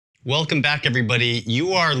Welcome back, everybody.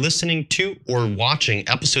 You are listening to or watching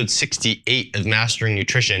episode 68 of Mastering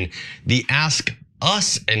Nutrition, the Ask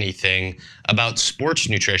Us Anything about sports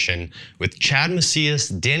nutrition with Chad Macias,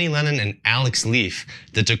 Danny Lennon, and Alex Leaf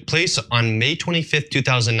that took place on May 25th,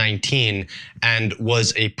 2019 and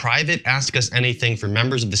was a private Ask Us Anything for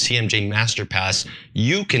members of the CMJ Masterpass.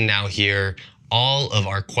 You can now hear all of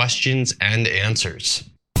our questions and answers.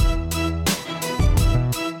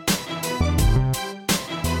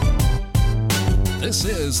 This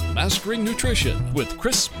is Mastering Nutrition with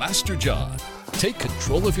Chris Masterjohn. Take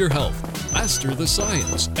control of your health, master the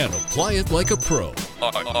science, and apply it like a pro.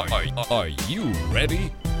 Are you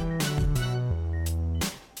ready?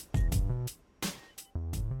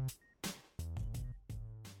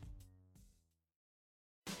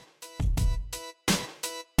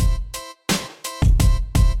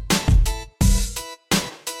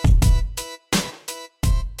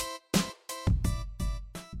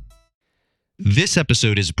 This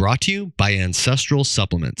episode is brought to you by Ancestral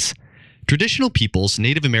Supplements. Traditional peoples,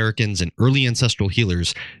 Native Americans, and early ancestral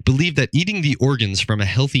healers believed that eating the organs from a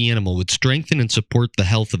healthy animal would strengthen and support the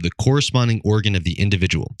health of the corresponding organ of the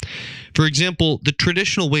individual. For example, the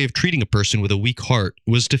traditional way of treating a person with a weak heart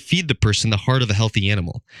was to feed the person the heart of a healthy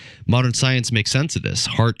animal. Modern science makes sense of this.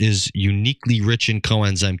 Heart is uniquely rich in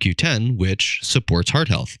coenzyme Q10, which supports heart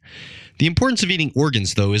health. The importance of eating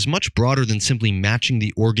organs, though, is much broader than simply matching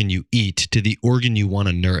the organ you eat to the organ you want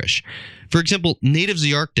to nourish. For example, natives of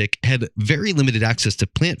the Arctic had very limited access to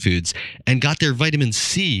plant foods and got their vitamin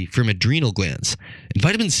C from adrenal glands. And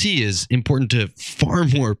vitamin C is important to far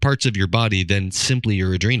more parts of your body than simply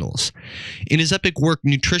your adrenals. In his epic work,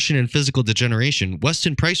 Nutrition and Physical Degeneration,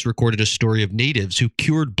 Weston Price recorded a story of natives who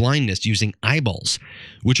cured blindness using eyeballs,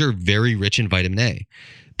 which are very rich in vitamin A.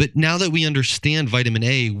 But now that we understand vitamin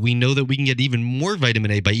A, we know that we can get even more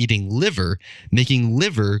vitamin A by eating liver, making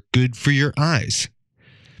liver good for your eyes.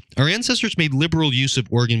 Our ancestors made liberal use of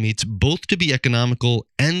organ meats both to be economical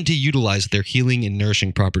and to utilize their healing and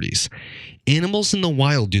nourishing properties. Animals in the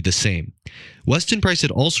wild do the same. Weston Price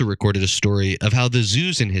had also recorded a story of how the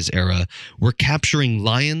zoos in his era were capturing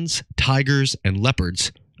lions, tigers, and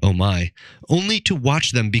leopards, oh my, only to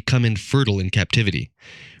watch them become infertile in captivity.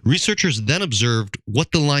 Researchers then observed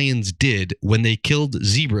what the lions did when they killed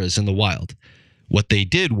zebras in the wild. What they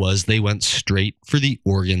did was they went straight for the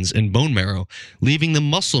organs and bone marrow, leaving the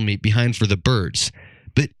muscle meat behind for the birds.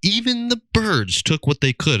 But even the birds took what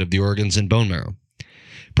they could of the organs and bone marrow.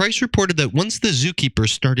 Price reported that once the zookeepers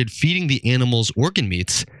started feeding the animals organ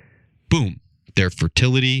meats, boom, their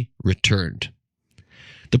fertility returned.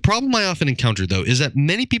 The problem I often encounter, though, is that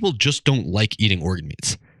many people just don't like eating organ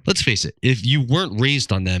meats. Let's face it, if you weren't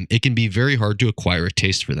raised on them, it can be very hard to acquire a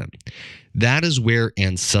taste for them. That is where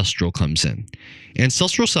Ancestral comes in.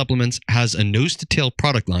 Ancestral Supplements has a nose-to-tail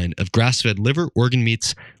product line of grass-fed liver, organ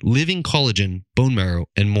meats, living collagen, bone marrow,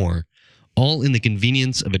 and more, all in the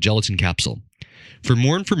convenience of a gelatin capsule. For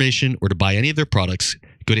more information or to buy any of their products,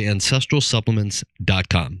 go to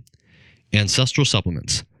ancestralsupplements.com. Ancestral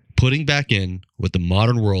Supplements, putting back in what the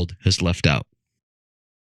modern world has left out.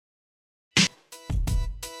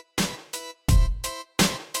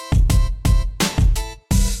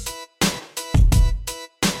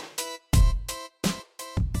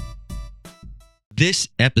 This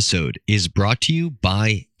episode is brought to you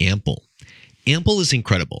by Ample. Ample is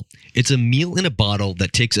incredible. It's a meal in a bottle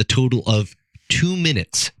that takes a total of 2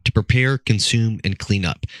 minutes to prepare, consume, and clean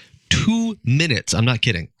up. 2 minutes. I'm not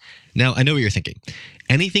kidding. Now, I know what you're thinking.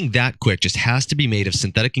 Anything that quick just has to be made of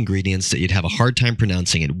synthetic ingredients that you'd have a hard time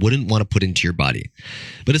pronouncing and wouldn't want to put into your body.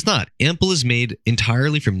 But it's not. Ample is made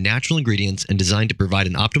entirely from natural ingredients and designed to provide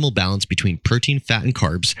an optimal balance between protein, fat, and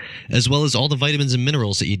carbs, as well as all the vitamins and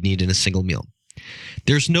minerals that you'd need in a single meal.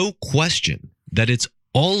 There's no question that it's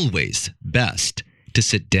always best to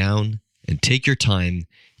sit down and take your time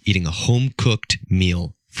eating a home-cooked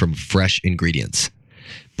meal from fresh ingredients.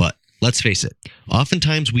 But let's face it,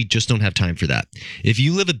 oftentimes we just don't have time for that. If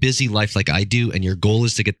you live a busy life like I do and your goal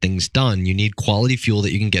is to get things done, you need quality fuel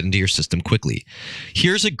that you can get into your system quickly.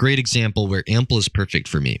 Here's a great example where Ample is perfect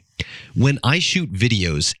for me. When I shoot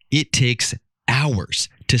videos, it takes hours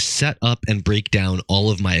to set up and break down all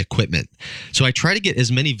of my equipment. So I try to get as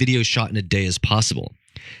many videos shot in a day as possible.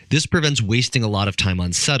 This prevents wasting a lot of time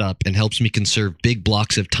on setup and helps me conserve big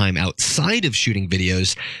blocks of time outside of shooting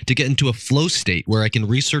videos to get into a flow state where I can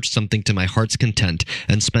research something to my heart's content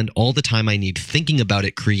and spend all the time I need thinking about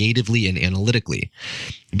it creatively and analytically.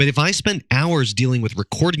 But if I spend hours dealing with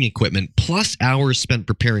recording equipment plus hours spent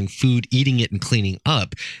preparing food, eating it, and cleaning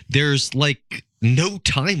up, there's like no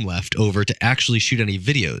time left over to actually shoot any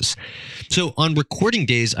videos. So on recording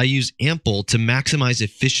days, I use Ample to maximize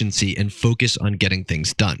efficiency and focus on getting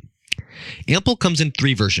things done. Ample comes in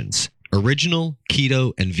 3 versions: original,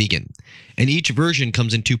 keto, and vegan. And each version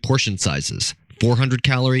comes in 2 portion sizes, 400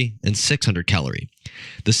 calorie and 600 calorie.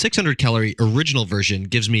 The 600 calorie original version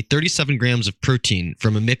gives me 37 grams of protein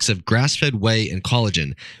from a mix of grass-fed whey and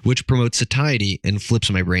collagen, which promotes satiety and flips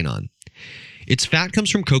my brain on. Its fat comes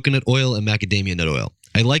from coconut oil and macadamia nut oil.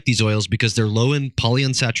 I like these oils because they're low in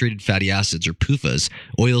polyunsaturated fatty acids, or PUFAs,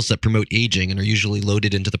 oils that promote aging and are usually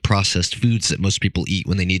loaded into the processed foods that most people eat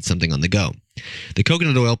when they need something on the go. The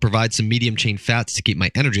coconut oil provides some medium-chain fats to keep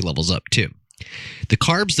my energy levels up, too. The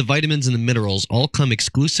carbs, the vitamins, and the minerals all come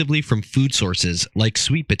exclusively from food sources like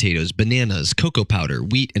sweet potatoes, bananas, cocoa powder,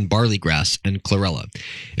 wheat and barley grass, and chlorella.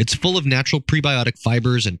 It's full of natural prebiotic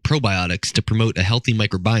fibers and probiotics to promote a healthy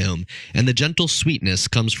microbiome, and the gentle sweetness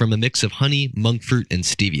comes from a mix of honey, monk fruit, and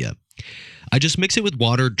stevia. I just mix it with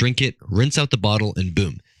water, drink it, rinse out the bottle, and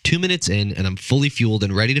boom, 2 minutes in, and I'm fully fueled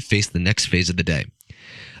and ready to face the next phase of the day.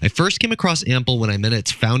 I first came across Ample when I met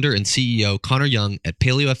its founder and CEO, Connor Young, at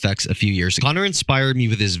PaleoFX a few years ago. Connor inspired me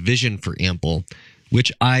with his vision for Ample,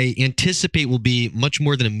 which I anticipate will be much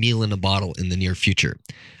more than a meal in a bottle in the near future.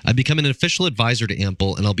 I've become an official advisor to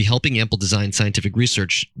Ample, and I'll be helping Ample design scientific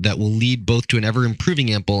research that will lead both to an ever-improving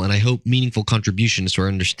Ample and, I hope, meaningful contributions to our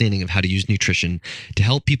understanding of how to use nutrition to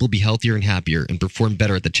help people be healthier and happier and perform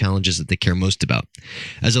better at the challenges that they care most about.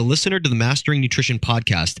 As a listener to the Mastering Nutrition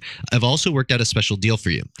podcast, I've also worked out a special deal for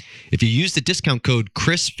you. If you use the discount code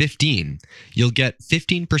CHRIS15, you'll get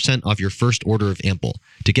 15% off your first order of Ample.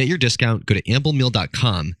 To get your discount, go to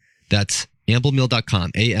amplemeal.com. That's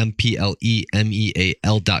amplemeal.com,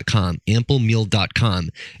 amplemeal.com, amplemeal.com,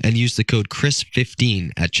 and use the code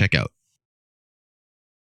CHRIS15 at checkout.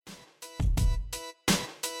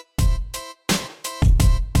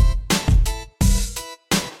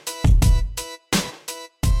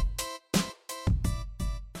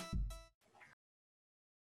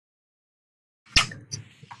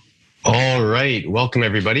 All right, welcome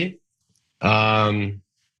everybody.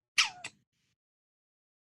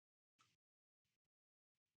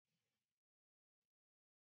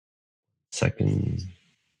 Second.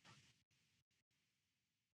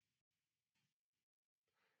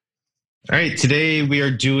 All right, today we are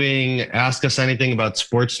doing Ask Us Anything About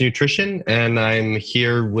Sports Nutrition, and I'm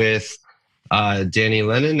here with Danny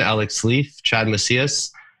Lennon, Alex Leaf, Chad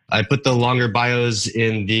Macias. I put the longer bios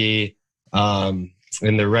in the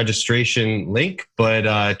registration link,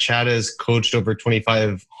 but Chad has coached over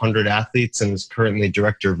 2,500 athletes and is currently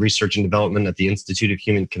Director of Research and Development at the Institute of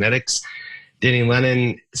Human Kinetics. Danny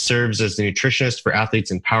Lennon serves as the nutritionist for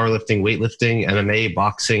athletes in powerlifting, weightlifting, MMA,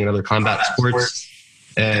 boxing, and other combat sports,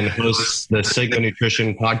 and hosts the Sigma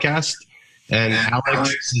Nutrition podcast. And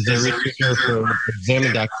Alex is a researcher for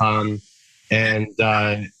Examine.com and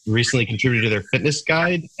recently contributed to their fitness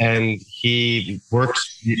guide. And he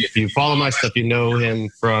works, if you follow my stuff, you know him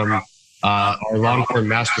from our long-term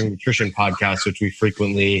Mastering Nutrition podcast, which we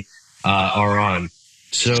frequently are on.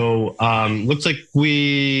 So looks like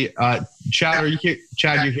we, Chad, are you here?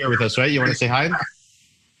 Chad, you're here with us, right? You want to say hi?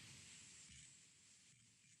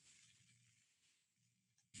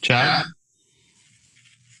 Chad?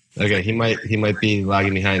 Okay, he might be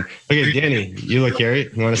lagging behind. Okay, Danny, you look here.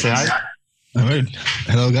 You want to say hi? All right.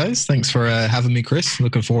 Hello, guys. Thanks for having me, Chris.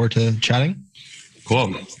 Looking forward to chatting.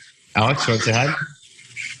 Cool. Alex, you want to say hi?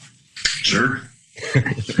 Sure.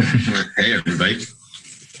 Hey, everybody.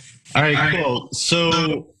 All right, cool.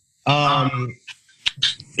 So the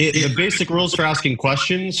basic rules for asking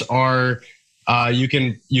questions are you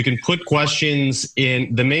can put questions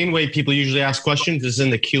in. The main way people usually ask questions is in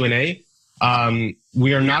the Q&A.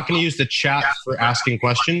 We are not going to use the chat for asking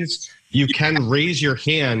questions. You can raise your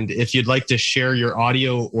hand if you'd like to share your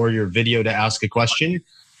audio or your video to ask a question.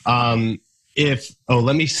 Let me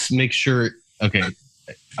make sure. Okay,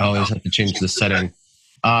 I always have to change the setting.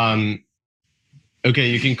 Okay,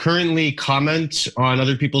 you can currently comment on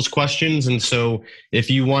other people's questions, and so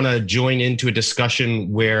if you want to join into a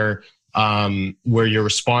discussion where you're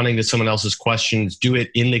responding to someone else's questions, do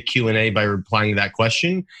it in the Q&A by replying to that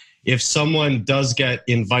question. If someone does get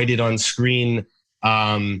invited on screen,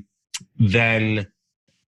 then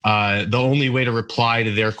the only way to reply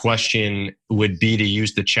to their question would be to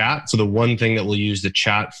use the chat. So the one thing that we'll use the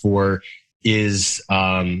chat for is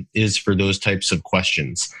for those types of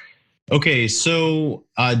questions. Okay, so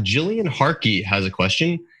Jillian Harkey has a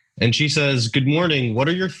question, and she says, good morning. What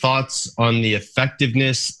are your thoughts on the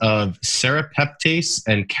effectiveness of serrapeptase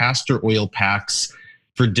and castor oil packs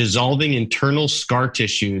for dissolving internal scar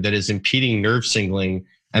tissue that is impeding nerve signaling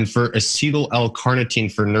and for acetyl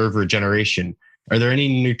L-carnitine for nerve regeneration. Are there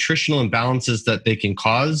any nutritional imbalances that they can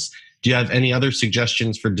cause? Do you have any other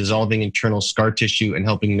suggestions for dissolving internal scar tissue and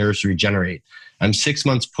helping nerves regenerate? I'm 6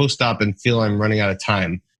 months post-op and feel I'm running out of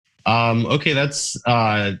time. Okay, that's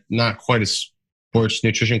not quite a sports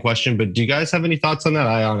nutrition question, but do you guys have any thoughts on that?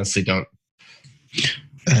 I honestly don't.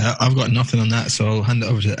 I've got nothing on that, so I'll hand it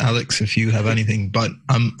over to Alex if you have anything, but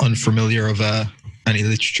I'm unfamiliar of any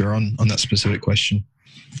literature on that specific question.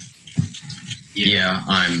 Yeah,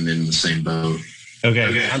 I'm in the same boat.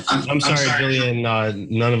 Okay. I'm sorry, Jillian.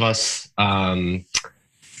 None of us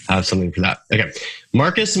have something for that. Okay.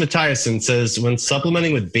 Marcus Macias says, when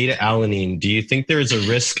supplementing with beta-alanine, do you think there is a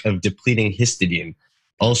risk of depleting histidine?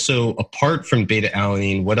 Also, apart from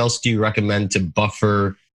beta-alanine, what else do you recommend to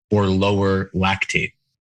buffer or lower lactate?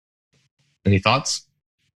 Any thoughts?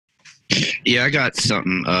 Yeah, I got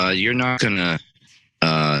something. You're not going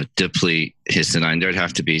to deplete histidine. There'd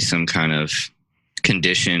have to be some kind of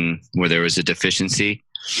condition where there was a deficiency.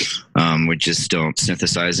 We just don't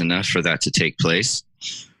synthesize enough for that to take place.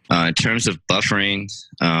 In terms of buffering,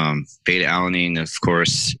 beta-alanine, of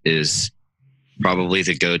course, is probably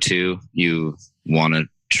the go-to. You want to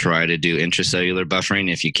try to do intracellular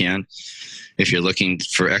buffering if you can. If you're looking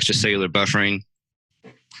for extracellular buffering,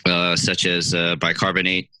 such as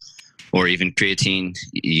bicarbonate or even creatine,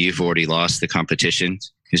 you've already lost the competition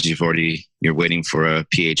because you're waiting for a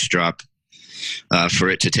pH drop for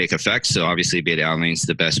it to take effect. So obviously beta-alanine is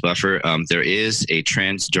the best buffer. There is a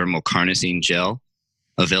transdermal carnosine gel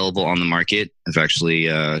available on the market. I've actually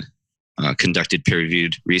conducted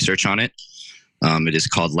peer-reviewed research on it. It is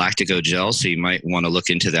called Lactigo gel, so you might want to look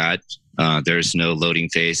into that. There's no loading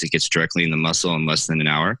phase. It gets directly in the muscle in less than an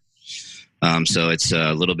hour. So it's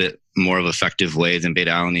a little bit more of an effective way than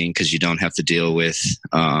beta-alanine because you don't have to deal with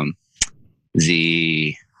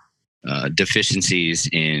the deficiencies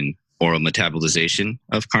in oral metabolization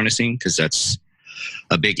of carnosine, because that's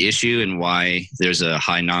a big issue and why there's a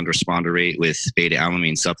high non-responder rate with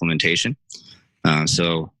beta-alanine supplementation.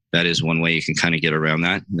 So that is one way you can kind of get around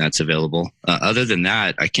that. And that's available. Other than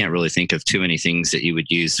that, I can't really think of too many things that you would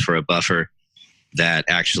use for a buffer that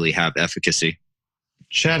actually have efficacy.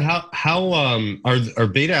 Chad, how are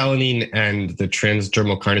beta-alanine and the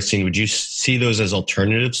transdermal carnosine, would you see those as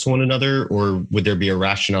alternatives to one another, or would there be a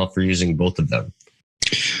rationale for using both of them?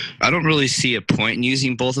 I don't really see a point in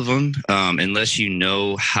using both of them unless you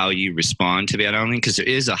know how you respond to beta-alanine, because there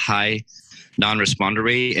is a high non-responder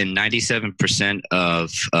rate, and 97%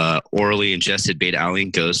 of orally ingested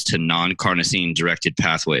beta-alanine goes to non-carnosine directed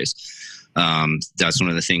pathways. That's one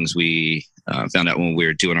of the things we found out when we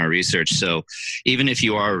were doing our research. So even if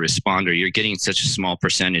you are a responder, you're getting such a small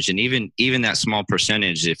percentage. And even that small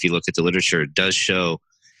percentage, if you look at the literature, does show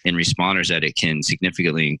in responders that it can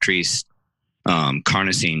significantly increase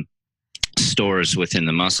carnosine stores within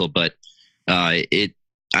the muscle. But I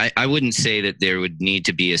wouldn't say that there would need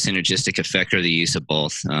to be a synergistic effect or the use of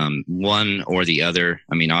both, one or the other.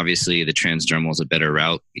 I mean, obviously the transdermal is a better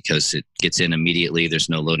route because it gets in immediately. There's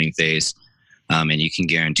no loading phase. And you can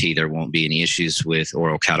guarantee there won't be any issues with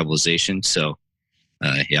oral catabolization. So,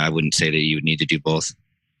 yeah, I wouldn't say that you would need to do both.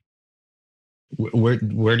 Where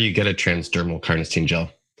do you get a transdermal carnosine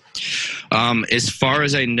gel? As far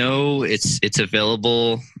as I know, it's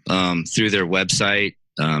available through their website.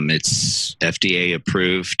 It's FDA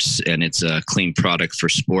approved, and it's a clean product for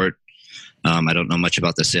sport. I don't know much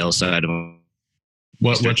about the sales side of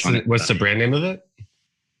What's the brand name of it?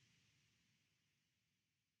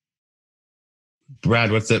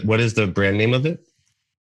 Brad, what is the brand name of it?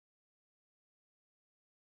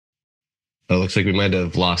 Oh, it looks like we might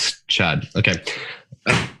have lost Chad. Okay.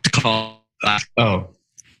 Oh.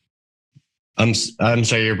 I'm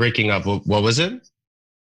sorry, you're breaking up. What was it?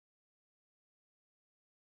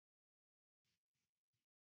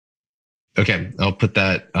 Okay, I'll put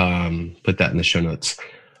that in the show notes.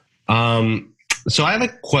 So I have a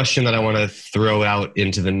question that I want to throw out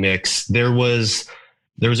into the mix. There was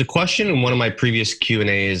a question in one of my previous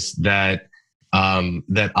Q&As that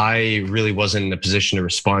I really wasn't in a position to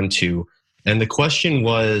respond to, and the question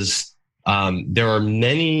was, there are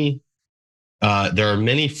many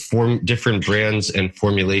different brands and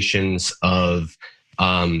formulations of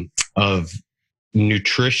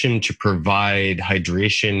nutrition to provide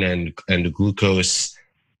hydration and glucose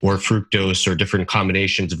or fructose, or different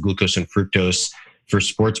combinations of glucose and fructose for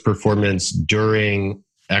sports performance during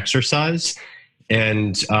exercise.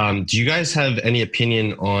 And do you guys have any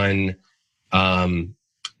opinion on,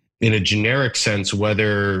 in a generic sense,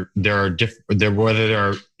 whether if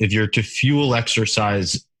you're to fuel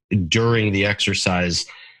exercise during the exercise,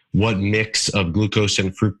 what mix of glucose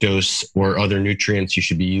and fructose or other nutrients you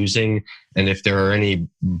should be using, and if there are any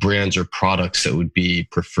brands or products that would be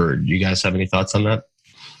preferred. Do you guys have any thoughts on that?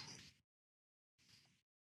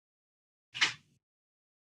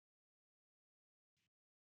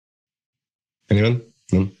 Anyone?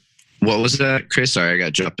 No? What was that, Chris? Sorry, I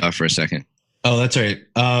got dropped off for a second. Oh, that's all right.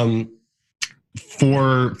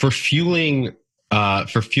 For fueling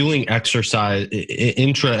exercise,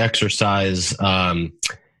 intra-exercise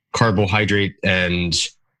carbohydrate and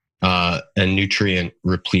nutrient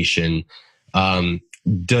repletion,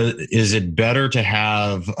 is it better to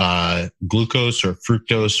have glucose or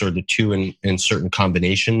fructose or the two in certain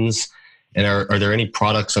combinations? And are there any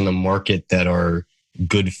products on the market that are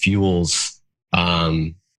good fuels?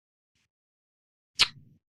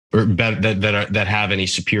 Or that have any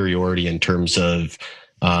superiority in terms of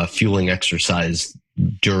fueling exercise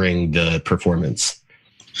during the performance?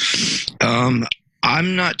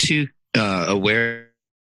 I'm not too aware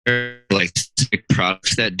like specific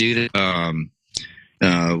products that do that.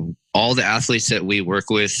 All the athletes that we work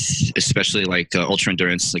with, especially like ultra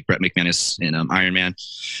endurance, like Brett McManus and Ironman,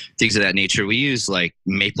 things of that nature, we use like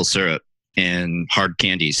maple syrup and hard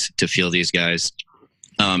candies to fuel these guys.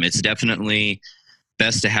 It's definitely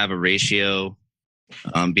best to have a ratio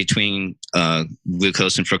between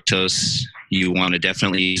glucose and fructose. You want to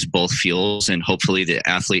definitely use both fuels, and hopefully the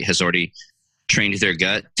athlete has already trained their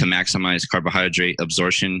gut to maximize carbohydrate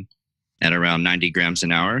absorption at around 90 grams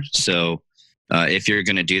an hour. So if you're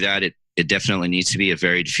going to do that, it definitely needs to be a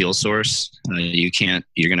varied fuel source. You're going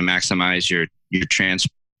to maximize your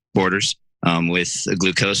transporters. With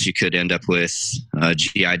glucose, you could end up with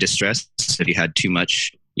GI distress. If you had too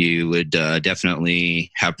much, you would definitely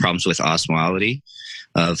have problems with osmolality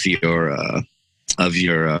of your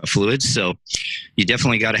fluids. So you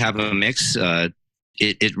definitely got to have a mix.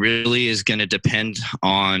 It really is going to depend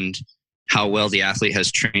on how well the athlete has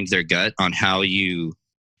trained their gut on how you.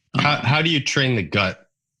 How do you train the gut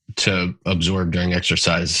to absorb during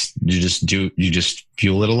exercise? You just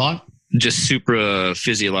fuel it a lot? Just supra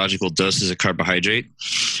physiological doses of carbohydrate.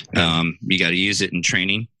 You got to use it in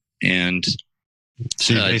training. And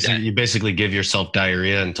so you basically give yourself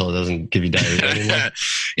diarrhea until it doesn't give you diarrhea anymore?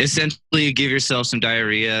 Essentially, give yourself some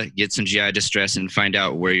diarrhea, get some GI distress, and find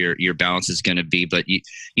out where your balance is going to be. But you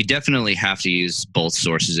definitely have to use both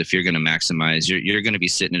sources if you're going to maximize. You're going to be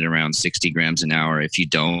sitting at around 60 grams an hour if you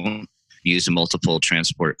don't use multiple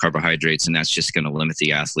transport carbohydrates, and that's just going to limit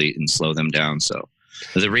the athlete and slow them down. So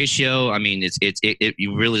the ratio, I mean, it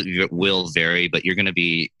really will vary, but you're going to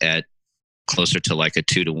be at closer to like a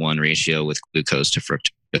 2-to-1 ratio with glucose to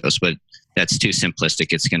fructose, but that's too simplistic.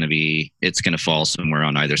 It's going to fall somewhere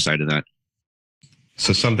on either side of that.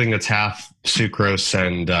 So something that's half sucrose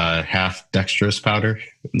and half dextrose powder.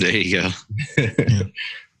 There you go.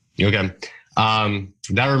 Okay.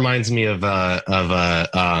 That reminds me of a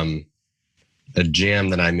jam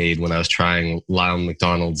that I made when I was trying Lyle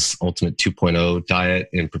McDonald's Ultimate 2.0 diet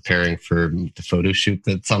and preparing for the photo shoot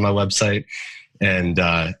that's on my website. And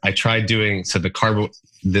I tried doing,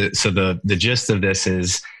 the gist of this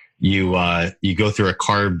is you go through a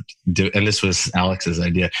carb, and this was Alex's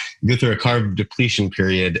idea. You go through a carb depletion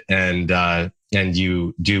period and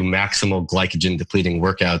you do maximal glycogen depleting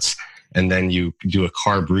workouts. And then you do a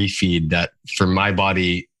carb refeed that for my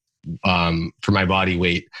body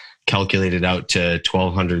weight calculated out to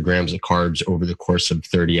 1,200 grams of carbs over the course of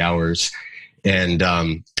 30 hours. And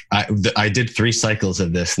I did 3 cycles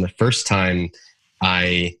of this. And the first time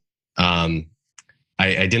I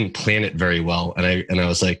didn't plan it very well. And I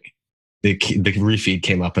was like, the refeed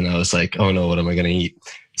came up and I was like, oh no, what am I going to eat?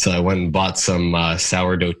 So I went and bought some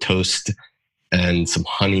sourdough toast and some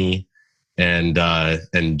honey and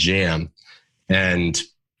jam. And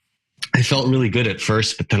I felt really good at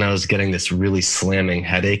first, but then I was getting this really slamming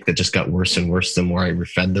headache that just got worse and worse the more I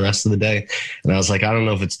refed the rest of the day. And I was like, I don't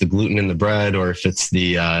know if it's the gluten in the bread or if it's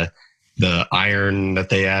the iron that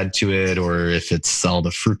they add to it, or if it's all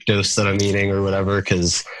the fructose that I'm eating or whatever,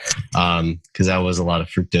 because that was a lot of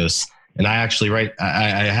fructose. And I actually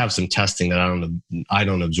I have some testing that I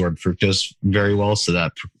don't absorb fructose very well, so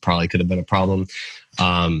that probably could have been a problem.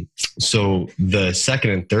 So the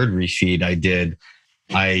second and third refeed I did,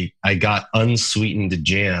 I got unsweetened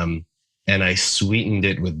jam and I sweetened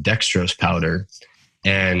it with dextrose powder,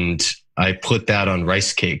 and I put that on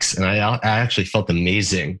rice cakes, and I actually felt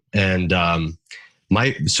amazing. And I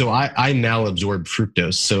now absorb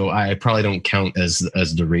fructose, so I probably don't count as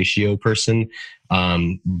the ratio person.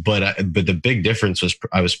 But the big difference was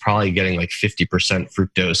I was probably getting like 50%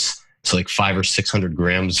 fructose, so like 500 or 600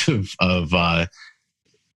 grams of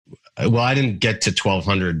well, I didn't get to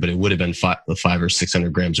 1200, but it would have been 500 or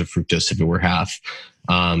 600 grams of fructose if it were half.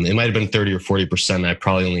 It might have been 30 or 40%. I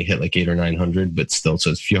probably only hit like 800 or 900, but still, so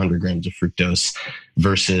it's a few hundred grams of fructose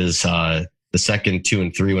versus the second 2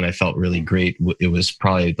 and 3 when I felt really great. It was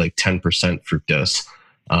probably like 10% fructose.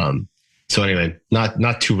 So anyway,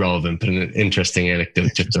 not too relevant, but an interesting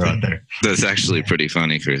anecdote to throw out there. That's actually pretty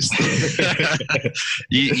funny, Chris.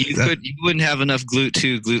 you wouldn't have enough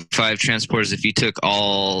GLUT2, GLUT5 transporters if you took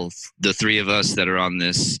all the 3 of us that are on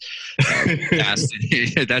this fast.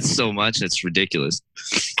 That's so much. It's ridiculous.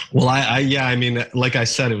 Well, I mean, like I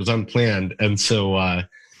said, it was unplanned. And so I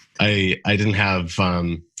didn't have,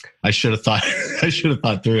 I should have thought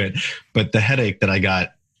through it, but the headache that I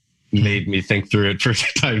got made me think through it for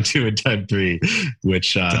time 2 and time 3,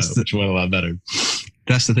 which went a lot better.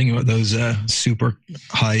 That's the thing about those super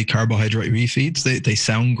high carbohydrate refeeds. They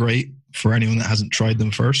sound great for anyone that hasn't tried them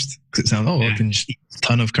first, because it sounds, I can just eat a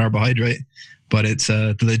ton of carbohydrate, but it's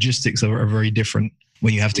the logistics are very different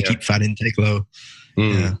when you have to keep fat intake low.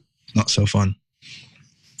 Yeah, not so fun.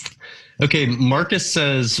 Okay, Marcus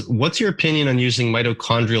says, what's your opinion on using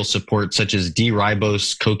mitochondrial support such as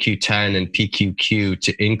D-ribose, CoQ10, and PQQ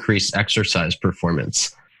to increase exercise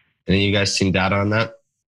performance? Any of you guys seen data on that?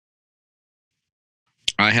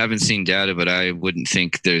 I haven't seen data, but I wouldn't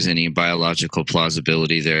think there's any biological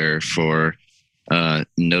plausibility there for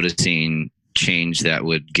noticing change that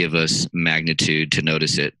would give us magnitude to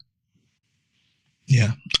notice it.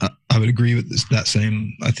 Yeah, I would agree with that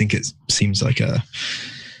same. I think it seems like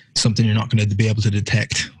something you're not going to be able to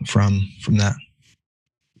detect from that.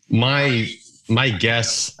 My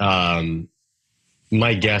guess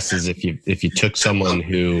is if you took someone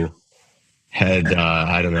who had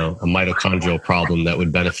I don't know, a mitochondrial problem that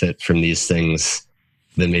would benefit from these things,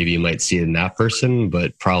 then maybe you might see it in that person,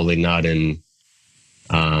 but probably not in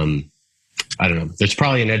I don't know. There's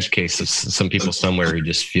probably an edge case of some people somewhere who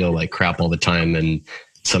just feel like crap all the time, and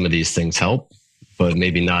some of these things help, but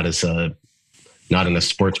maybe not in a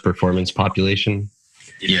sports performance population.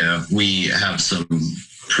 Yeah, we have some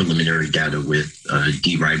preliminary data with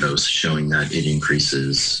D-ribose showing that it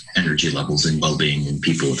increases energy levels and well-being in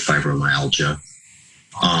people with fibromyalgia.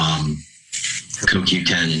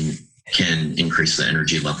 CoQ10 can increase the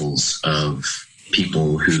energy levels of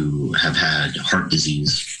people who have had heart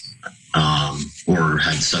disease or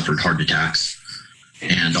had suffered heart attacks.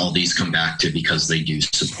 And all these come back to because they do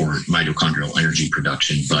support mitochondrial energy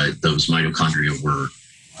production, but those mitochondria were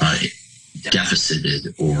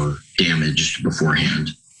deficited or damaged beforehand.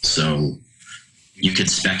 So you could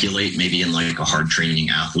speculate maybe in like a hard training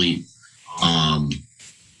athlete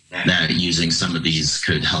that using some of these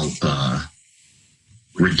could help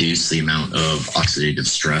reduce the amount of oxidative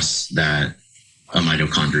stress that a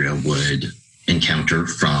mitochondria would encounter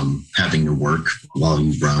from having to work while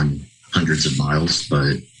you run hundreds of miles,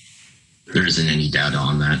 but there isn't any data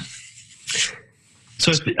on that.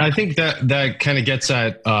 So I think that kind of gets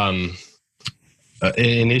at an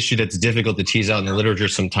issue that's difficult to tease out in the literature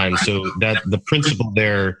sometimes. So that the principle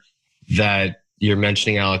there that you're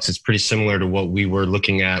mentioning, Alex, is pretty similar to what we were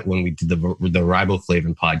looking at when we did the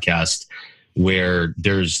riboflavin podcast, where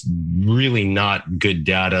there's really not good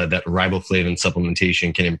data that riboflavin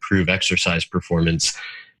supplementation can improve exercise performance.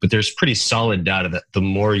 But there's pretty solid data that the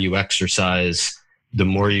more you exercise, the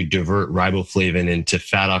more you divert riboflavin into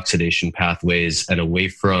fat oxidation pathways and away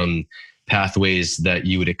from pathways that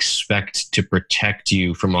you would expect to protect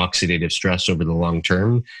you from oxidative stress over the long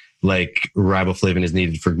term. Like riboflavin is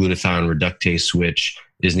needed for glutathione reductase, which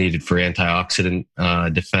is needed for antioxidant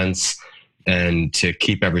defense and to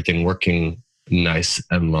keep everything working nice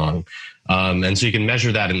and long. And so you can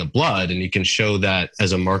measure that in the blood, and you can show that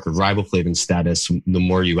as a marker of riboflavin status. The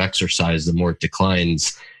more you exercise, the more it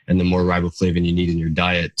declines, and the more riboflavin you need in your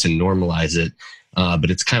diet to normalize it. But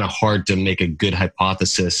it's kind of hard to make a good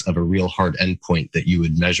hypothesis of a real hard endpoint that you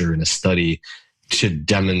would measure in a study to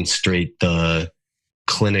demonstrate the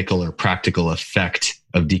clinical or practical effect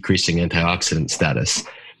of decreasing antioxidant status.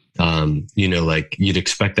 Like you'd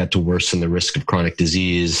expect that to worsen the risk of chronic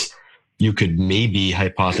disease. You could maybe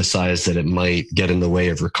hypothesize that it might get in the way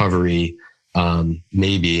of recovery,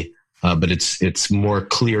 maybe, but it's more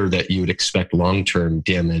clear that you would expect long-term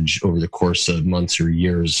damage over the course of months or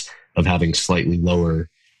years of having slightly lower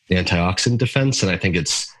antioxidant defense. And I think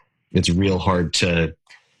it's real hard to,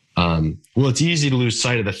 it's easy to lose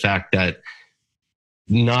sight of the fact that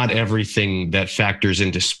not everything that factors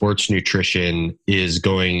into sports nutrition is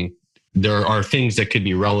going. There are things that could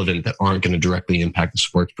be relevant that aren't going to directly impact the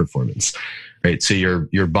sports performance, right? So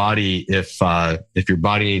your body, if your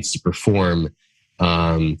body needs to perform,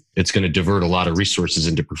 it's going to divert a lot of resources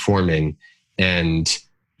into performing. And,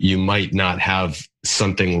 you might not have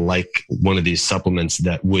something like one of these supplements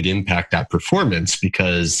that would impact that performance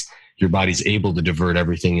because your body's able to divert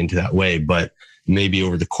everything into that way. But maybe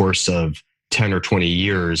over the course of 10 or 20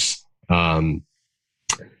 years,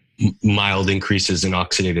 mild increases in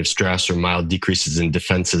oxidative stress or mild decreases in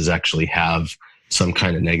defenses actually have some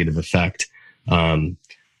kind of negative effect. But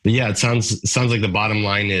yeah, it sounds like the bottom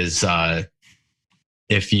line is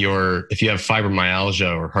if you have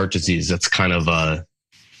fibromyalgia or heart disease, that's kind of a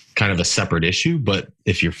separate issue. But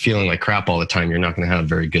if you're feeling like crap all the time, you're not going to have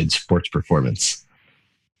very good sports performance.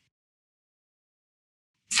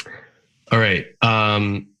 All right.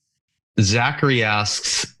 Zachary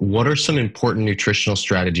asks, what are some important nutritional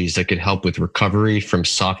strategies that could help with recovery from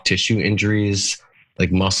soft tissue injuries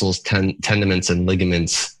like muscles, tendons, and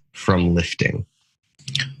ligaments from lifting?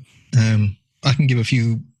 I can give a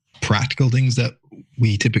few practical things that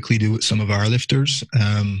we typically do with some of our lifters.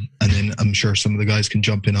 And then I'm sure some of the guys can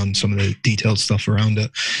jump in on some of the detailed stuff around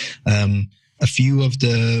it. A few of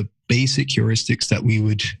the basic heuristics that we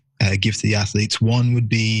would give to the athletes. One would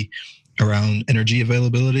be around energy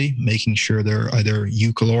availability, making sure they're either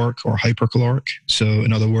eucaloric or hypercaloric. So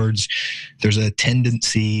in other words, there's a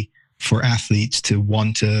tendency for athletes to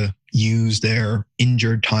want to use their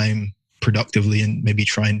injured time productively and maybe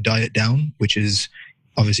try and diet down, which is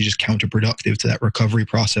obviously just counterproductive to that recovery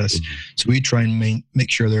process. Mm-hmm. So we try and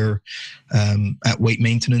make sure they're at weight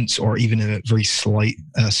maintenance or even a very slight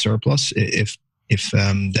surplus. If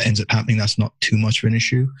that ends up happening, that's not too much of an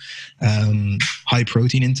issue. High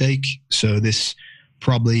protein intake. So this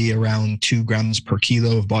probably around 2 grams per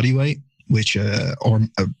kilo of body weight, which, or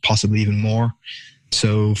possibly even more.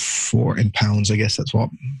 So in pounds, I guess that's what,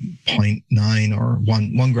 0.9 or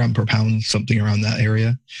 1 gram per pound, something around that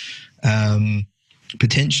area.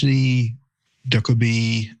 Potentially there could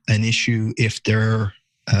be an issue if they're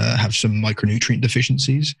have some micronutrient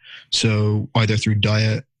deficiencies. So either through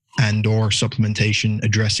diet and or supplementation,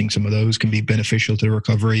 addressing some of those can be beneficial to the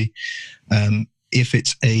recovery. If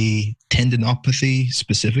it's a tendinopathy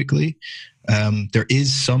specifically, there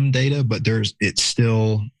is some data, but it's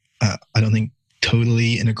still, I don't think,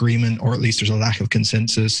 totally in agreement, or at least there's a lack of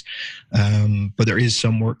consensus. But there is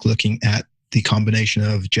some work looking at the combination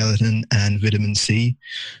of gelatin and vitamin C.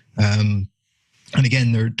 And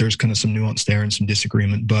again, there's kind of some nuance there and some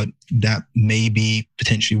disagreement, but that may be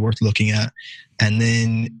potentially worth looking at. And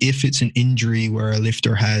then if it's an injury where a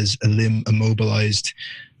lifter has a limb immobilized,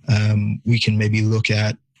 we can maybe look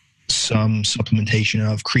at some supplementation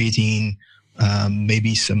of creatine,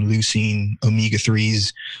 maybe some leucine,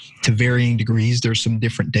 omega-3s to varying degrees. There's some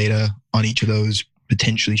different data on each of those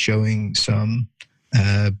potentially showing some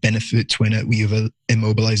benefits when we have an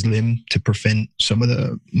immobilized limb to prevent some of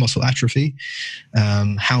the muscle atrophy.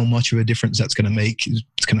 How much of a difference that's going to make,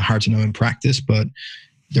 it's kind of hard to know in practice, but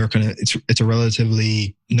it's a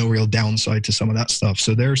relatively no real downside to some of that stuff.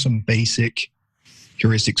 So there are some basic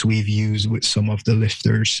heuristics we've used with some of the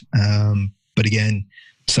lifters, but again,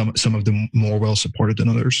 some of them more well supported than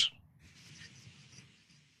others.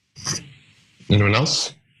 Anyone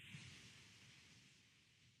else?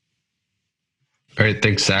 All right,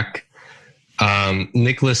 thanks, Zach.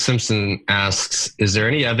 Nicholas Simpson asks, is there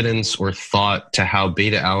any evidence or thought to how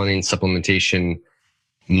beta-alanine supplementation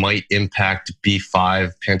might impact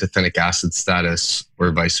B5 pantothenic acid status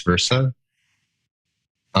or vice versa?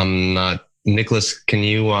 Nicholas, can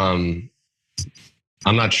you, I'm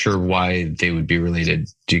not sure why they would be related.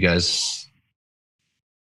 Do you guys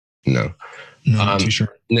know? No, I'm not too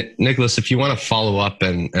sure. Nicholas, if you want to follow up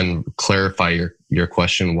and clarify your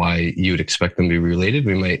question, why you would expect them to be related,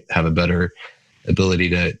 we might have a better ability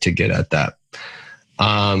to get at that.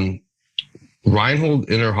 Reinhold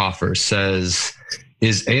Innerhofer says,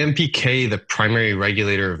 is AMPK the primary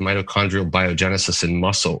regulator of mitochondrial biogenesis in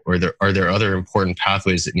muscle, or are there other important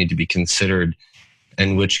pathways that need to be considered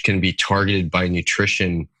and which can be targeted by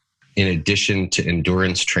nutrition in addition to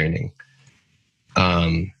endurance training?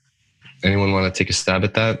 Anyone want to take a stab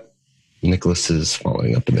at that? Nicholas is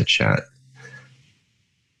following up in the chat.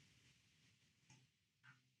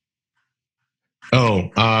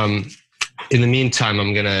 In the meantime,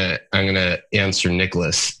 I'm gonna answer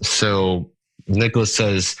Nicholas. So Nicholas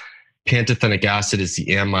says pantothenic acid is the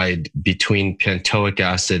amide between pantoic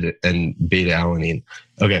acid and beta-alanine.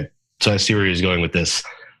 Okay, so I see where he's going with this.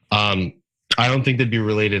 I don't think they'd be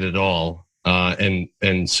related at all.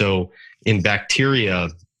 And so in bacteria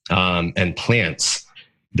and plants,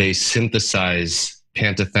 they synthesize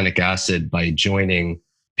pantothenic acid by joining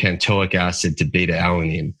pantoic acid to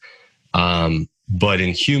beta-alanine. But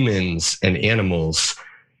in humans and animals,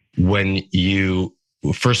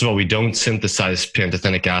 first of all, we don't synthesize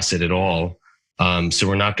pantothenic acid at all. So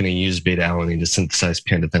we're not going to use beta-alanine to synthesize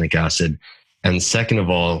pantothenic acid. And second of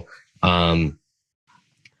all,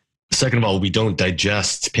 we don't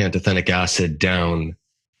digest pantothenic acid down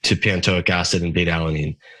to pantoic acid and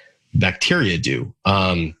beta-alanine. Bacteria do.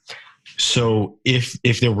 So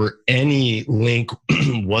if there were any link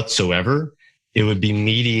whatsoever, it would be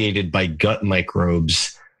mediated by gut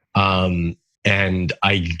microbes. And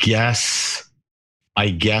I guess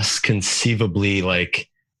conceivably, like,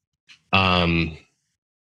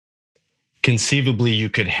 conceivably you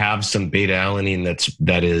could have some beta-alanine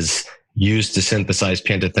that is used to synthesize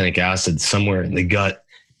pantothenic acid somewhere in the gut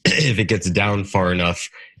if it gets down far enough,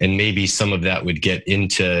 and maybe some of that would get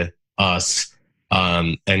into us.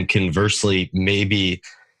 And conversely,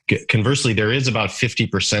 there is about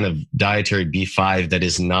 50% of dietary B5 that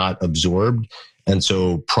is not absorbed. And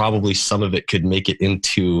so probably some of it could make it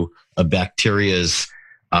into a bacteria's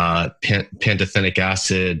pantothenic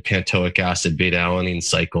acid, pantoic acid, beta-alanine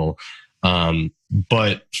cycle.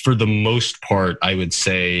 But for the most part, I would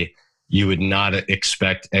say you would not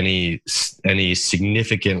expect any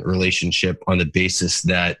significant relationship on the basis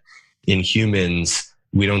that in humans,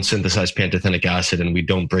 we don't synthesize pantothenic acid and we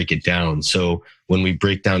don't break it down. So when we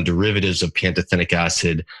break down derivatives of pantothenic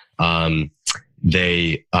acid,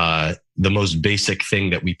 the most basic thing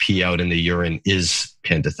that we pee out in the urine is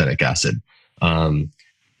pantothenic acid.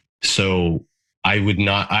 So I would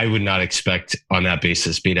not expect on that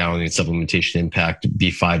basis beta-alanine supplementation impact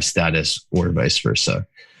B5 status or vice versa.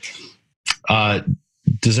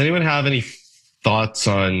 Does anyone have any thoughts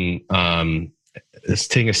on let's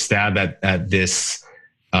take a stab at this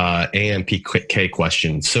AMPK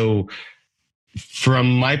question? So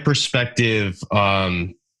from my perspective,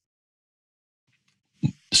 mitochondrial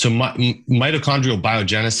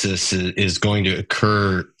biogenesis is going to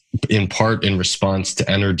occur in part in response to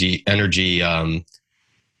energy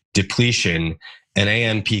depletion, and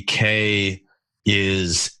AMPK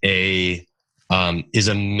is a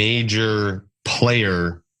major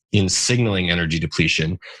player in signaling energy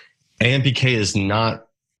depletion. AMPK is not,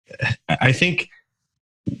 I think,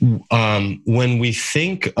 when we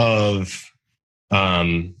think of,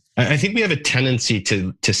 I think we have a tendency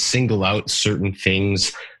to single out certain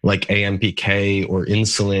things like AMPK or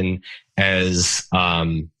insulin as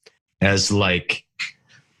like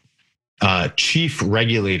chief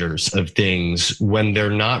regulators of things when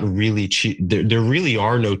they're not really chief. There really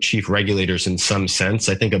are no chief regulators in some sense.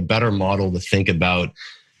 I think a better model to think about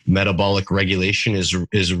metabolic regulation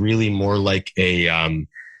is really more like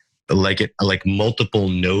like multiple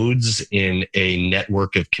nodes in a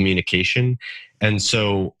network of communication. And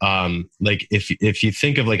so like if you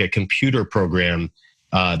think of like a computer program,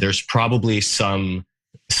 there's probably some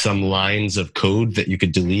lines of code that you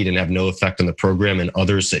could delete and have no effect on the program, and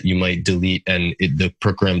others that you might delete and the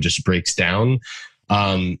program just breaks down.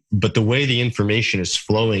 But the way the information is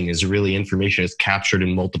flowing is really information is captured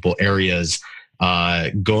in multiple areas,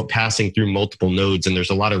 passing through multiple nodes, and there's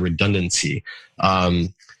a lot of redundancy.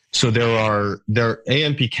 So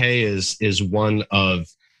AMPK is one of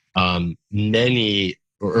many,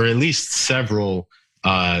 or at least several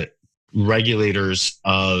regulators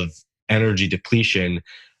of energy depletion.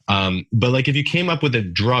 But like if you came up with a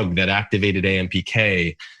drug that activated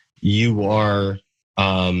AMPK, you're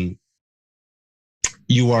not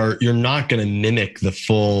going to mimic the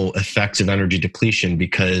full effects of energy depletion,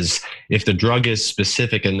 because if the drug is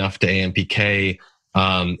specific enough to AMPK,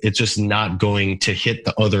 it's just not going to hit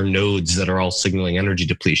the other nodes that are all signaling energy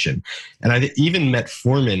depletion. And even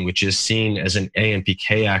metformin, which is seen as an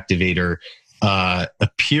AMPK activator,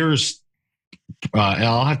 appears, and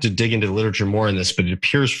I'll have to dig into the literature more on this, but it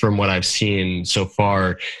appears from what I've seen so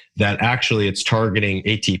far that actually it's targeting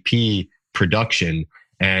ATP production,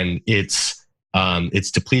 and it's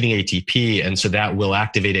depleting ATP, and so that will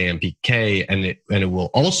activate AMPK, and it will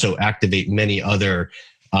also activate many other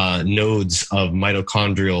nodes of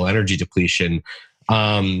mitochondrial energy depletion.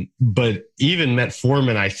 But even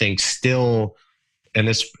metformin, I think, still, and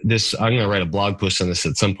this I'm going to write a blog post on this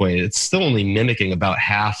at some point, it's still only mimicking about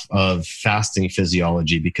half of fasting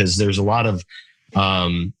physiology, because there's a lot of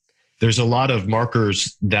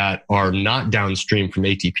markers that are not downstream from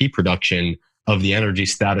ATP production of the energy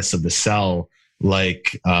status of the cell,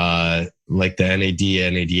 like the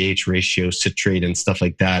NAD/NADH ratio, citrate, and stuff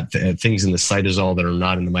like that, things in the cytosol that are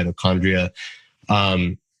not in the mitochondria.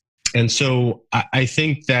 And so I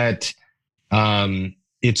think that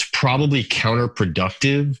it's probably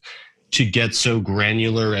counterproductive to get so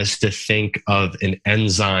granular as to think of an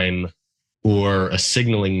enzyme or a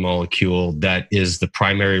signaling molecule that is the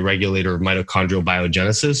primary regulator of mitochondrial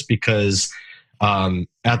biogenesis, because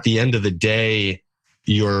at the end of the day,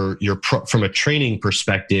 from a training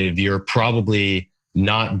perspective, you're probably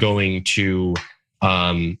not going to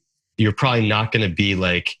be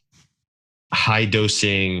like high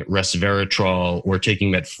dosing resveratrol or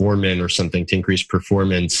taking metformin or something to increase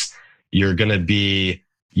performance. You're going to be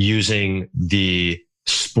using the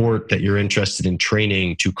sport that you're interested in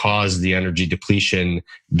training to cause the energy depletion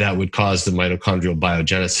that would cause the mitochondrial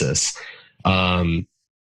biogenesis.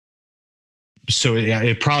 So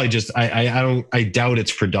it probably just, I doubt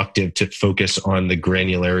it's productive to focus on the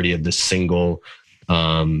granularity of the single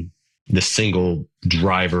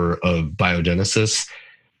driver of biogenesis.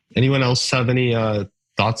 Anyone else have any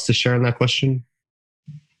thoughts to share on that question?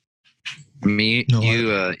 You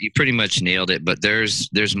pretty much nailed it, but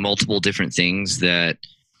there's multiple different things that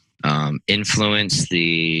influence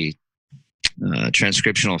the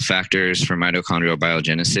transcriptional factors for mitochondrial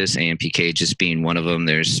biogenesis, AMPK just being one of them.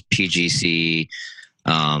 There's PGC.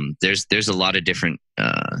 There's a lot of different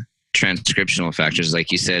transcriptional factors.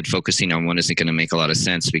 Like you said, focusing on one isn't going to make a lot of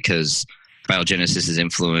sense because biogenesis is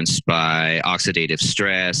influenced by oxidative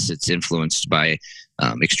stress. It's influenced by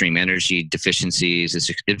extreme energy deficiencies.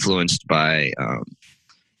 It's influenced by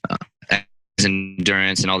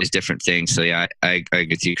endurance and all these different things. So yeah, I agree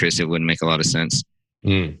with you, Chris. It wouldn't make a lot of sense.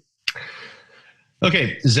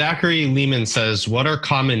 Okay, Zachary Lehman says, what are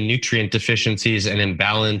common nutrient deficiencies and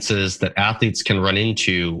imbalances that athletes can run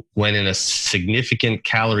into when in a significant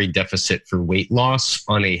calorie deficit for weight loss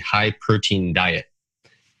on a high protein diet?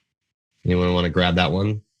 Anyone want to grab that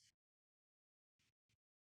one?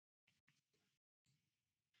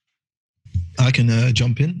 I can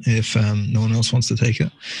jump in if no one else wants to take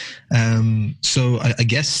it. So I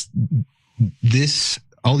guess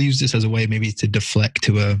I'll use this as a way maybe to deflect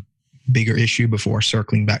to a bigger issue before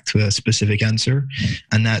circling back to a specific answer.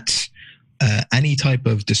 And that's any type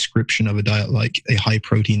of description of a diet like a high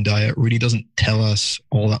protein diet really doesn't tell us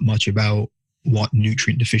all that much about what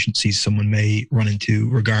nutrient deficiencies someone may run into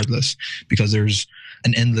regardless, because there's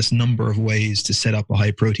an endless number of ways to set up a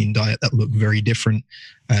high protein diet that look very different,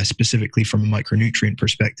 specifically from a micronutrient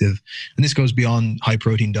perspective. And this goes beyond high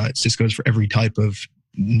protein diets. This goes for every type of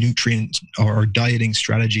nutrient or dieting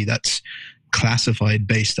strategy that's classified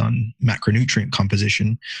based on macronutrient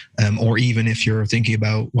composition, or even if you're thinking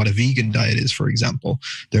about what a vegan diet is, for example,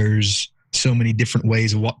 there's so many different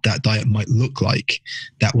ways of what that diet might look like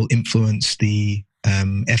that will influence the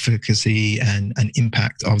efficacy and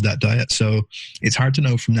impact of that diet. So it's hard to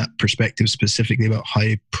know from that perspective specifically about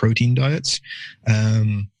high protein diets.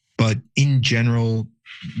 But in general,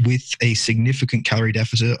 with a significant calorie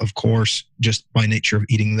deficit, of course, just by nature of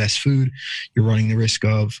eating less food, you're running the risk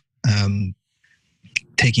of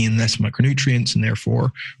taking in less micronutrients and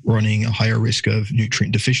therefore running a higher risk of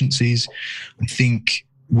nutrient deficiencies. I think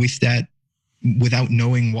with that, without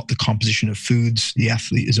knowing what the composition of foods the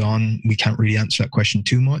athlete is on, we can't really answer that question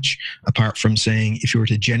too much, apart from saying if you were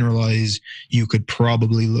to generalize, you could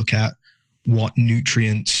probably look at what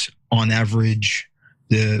nutrients on average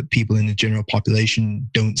the people in the general population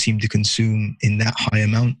don't seem to consume in that high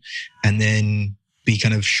amount, and then be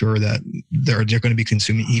kind of sure that they're going to be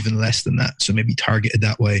consuming even less than that. So maybe target it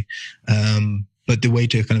that way. But the way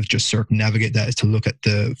to kind of just circumnavigate that is to look at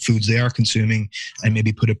the foods they are consuming and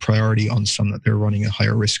maybe put a priority on some that they're running a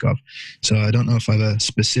higher risk of. So I don't know if I have a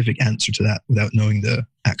specific answer to that without knowing the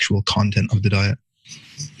actual content of the diet.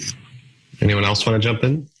 Anyone else want to jump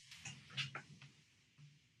in?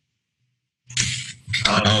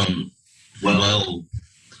 Well,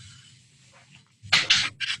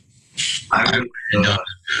 I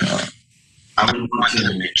would want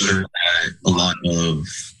to make sure that a lot of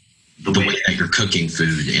the way that you're cooking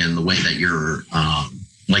food and the way that you're,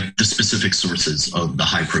 like the specific sources of the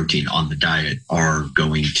high protein on the diet are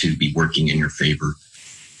going to be working in your favor.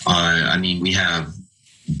 I mean, we have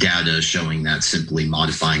data showing that simply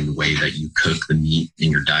modifying the way that you cook the meat in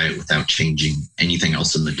your diet without changing anything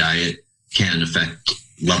else in the diet can affect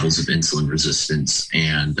levels of insulin resistance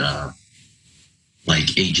and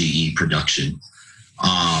like AGE production.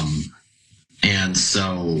 And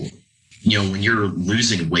so, you know, when you're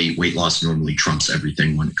losing weight, weight loss normally trumps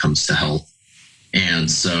everything when it comes to health. And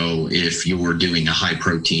so if you're doing a high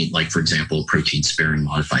protein, like for example, protein sparing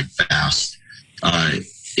modified fast,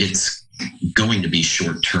 it's going to be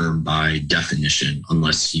short term by definition,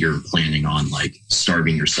 unless you're planning on like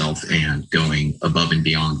starving yourself and going above and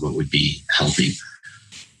beyond what would be healthy.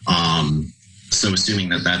 So assuming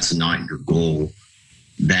that that's not your goal,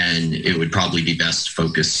 then it would probably be best to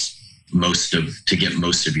focus to get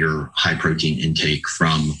most of your high protein intake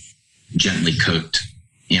from gently cooked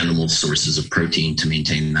animal sources of protein to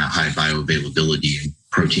maintain that high bioavailability and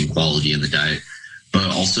protein quality in the diet, but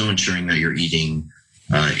also ensuring that you're eating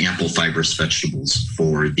ample fibrous vegetables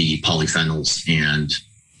for the polyphenols and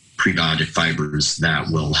prebiotic fibers that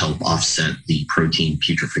will help offset the protein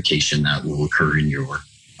putrefaction that will occur in your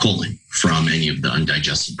colon from any of the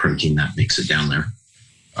undigested protein that makes it down there.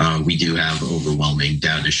 We do have overwhelming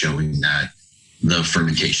data showing that the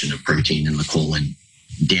fermentation of protein in the colon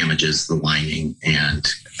damages the lining and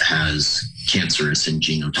has cancerous and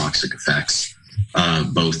genotoxic effects.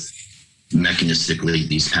 Both mechanistically,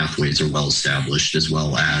 these pathways are well established, as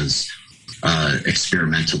well as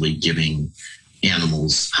experimentally giving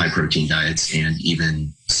animals high protein diets, and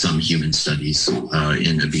even some human studies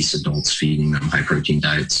in obese adults feeding them high protein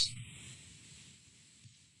diets.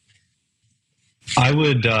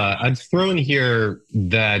 I'd throw in here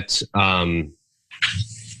that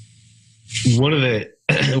one of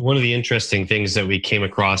the interesting things that we came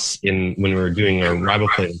across when we were doing our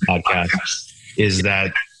riboflavin podcast is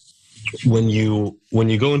that when you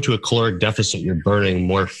go into a caloric deficit, you're burning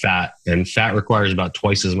more fat, and fat requires about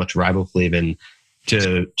twice as much riboflavin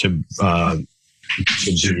to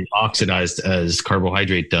be oxidized as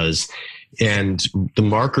carbohydrate does. And the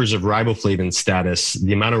markers of riboflavin status,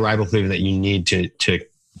 the amount of riboflavin that you need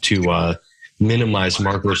to minimize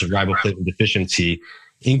markers of riboflavin deficiency,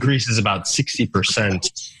 increases about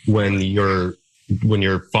 60% when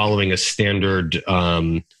you're following a standard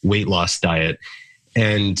weight loss diet.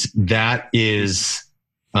 And that is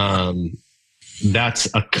that's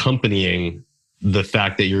accompanying the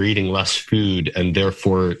fact that you're eating less food, and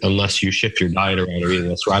therefore, unless you shift your diet around, you're eating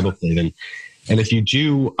less riboflavin. And if you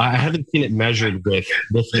do, I haven't seen it measured with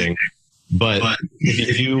lifting, but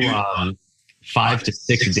if you do 5 to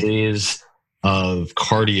 6 days of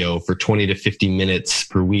cardio for 20 to 50 minutes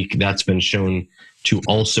per week, that's been shown to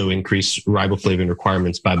also increase riboflavin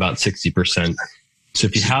requirements by about 60%. So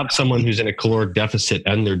if you have someone who's in a caloric deficit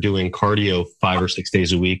and they're doing cardio 5 or 6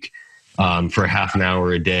 days a week for half an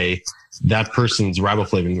hour a day, that person's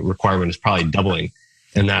riboflavin requirement is probably doubling.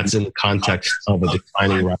 And that's in the context of a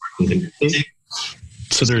declining riboflavin intake.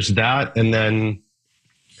 So there's that. And then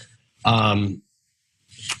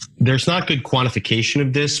there's not good quantification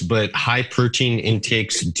of this, but high protein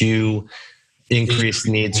intakes do increase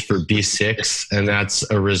needs for B6. And that's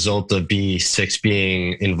a result of B6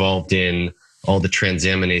 being involved in all the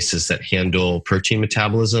transaminases that handle protein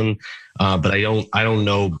metabolism. But I don't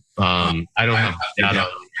know. I don't have data on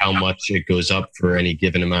how much it goes up for any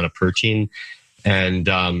given amount of protein. And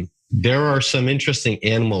there are some interesting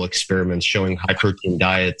animal experiments showing high protein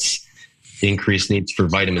diets increase needs for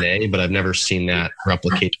vitamin A, but I've never seen that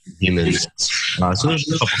replicate in humans. So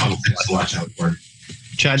there's a couple things to watch out for.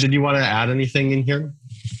 Chad, did you want to add anything in here?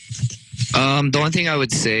 The only thing I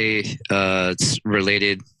would say, it's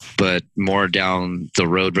related, but more down the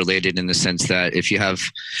road related, in the sense that if you have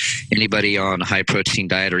anybody on a high protein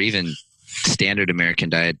diet or even standard American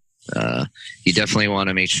diet, you definitely want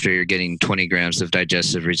to make sure you're getting 20 grams of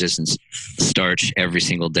digestive resistance starch every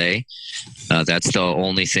single day. That's the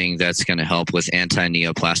only thing that's going to help with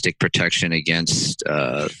anti-neoplastic protection against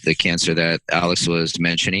the cancer that Alex was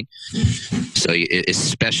mentioning. So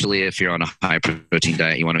especially if you're on a high protein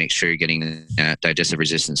diet, you want to make sure you're getting that digestive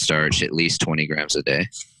resistance starch at least 20 grams a day.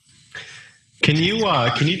 Can you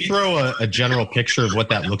throw a general picture of what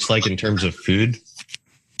that looks like in terms of food?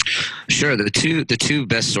 Sure. The two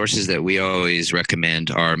best sources that we always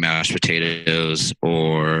recommend are mashed potatoes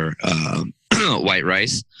or white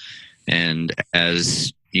rice. And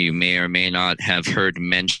as you may or may not have heard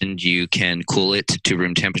mentioned, you can cool it to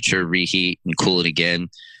room temperature, reheat, and cool it again,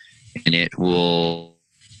 and it will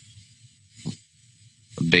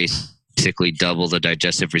basically double the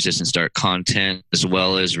digestive resistant starch content, as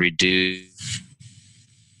well as reduce.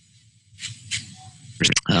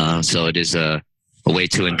 So it is a way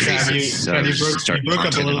to increase you broke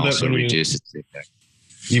up a little bit when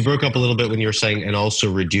you broke up a little bit when you were saying and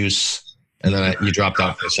also reduce, and then you dropped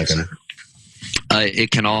out for a second.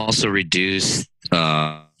 It can also reduce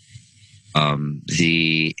the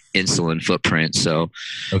insulin footprint. So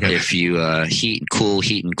if you heat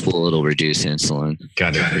and cool, it'll reduce insulin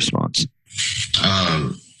response.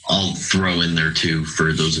 I'll throw in there too,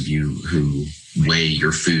 for those of you who weigh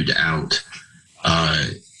your food out,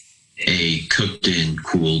 a cooked and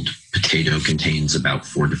cooled potato contains about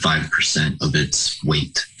 4 to 5% of its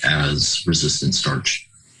weight as resistant starch.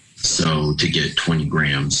 So to get 20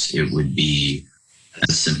 grams, it would be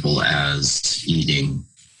as simple as eating,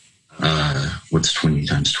 what's 20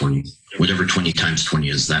 times 20? Whatever 20 times 20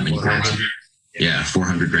 is, that many grams. Yeah,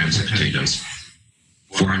 400 grams of potatoes.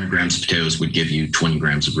 400 grams of potatoes would give you 20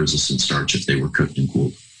 grams of resistant starch if they were cooked and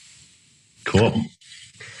cooled. Cool.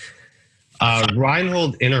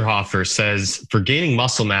 Reinhold Innerhofer says, for gaining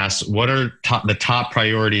muscle mass, what are the top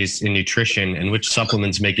priorities in nutrition and which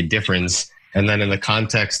supplements make a difference? And then in the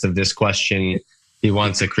context of this question, he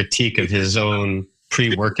wants a critique of his own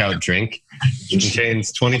pre-workout drink. It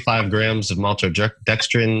contains 25 grams of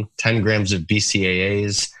maltodextrin, 10 grams of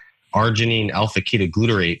BCAAs, arginine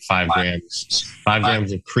alpha-ketoglutarate 5 grams, 5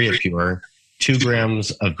 grams of Creapure, 2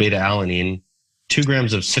 grams of beta-alanine, 2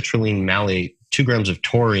 grams of citrulline malate, 2 grams of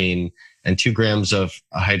taurine, and 2 grams of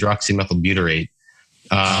hydroxymethylbutyrate.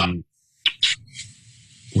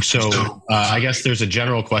 So I guess there's a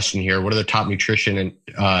general question here. What are the top nutrition and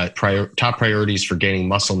top priorities for gaining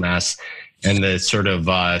muscle mass? And the sort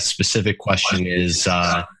of specific question is,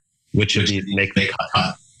 which of these make the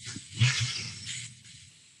cut?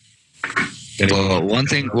 Well, one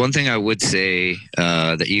thing I would say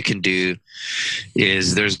that you can do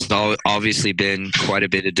is there's obviously been quite a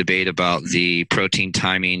bit of debate about the protein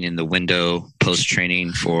timing in the window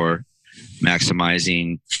post-training for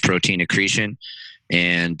maximizing protein accretion.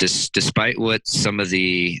 And despite what some of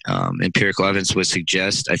the empirical evidence would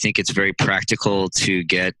suggest, I think it's very practical to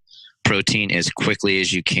get protein as quickly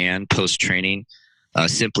as you can post-training,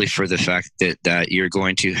 simply for the fact that you're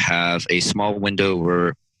going to have a small window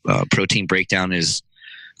where protein breakdown is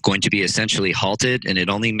going to be essentially halted, and it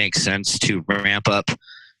only makes sense to ramp up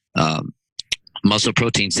muscle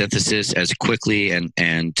protein synthesis as quickly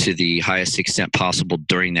and to the highest extent possible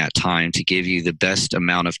during that time to give you the best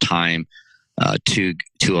amount of time to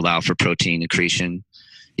allow for protein accretion.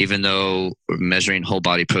 Even though measuring whole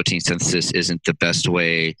body protein synthesis isn't the best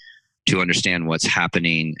way to understand what's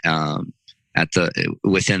happening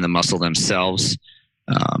within the muscle themselves,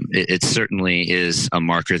 it certainly is a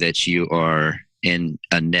marker that you are in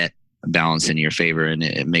a net balance in your favor, and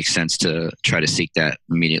it makes sense to try to seek that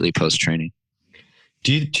immediately post-training.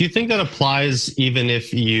 Do you think that applies even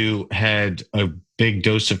if you had a big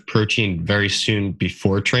dose of protein very soon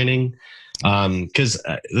before training? Because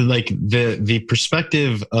like the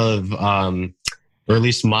perspective of, or at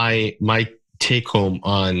least my take home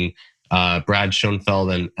on Brad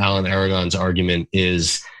Schoenfeld and Alan Aragon's argument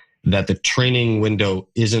is that the training window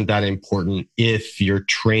isn't that important if your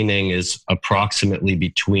training is approximately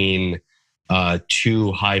between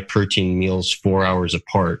 2 high protein meals 4 hours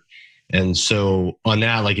apart. And so on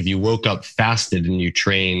that, like if you woke up fasted and you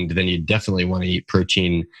trained, then you definitely want to eat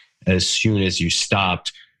protein as soon as you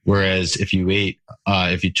stopped. Whereas if you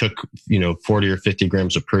took 40 or 50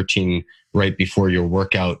 grams of protein right before your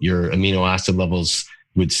workout, your amino acid levels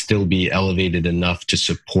would still be elevated enough to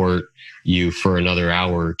support you for another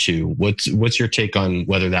hour or two. What's your take on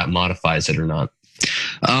whether that modifies it or not?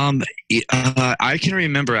 I can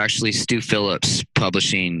remember actually Stu Phillips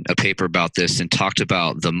publishing a paper about this and talked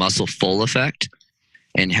about the muscle full effect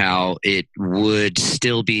and how it would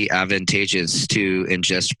still be advantageous to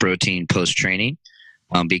ingest protein post-training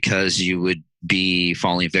because you would be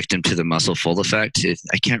falling victim to the muscle full effect.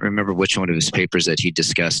 I can't remember which one of his papers that he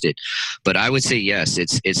discussed it, but I would say yes,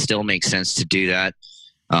 it still makes sense to do that.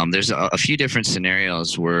 There's a few different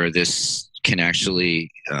scenarios where this can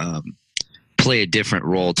actually play a different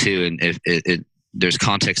role too, and there's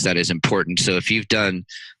context that is important. So if you've done,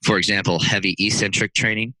 for example, heavy eccentric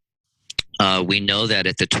training, we know that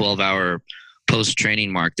at the 12-hour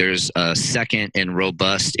post-training mark, there's a second and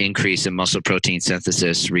robust increase in muscle protein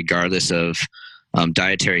synthesis regardless of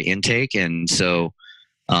dietary intake. And so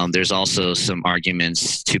there's also some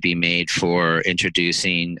arguments to be made for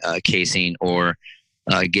introducing casein or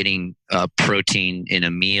getting protein in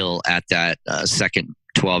a meal at that second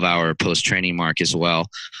 12-hour post-training mark as well.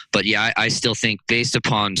 But yeah, I still think based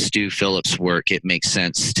upon Stu Phillips' work, it makes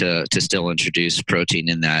sense to still introduce protein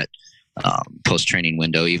in that post-training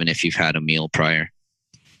window, even if you've had a meal prior.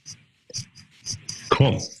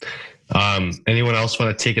 Cool. Anyone else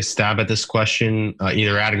want to take a stab at this question,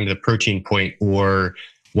 either adding to the protein point or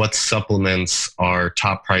what supplements are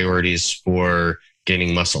top priorities for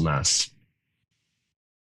gaining muscle mass?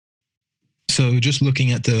 So just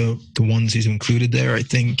looking at the ones he's included there, I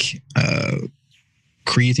think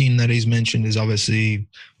creatine that he's mentioned is obviously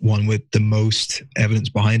one with the most evidence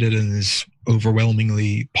behind it and is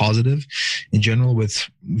overwhelmingly positive in general with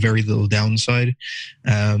very little downside.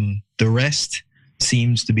 The rest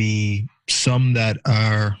seems to be some that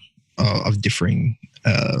are of differing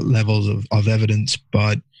levels of evidence,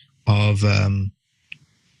 but of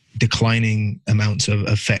declining amounts of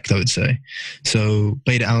effect, I would say. So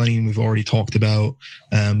beta-alanine we've already talked about.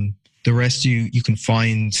 The rest you can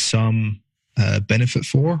find some benefit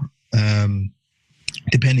for,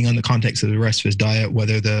 depending on the context of the rest of his diet,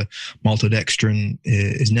 whether the maltodextrin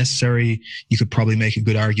is necessary. You could probably make a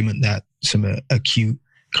good argument that some acute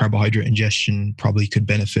carbohydrate ingestion probably could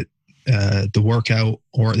benefit the workout,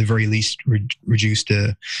 or at the very least reduce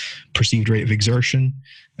the perceived rate of exertion.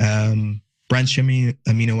 Branched chain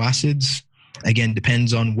amino acids, again,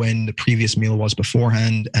 depends on when the previous meal was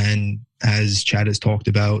beforehand, and as Chad has talked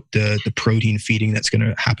about, the protein feeding that's going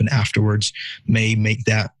to happen afterwards may make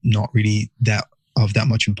that not really that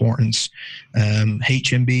much importance.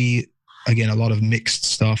 HMB, again, a lot of mixed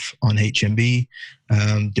stuff on HMB,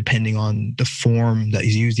 depending on the form that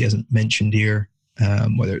is used. He hasn't mentioned here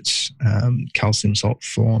whether it's calcium salt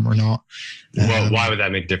form or not. Why would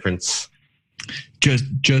that make difference?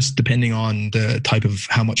 Just depending on the type of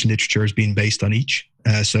how much literature is being based on each.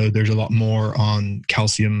 So there's a lot more on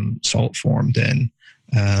calcium salt form than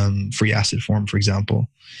free acid form, for example.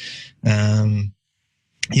 I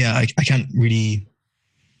can't really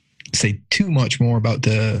say too much more about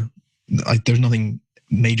there's nothing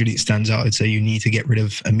majorly that stands out. I'd say you need to get rid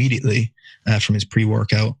of immediately from his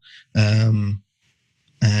pre-workout.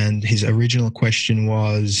 And his original question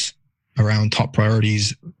was around top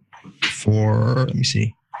priorities for,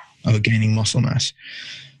 gaining muscle mass.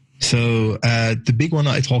 So the big one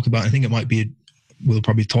that I talk about, I think we'll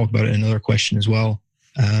probably talk about it in another question as well.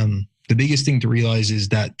 The biggest thing to realize is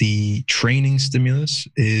that the training stimulus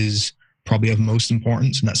is probably of most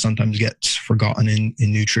importance, and that sometimes gets forgotten in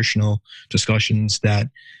nutritional discussions, that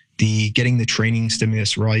getting the training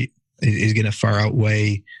stimulus right is going to far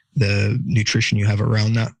outweigh the nutrition you have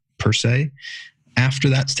around that per se. After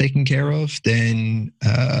that's taken care of, then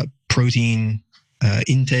protein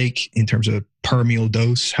intake in terms of per meal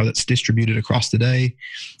dose, how that's distributed across the day,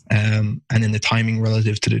 and then the timing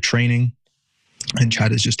relative to the training. And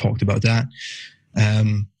Chad has just talked about that.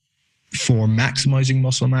 For maximizing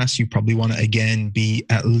muscle mass, you probably want to, again, be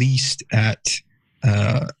at least at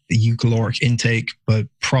eucaloric intake, but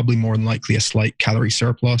probably more than likely a slight calorie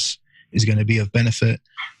surplus is going to be of benefit.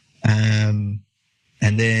 And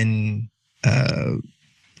then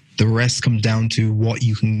the rest comes down to what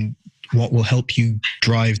will help you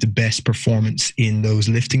drive the best performance in those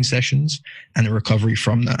lifting sessions and the recovery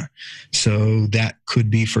from that. So that could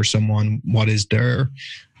be for someone, what is their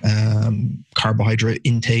carbohydrate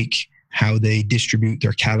intake, how they distribute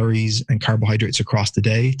their calories and carbohydrates across the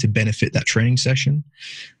day to benefit that training session.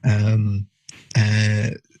 And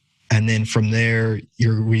then from there,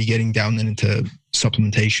 you're really getting down then into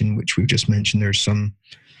supplementation, which we've just mentioned. There's some,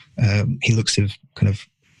 he looks to have kind of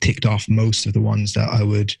ticked off most of the ones that I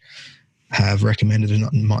would have recommended, and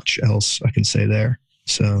not much else I can say there.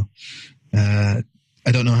 So I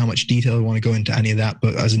don't know how much detail I want to go into any of that,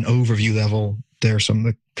 but as an overview level, there are some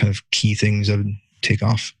of the kind of key things I would tick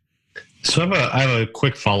off. So I have a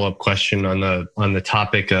quick follow-up question on the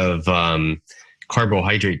topic of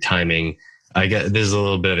carbohydrate timing. I get this is a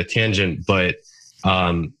little bit of a tangent, but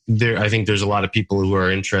I think there's a lot of people who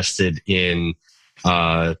are interested in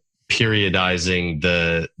periodizing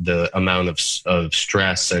the amount of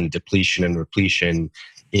stress and depletion and repletion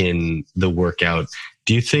in the workout.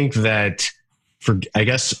 Do you think that for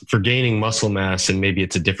gaining muscle mass, and maybe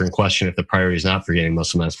it's a different question if the priority is not for gaining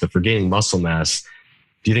muscle mass, but for gaining muscle mass,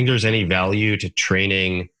 do you think there's any value to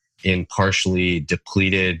training in partially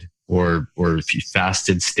depleted or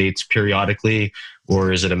fasted states periodically?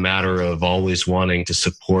 Or is it a matter of always wanting to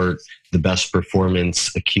support the best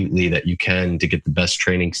performance acutely that you can to get the best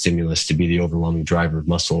training stimulus to be the overwhelming driver of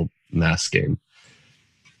muscle mass gain?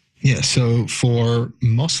 Yeah, so for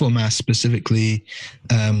muscle mass specifically,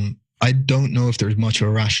 I don't know if there's much of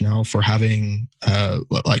a rationale for having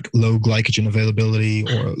like low glycogen availability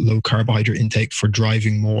or low carbohydrate intake for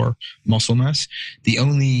driving more muscle mass. The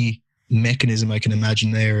only mechanism I can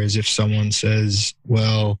imagine there is if someone says,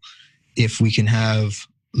 well, if we can have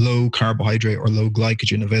low carbohydrate or low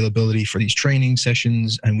glycogen availability for these training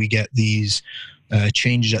sessions, and we get these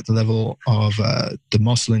changes at the level of the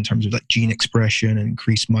muscle in terms of like gene expression and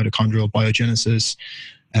increased mitochondrial biogenesis,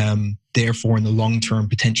 therefore in the long term,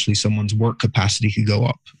 potentially someone's work capacity could go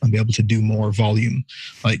up and be able to do more volume.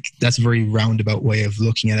 Like, that's a very roundabout way of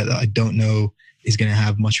looking at it that I don't know is going to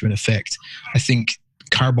have much of an effect. I think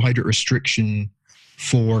carbohydrate restriction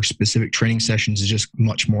for specific training sessions is just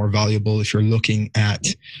much more valuable if you're looking at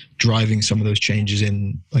driving some of those changes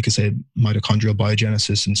in, like I said, mitochondrial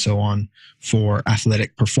biogenesis and so on for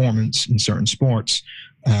athletic performance in certain sports.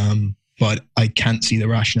 But I can't see the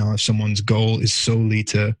rationale if someone's goal is solely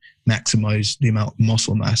to maximize the amount of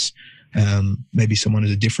muscle mass. Maybe someone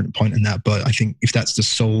has a different point in that, but I think if that's the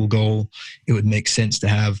sole goal, it would make sense to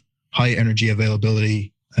have high energy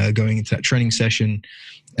availability going into that training session,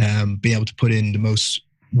 be able to put in the most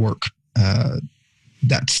work, the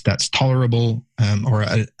that's tolerable, or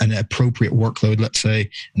an appropriate workload, let's say,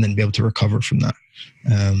 and then be able to recover from that.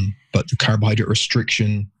 But the carbohydrate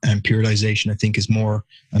restriction and periodization, I think, is more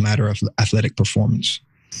a matter of athletic performance.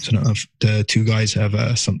 So I don't know if the two guys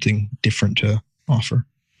have something different to offer.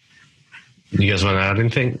 You guys want to add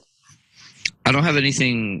anything? I don't have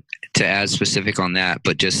anything to add specific on that,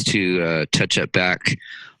 but just to touch up back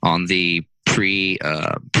on the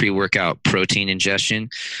pre-workout protein ingestion.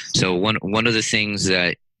 So one of the things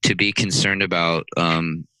that to be concerned about,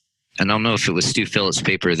 and I don't know if it was Stu Phillips'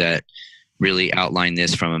 paper that really outlined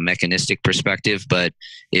this from a mechanistic perspective, but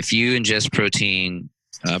if you ingest protein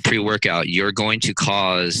pre-workout, you're going to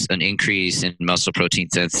cause an increase in muscle protein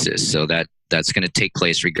synthesis. So that's going to take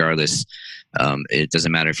place regardless. It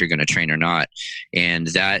doesn't matter if you're going to train or not. And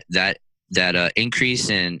that increase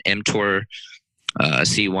in mTOR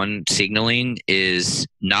C1 signaling is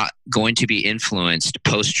not going to be influenced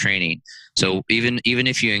post-training. So even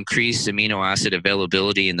if you increase amino acid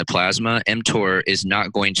availability in the plasma, mTOR is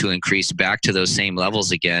not going to increase back to those same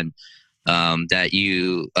levels again that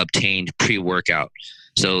you obtained pre-workout.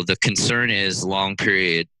 So the concern is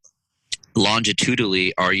longitudinally,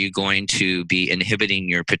 are you going to be inhibiting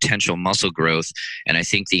your potential muscle growth? And I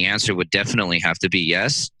think the answer would definitely have to be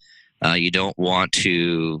yes. You don't want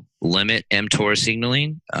to limit mTOR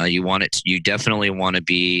signaling. You definitely want to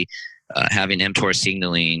be having mTOR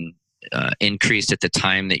signaling increased at the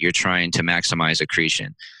time that you're trying to maximize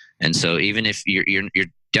accretion. And so even if you're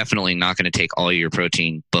definitely not going to take all your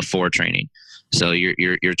protein before training. So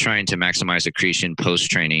you're trying to maximize accretion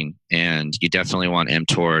post-training, and you definitely want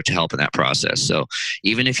mTOR to help in that process. So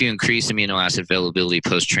even if you increase amino acid availability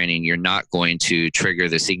post-training, you're not going to trigger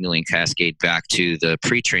the signaling cascade back to the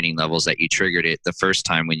pre-training levels that you triggered it the first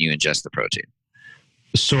time when you ingest the protein.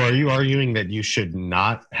 So are you arguing that you should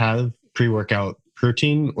not have pre-workout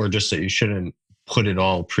protein, or just that you shouldn't put it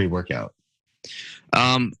all pre-workout?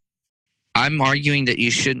 I'm arguing that you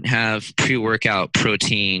shouldn't have pre-workout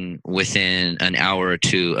protein within an hour or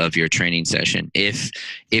two of your training session. If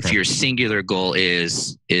your singular goal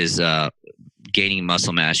is gaining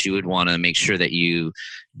muscle mass, you would want to make sure that you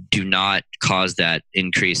do not cause that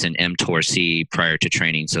increase in mTOR-C prior to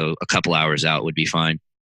training. So a couple hours out would be fine.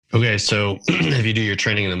 Okay, so if you do your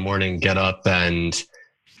training in the morning, get up and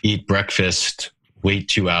eat breakfast, wait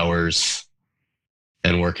 2 hours,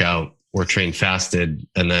 and work out, or train fasted,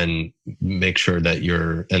 and then make sure that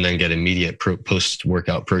and then get immediate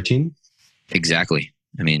post-workout protein? Exactly.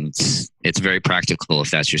 I mean, it's very practical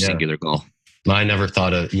if that's your singular goal. I never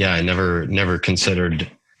thought of, I never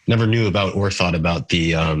knew about or thought about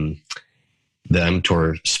the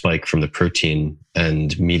mTOR spike from the protein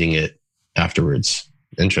and meeting it afterwards.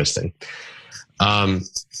 Interesting.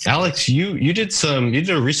 Alex, you did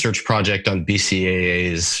a research project on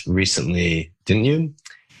BCAAs recently, didn't you?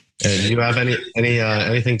 And do you have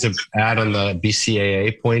anything to add on the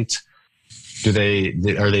BCAA point?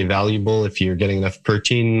 Are they valuable if you're getting enough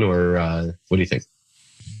protein, or what do you think?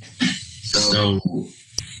 So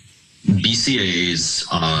BCAAs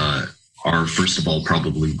are, first of all,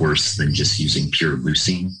 probably worse than just using pure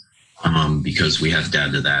leucine, because we have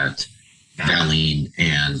data that valine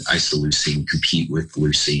and isoleucine compete with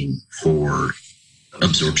leucine for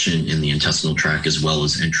absorption in the intestinal tract as well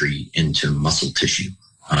as entry into muscle tissue.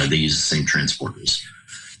 They use the same transporters.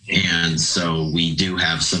 And so we do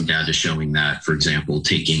have some data showing that, for example,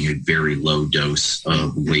 taking a very low dose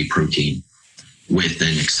of whey protein with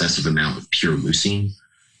an excessive amount of pure leucine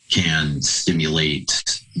can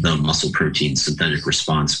stimulate the muscle protein synthetic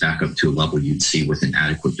response back up to a level you'd see with an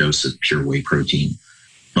adequate dose of pure whey protein.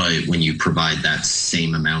 But when you provide that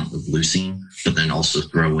same amount of leucine, but then also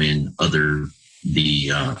throw in the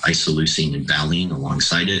isoleucine and valine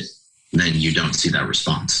alongside it, then you don't see that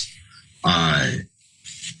response.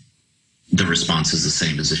 The response is the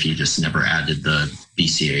same as if you just never added the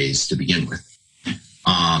BCAAs to begin with.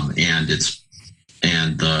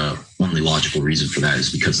 And the only logical reason for that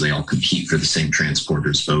is because they all compete for the same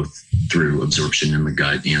transporters, both through absorption in the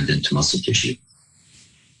gut and into muscle tissue.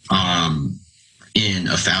 In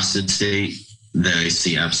a fasted state, they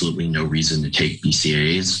see absolutely no reason to take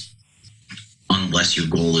BCAAs unless your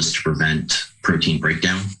goal is to prevent protein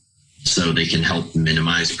breakdown. So they can help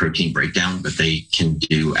minimize protein breakdown, but they can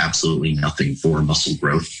do absolutely nothing for muscle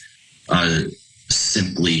growth.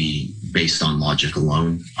 Simply based on logic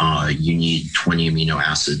alone, you need 20 amino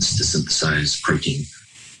acids to synthesize protein,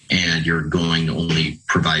 and you're going to only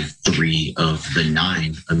provide 3 of the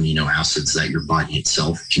 9 amino acids that your body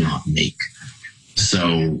itself cannot make.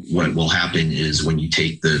 So what will happen is when you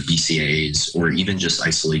take the BCAAs or even just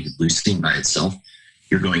isolated leucine by itself,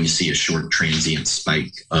 you're going to see a short transient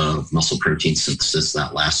spike of muscle protein synthesis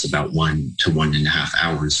that lasts about 1 to 1.5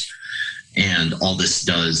 hours. And all this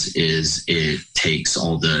does is it takes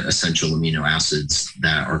all the essential amino acids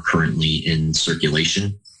that are currently in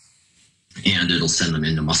circulation and it'll send them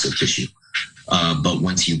into muscle tissue. But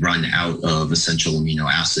once you run out of essential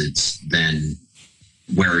amino acids, then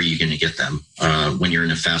where are you going to get them? When you're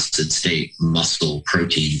in a fasted state, muscle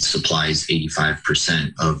protein supplies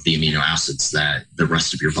 85% of the amino acids that the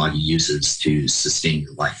rest of your body uses to sustain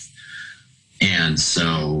your life. And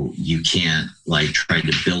so you can't like try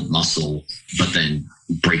to build muscle, but then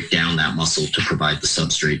break down that muscle to provide the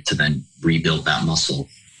substrate to then rebuild that muscle.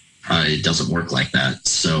 It doesn't work like that.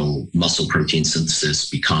 So muscle protein synthesis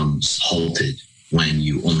becomes halted when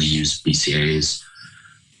you only use BCAAs.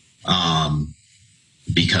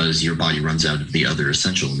 Because your body runs out of the other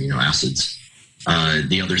essential amino acids.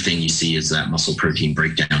 The other thing you see is that muscle protein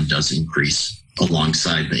breakdown does increase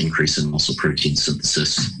alongside the increase in muscle protein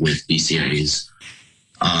synthesis with BCAAs,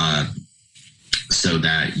 so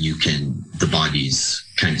that the body's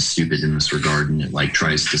kind of stupid in this regard, and it like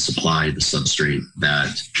tries to supply the substrate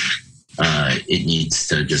that it needs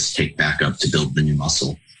to just take back up to build the new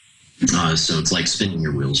muscle. So it's like spinning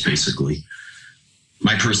your wheels, basically.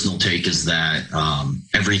 My personal take is that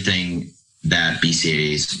everything that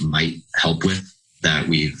BCAAs might help with that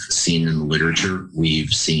we've seen in the literature, we've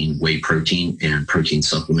seen whey protein and protein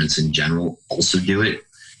supplements in general also do it,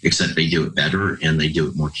 except they do it better and they do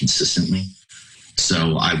it more consistently.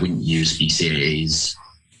 So I wouldn't use BCAAs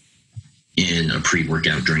in a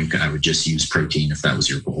pre-workout drink. I would just use protein if that was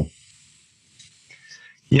your goal.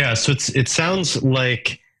 Yeah, so it sounds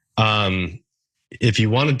like if you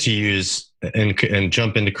wanted to use and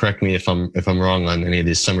jump in to correct me if I'm wrong on any of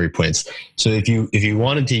these summary points. So if you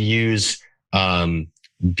wanted to use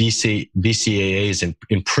BCAAs,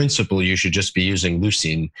 in principle, you should just be using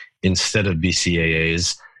leucine instead of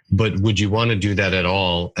BCAAs. But would you want to do that at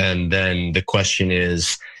all? And then the question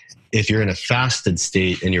is, if you're in a fasted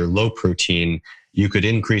state and you're low protein, you could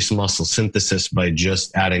increase muscle synthesis by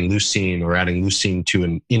just adding leucine or adding leucine to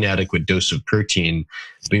an inadequate dose of protein,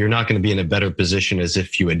 but you're not going to be in a better position as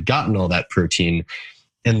if you had gotten all that protein.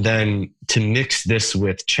 And then to mix this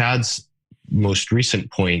with Chad's most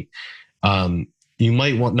recent point, you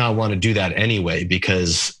might not want to do that anyway,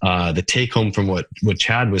 because the take home from what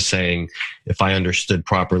Chad was saying, if I understood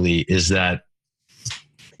properly, is that,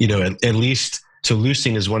 at least, so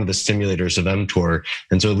leucine is one of the stimulators of mTOR.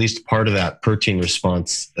 And so at least part of that protein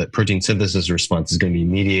response, protein synthesis response is going to be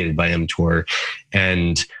mediated by mTOR.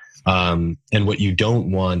 And what you don't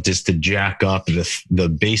want is to jack up the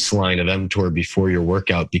baseline of mTOR before your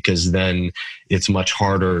workout, because then it's much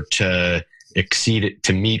harder to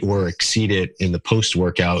meet or exceed it in the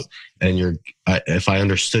post-workout. And if I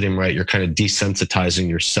understood him right, you're kind of desensitizing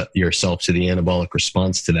yourself to the anabolic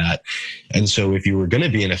response to that. And so if you were going to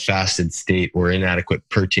be in a fasted state or inadequate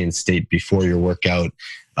protein state before your workout,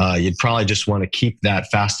 you'd probably just want to keep that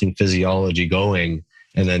fasting physiology going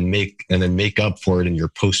and then make up for it in your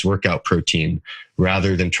post-workout protein,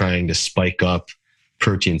 rather than trying to spike up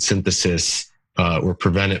protein synthesis or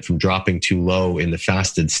prevent it from dropping too low in the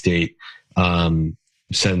fasted state.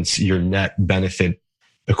 Since your net benefit,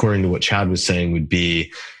 according to what Chad was saying, would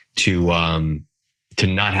be to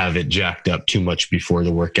not have it jacked up too much before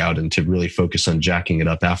the workout and to really focus on jacking it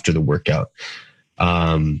up after the workout.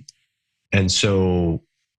 And so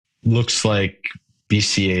looks like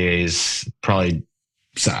BCAAs probably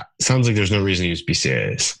sounds like there's no reason to use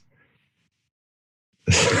BCAAs.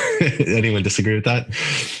 Anyone disagree with that?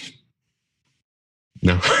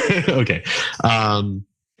 No. Okay.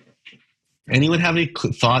 Anyone have any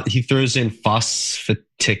thought? He throws in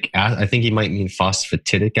phosphatic acid. I think he might mean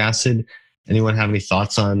phosphatidic acid. Anyone have any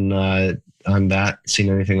thoughts on that? Seen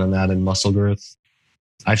anything on that in muscle growth?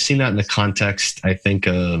 I've seen that in the context, I think,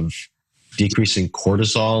 of decreasing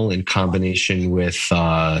cortisol in combination with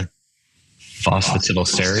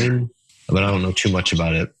phosphatidylserine, but I don't know too much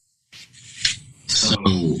about it. So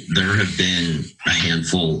there have been a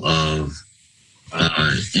handful of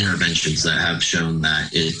interventions that have shown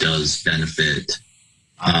that it does benefit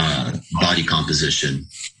body composition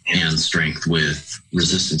and strength with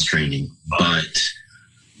resistance training, but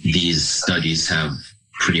these studies have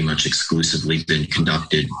pretty much exclusively been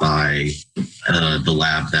conducted by the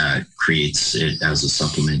lab that creates it as a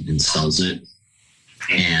supplement and sells it.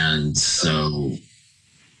 And so,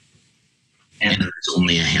 and there's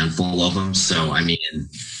only a handful of them. So, I mean,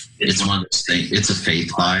 it's one of those things, it's a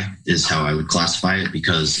faith buy is how I would classify it,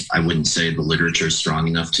 because I wouldn't say the literature is strong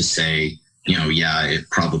enough to say, yeah, it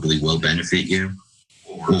probably will benefit you,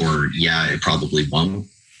 or yeah, it probably won't.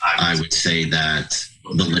 I would say that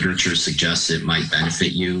the literature suggests it might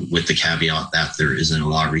benefit you, with the caveat that there isn't a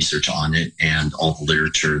lot of research on it, and all the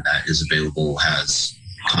literature that is available has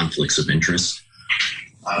conflicts of interest.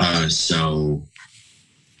 So,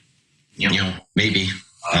 maybe.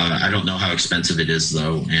 I don't know how expensive it is,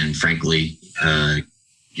 though. And frankly,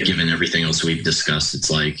 given everything else we've discussed, it's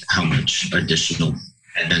like, how much additional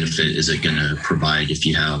benefit is it going to provide if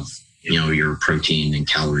you have, your protein and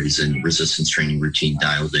calories and resistance training routine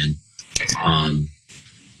dialed in?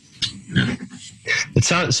 It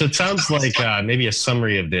sounds like maybe a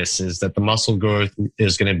summary of this is that the muscle growth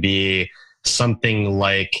is going to be something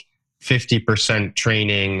like 50%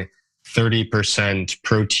 training, 30%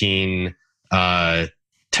 protein,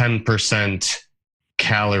 10%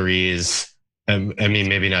 calories. I mean,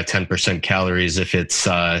 maybe not 10% calories if it's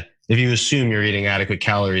if you assume you're eating adequate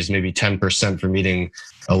calories, maybe 10% from eating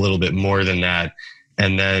a little bit more than that,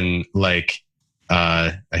 and then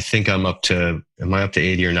I think am I up to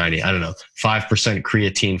 80 or 90? I don't know. 5%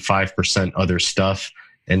 creatine, 5% other stuff.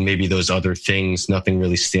 And maybe those other things, nothing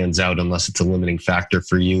really stands out unless it's a limiting factor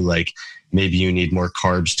for you. Like maybe you need more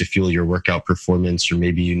carbs to fuel your workout performance, or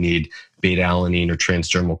maybe you need beta-alanine or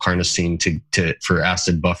transdermal carnosine for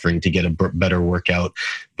acid buffering to get a better workout.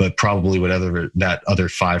 But probably whatever that other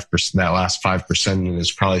 5%, that last 5%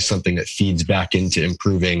 is probably something that feeds back into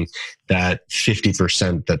improving that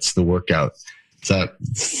 50% that's the workout.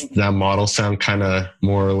 Does that model sound kind of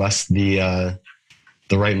more or less the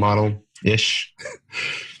right model-ish?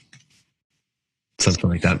 Something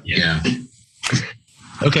like that. Yeah.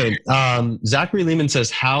 Okay. Zachary Lehman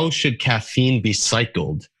says, how should caffeine be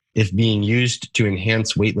cycled if being used to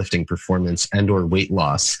enhance weightlifting performance and or weight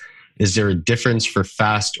loss? Is there a difference for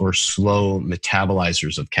fast or slow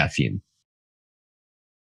metabolizers of caffeine?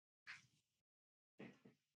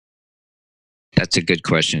 That's a good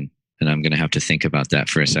question, and I'm going to have to think about that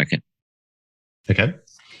for a second. Okay.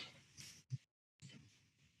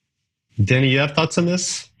 Danny, you have thoughts on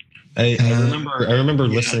this? I remember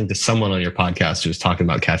listening to someone on your podcast who was talking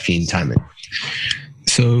about caffeine timing.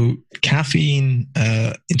 So caffeine,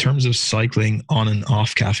 in terms of cycling on and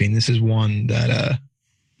off caffeine, this is one that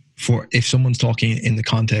for if someone's talking in the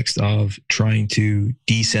context of trying to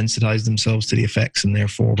desensitize themselves to the effects, and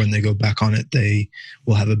therefore when they go back on it, they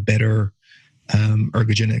will have a better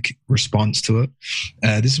ergogenic response to it.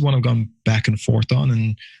 This is one I've gone back and forth on,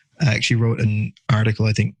 and I actually wrote an article,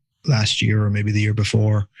 I think last year or maybe the year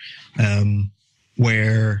before,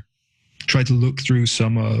 where I tried to look through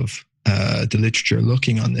some of the literature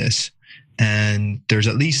looking on this. And there's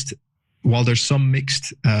at least, while there's some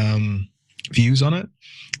mixed views on it,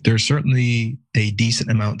 there's certainly a decent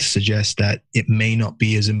amount to suggest that it may not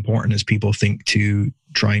be as important as people think to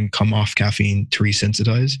try and come off caffeine to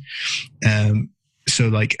resensitize. So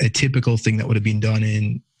like a typical thing that would have been done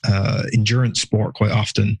in endurance sport quite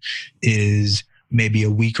often is maybe a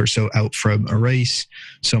week or so out from a race,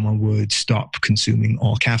 someone would stop consuming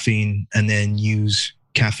all caffeine and then use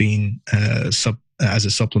caffeine as a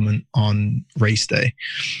supplement on race day.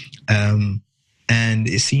 And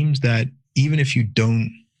it seems that even if you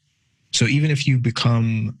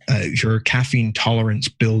become, your caffeine tolerance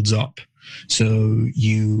builds up, so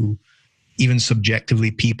even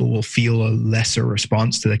subjectively, people will feel a lesser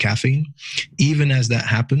response to the caffeine. Even as that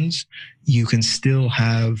happens, you can still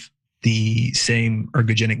have the same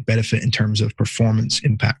ergogenic benefit in terms of performance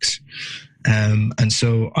impacts. And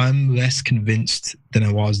so I'm less convinced than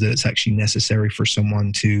I was that it's actually necessary for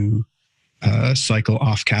someone to cycle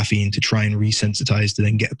off caffeine to try and resensitize to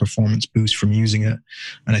then get a performance boost from using it.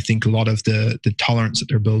 And I think a lot of the tolerance that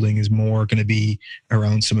they're building is more going to be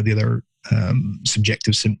around some of the other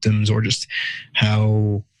subjective symptoms, or just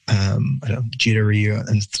how jittery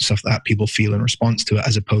and stuff that people feel in response to it,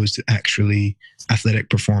 as opposed to actually athletic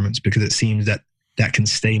performance, because it seems that can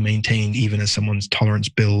stay maintained even as someone's tolerance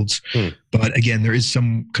builds. But again, there is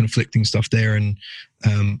some conflicting stuff there, and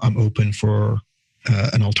I'm open for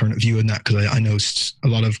an alternate view in that, because I know a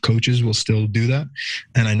lot of coaches will still do that,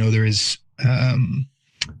 and I know there is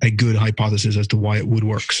a good hypothesis as to why it would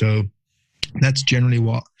work. So that's generally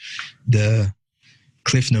what the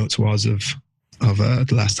cliff notes was of the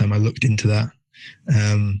last time I looked into that.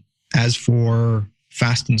 As for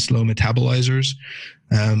fast and slow metabolizers,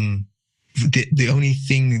 the only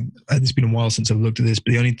thing, it's been a while since I've looked at this,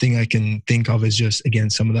 but the only thing I can think of is just, again,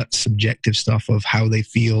 some of that subjective stuff of how they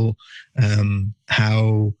feel,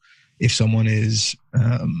 how if someone is,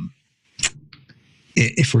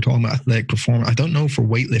 if we're talking about athletic performance, I don't know for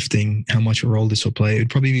weightlifting how much of a role this will play. It would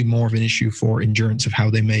probably be more of an issue for endurance of how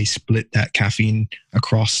they may split that caffeine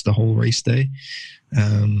across the whole race day.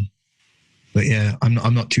 But yeah,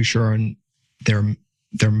 I'm not too sure on their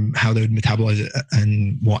how they would metabolize it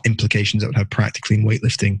and what implications that would have practically in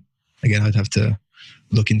weightlifting. Again, I'd have to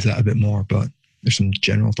look into that a bit more, but there's some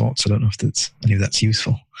general thoughts. I don't know if any of that's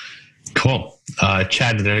useful. Cool.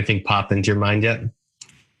 Chad, did anything pop into your mind yet?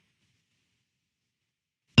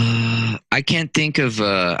 I can't think of,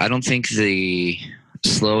 I don't think the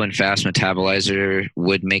slow and fast metabolizer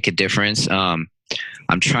would make a difference.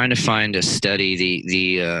 I'm trying to find a study.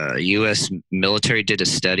 The U.S. military did a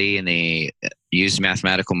study, and they used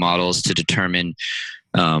mathematical models to determine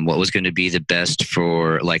what was going to be the best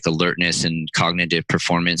for like alertness and cognitive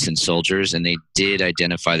performance in soldiers, and they did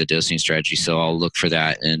identify the dosing strategy. So I'll look for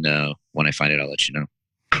that, and when I find it, I'll let you know.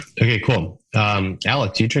 Okay, cool.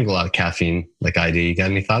 Alec, do you drink a lot of caffeine like I do? You got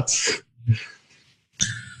any thoughts?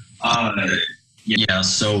 Yeah,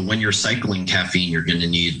 so when you're cycling caffeine, you're going to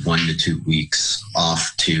need 1 to 2 weeks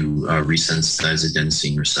off to resensitize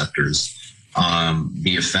adenosine receptors.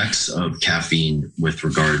 The effects of caffeine with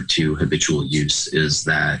regard to habitual use is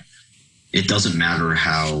that it doesn't matter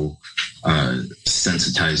how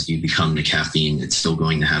sensitized you become to caffeine, it's still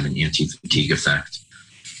going to have an anti-fatigue effect.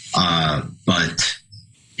 But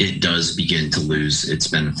it does begin to lose its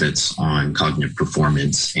benefits on cognitive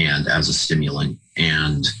performance and as a stimulant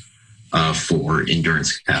and for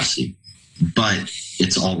endurance capacity. But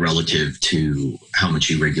it's all relative to how much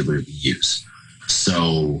you regularly use.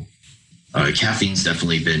 So caffeine's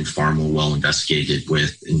definitely been far more well investigated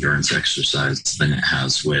with endurance exercise than it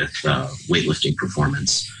has with weightlifting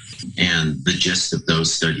performance. And the gist of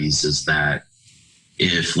those studies is that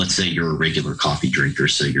if, let's say, you're a regular coffee drinker,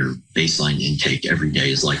 so your baseline intake every day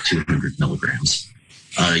is like 200 milligrams,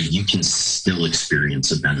 you can still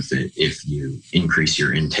experience a benefit if you increase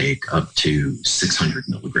your intake up to 600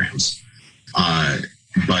 milligrams.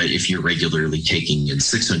 But if you're regularly taking in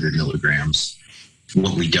 600 milligrams,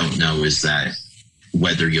 what we don't know is that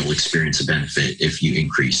whether you'll experience a benefit if you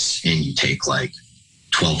increase and you take like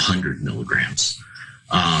 1,200 milligrams,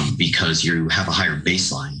 because you have a higher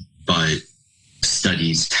baseline, but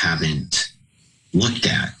studies haven't looked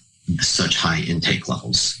at such high intake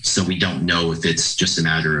levels. So we don't know if it's just a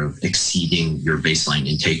matter of exceeding your baseline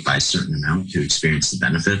intake by a certain amount to experience the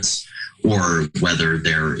benefits, or whether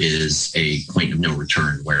there is a point of no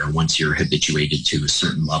return where once you're habituated to a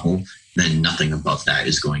certain level, then nothing above that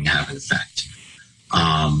is going to have an effect.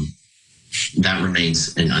 That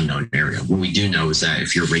remains an unknown area. What we do know is that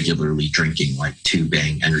if you're regularly drinking like 2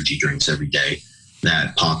 Bang energy drinks every day,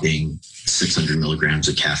 that popping 600 milligrams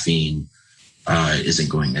of caffeine isn't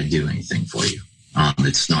going to do anything for you.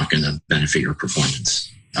 It's not going to benefit your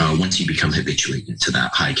performance once you become habituated to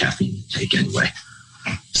that high caffeine intake anyway.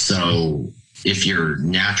 So if you're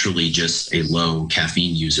naturally just a low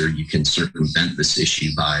caffeine user, you can circumvent this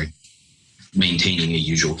issue by maintaining a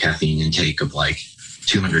usual caffeine intake of like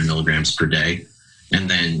 200 milligrams per day. And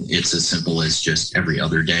then it's as simple as just every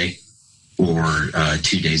other day or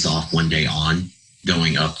 2 days off, 1 day on,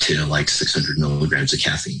 going up to like 600 milligrams of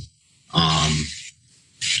caffeine.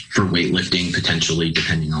 For weightlifting, potentially,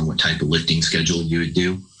 depending on what type of lifting schedule you would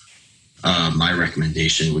do, my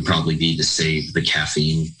recommendation would probably be to save the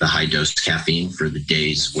caffeine, the high dose caffeine, for the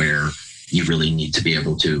days where you really need to be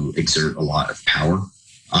able to exert a lot of power,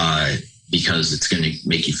 because it's going to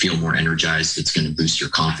make you feel more energized. It's going to boost your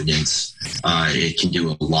confidence. It can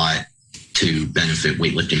do a lot to benefit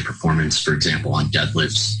weightlifting performance, for example, on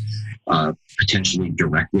deadlifts, potentially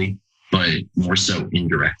directly, but more so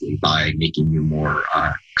indirectly by making you more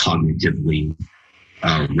cognitively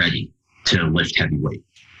ready to lift heavy weight.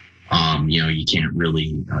 You can't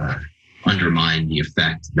really undermine the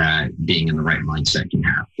effect that being in the right mindset can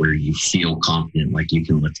have, where you feel confident, like you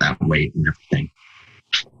can lift that weight and everything.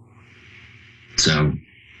 So,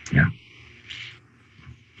 yeah.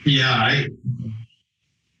 Yeah,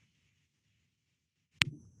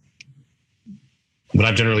 What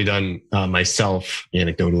I've generally done myself,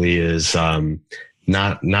 anecdotally, is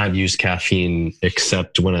not use caffeine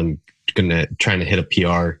except when I'm trying to hit a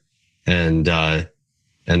PR, and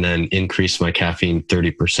then increase my caffeine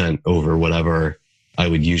 30% over whatever I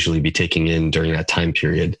would usually be taking in during that time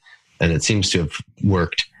period, and it seems to have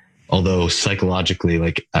worked. Although psychologically,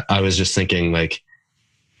 like I was just thinking, like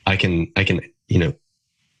I can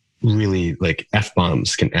really, like,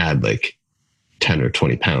 F-bombs can add like 10 or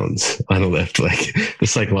 20 pounds on a lift, like the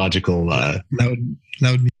psychological loud.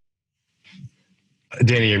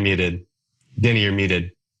 Danny, you're muted.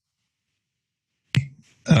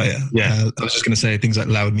 Oh yeah. I was just going to say things like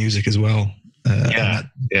loud music as well. Yeah.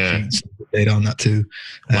 Data on that too.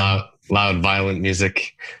 Loud, violent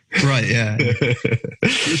music. Right. Yeah. Two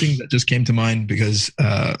things that just came to mind because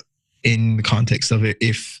in the context of it,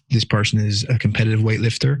 if this person is a competitive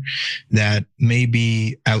weightlifter, that may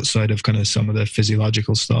be outside of kind of some of the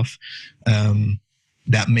physiological stuff,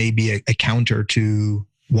 that may be a counter to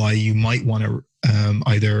why you might want to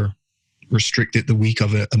either restrict it the week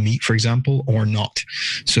of a meet, for example, or not.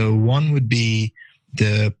 So one would be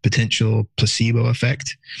the potential placebo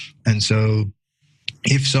effect. And so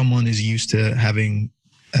if someone is used to having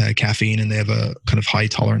caffeine and they have a kind of high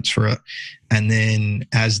tolerance for it, and then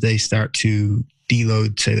as they start to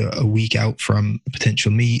deload, say a week out from a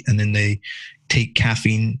potential meet, and then they take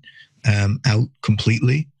caffeine out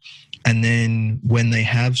completely, and then when they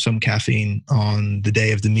have some caffeine on the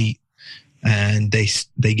day of the meet, and they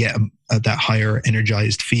get that higher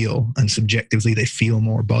energized feel, and subjectively they feel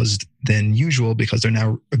more buzzed than usual because they're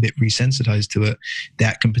now a bit resensitized to it,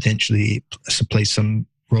 that can potentially play some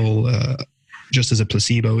role just as a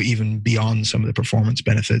placebo, even beyond some of the performance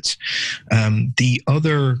benefits. The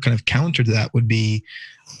other kind of counter to that would be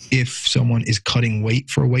if someone is cutting weight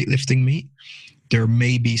for a weightlifting meet, there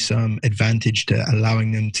may be some advantage to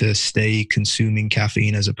allowing them to stay consuming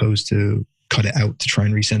caffeine as opposed to cut it out to try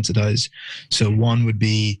and resensitize. So one would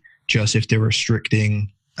be just if they're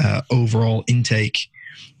restricting overall intake,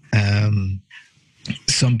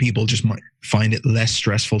 some people just might find it less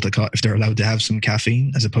stressful to cut if they're allowed to have some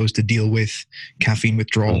caffeine as opposed to deal with caffeine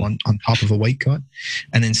withdrawal on top of a weight cut.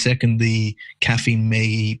 And then secondly, caffeine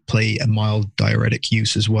may play a mild diuretic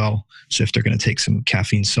use as well. So if they're going to take some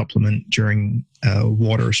caffeine supplement during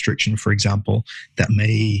water restriction, for example, that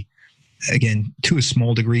may, again, to a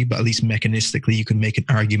small degree, but at least mechanistically, you can make an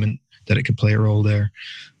argument that it could play a role there.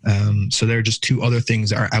 So there are just two other things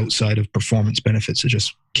that are outside of performance benefits that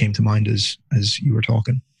just came to mind as you were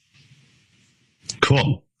talking.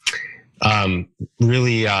 Cool.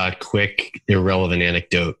 Really quick, irrelevant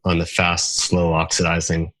anecdote on the fast, slow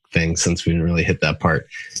oxidizing thing, since we didn't really hit that part.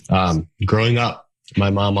 Growing up, my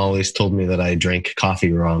mom always told me that I drank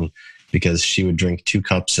coffee wrong because she would drink 2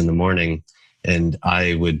 cups in the morning and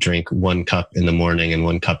I would drink 1 cup in the morning and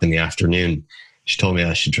 1 cup in the afternoon. She told me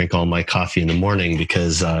I should drink all my coffee in the morning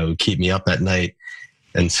because it would keep me up at night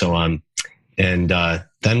and so on. And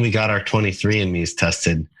then we got our 23andMe's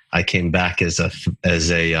tested. I came back as a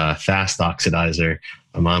fast oxidizer.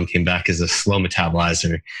 My mom came back as a slow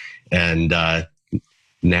metabolizer. And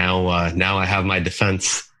now I have my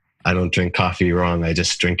defense. I don't drink coffee wrong. I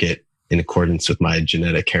just drink it in accordance with my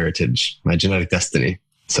genetic heritage, my genetic destiny.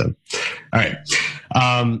 So, all right.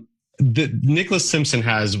 Nicholas Simpson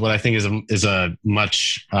has what I think is a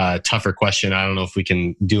much tougher question. I don't know if we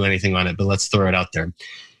can do anything on it, but let's throw it out there.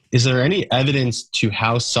 Is there any evidence to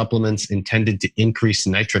how supplements intended to increase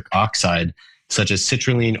nitric oxide, such as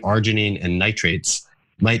citrulline, arginine, and nitrates,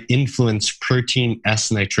 might influence protein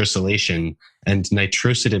S-nitrosylation and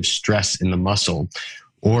nitrositive stress in the muscle?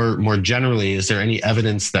 Or more generally, is there any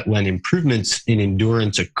evidence that when improvements in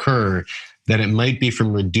endurance occur, that it might be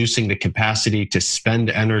from reducing the capacity to spend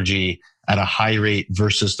energy at a high rate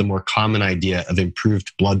versus the more common idea of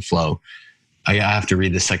improved blood flow? I have to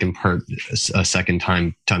read the second part a second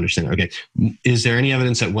time to understand. Okay. Is there any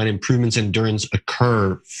evidence that when improvements in endurance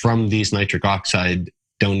occur from these nitric oxide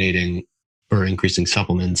donating or increasing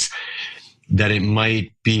supplements, that it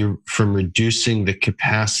might be from reducing the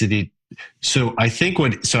capacity? So I think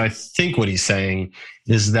what he's saying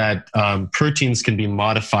is that proteins can be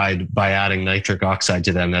modified by adding nitric oxide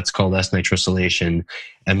to them. That's called S-nitrosylation,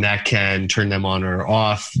 and that can turn them on or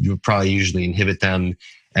off. You probably usually inhibit them.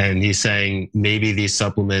 And he's saying maybe these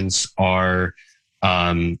supplements are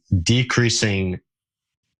decreasing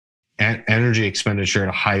energy expenditure at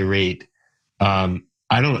a high rate. I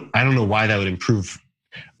don't know why that would improve.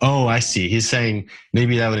 Oh, I see. He's saying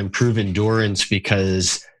maybe that would improve endurance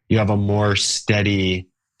because you have a more steady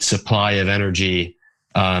supply of energy.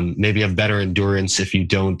 Maybe you have better endurance if you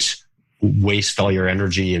don't waste all your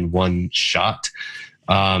energy in one shot.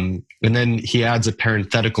 And then he adds a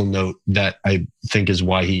parenthetical note that I think is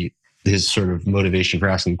why his sort of motivation for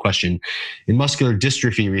asking the question. In muscular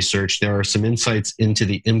dystrophy research, there are some insights into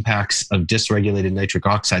the impacts of dysregulated nitric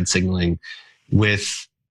oxide signaling with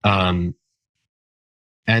NOS.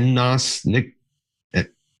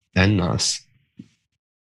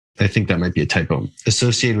 I think that might be a typo,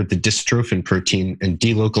 associated with the dystrophin protein and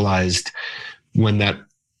delocalized when that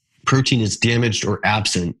protein is damaged or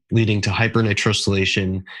absent, leading to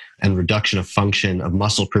hypernitrosylation and reduction of function of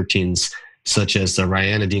muscle proteins such as the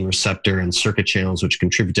ryanodine receptor and circuit channels, which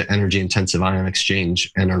contribute to energy-intensive ion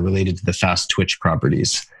exchange and are related to the fast twitch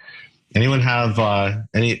properties. Anyone have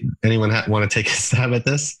anyone want to take a stab at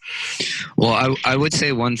this? Well, I would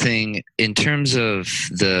say one thing in terms of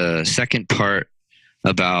the second part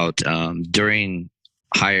about during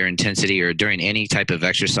higher intensity or during any type of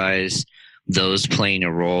exercise, those playing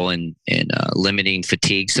a role in limiting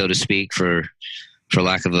fatigue, so to speak, for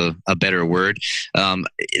lack of a better word.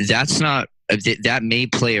 That may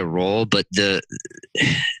play a role, but the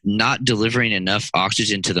not delivering enough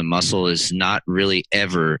oxygen to the muscle is not really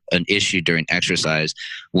ever an issue during exercise.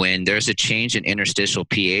 When there's a change in interstitial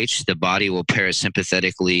pH, the body will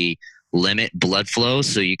parasympathetically limit blood flow,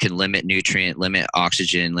 so you can limit nutrient, limit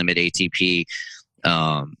oxygen, limit ATP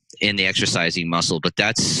in the exercising muscle, but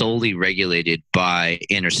that's solely regulated by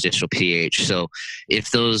interstitial pH. So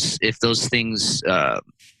if those things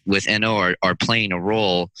with NO are playing a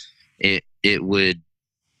role, it would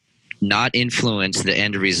not influence the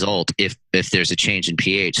end result if there's a change in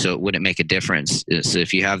pH. So it wouldn't make a difference. So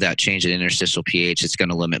if you have that change in interstitial pH, it's going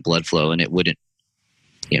to limit blood flow, and it wouldn't,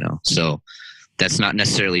 so that's not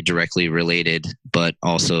necessarily directly related, but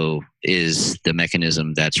also is the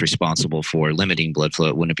mechanism that's responsible for limiting blood flow.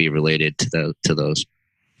 It wouldn't be related to those.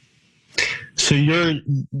 So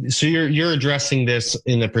you're addressing this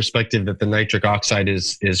in the perspective that the nitric oxide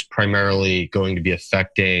is primarily going to be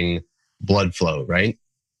affecting blood flow, right?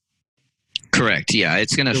 Correct. Yeah,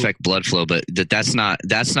 it's going to affect blood flow, but that's not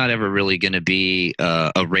ever really going to be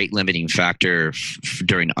a rate limiting factor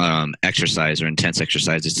during exercise or intense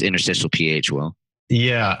exercise. It's interstitial pH. Will.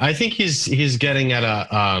 Yeah, I think he's getting at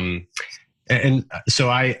a and so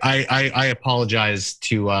I apologize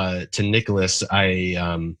to Nicholas.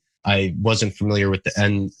 I wasn't familiar with the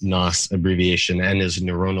NNOS abbreviation. N is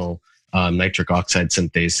neuronal nitric oxide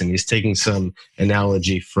synthase, and he's taking some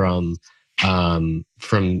analogy from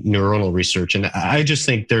neuronal research. And I just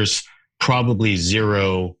think there's probably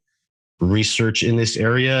zero research in this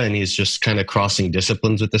area, and he's just kind of crossing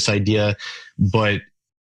disciplines with this idea. But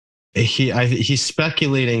he's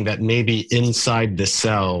speculating that maybe inside the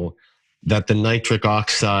cell, that the nitric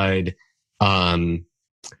oxide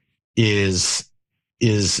is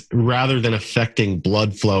rather than affecting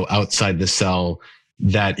blood flow outside the cell,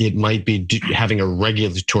 that it might be having a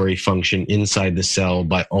regulatory function inside the cell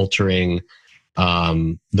by altering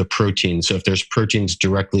the protein. So if there's proteins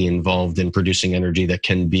directly involved in producing energy that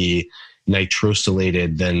can be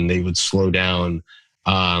nitrosylated, then they would slow down.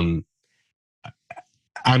 My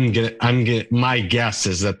guess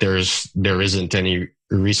is that there isn't any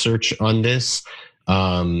research on this,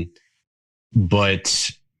 but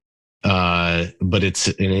it's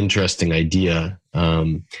an interesting idea.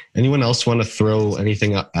 Anyone else want to throw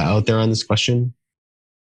anything out there on this question?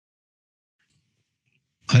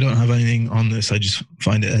 I don't have anything on this. I just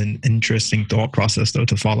find it an interesting thought process, though,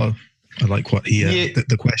 to follow. I like what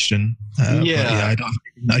the question. I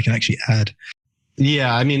can actually add.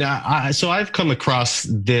 Yeah, I mean, so I've come across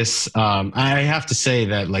this. I have to say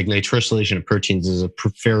that like nitrosylation of proteins is a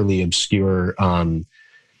fairly obscure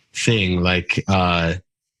thing. Like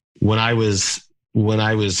when I was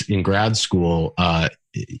in grad school,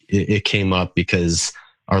 it came up because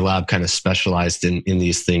our lab kind of specialized in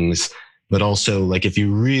these things. But also, like if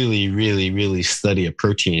you really, really, really study a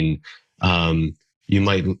protein, you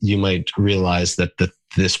might realize that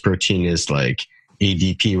this protein is like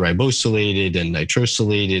ADP ribosylated and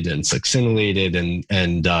nitrosylated and succinylated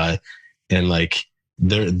and like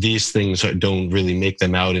these things don't really make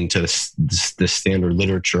them out into the standard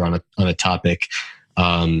literature on a topic.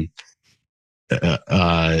 In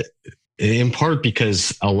part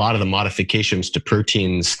because a lot of the modifications to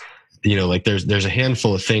proteins, like there's a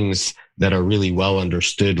handful of things that are really well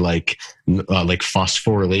understood, like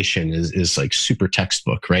phosphorylation is like super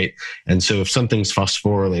textbook, right? And so if something's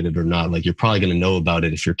phosphorylated or not, like you're probably going to know about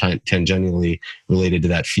it if you're tangentially related to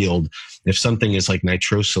that field. If something is like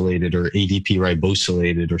nitrosylated or ADP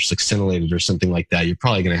ribosylated or succinylated or something like that, you're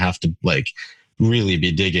probably going to have to like really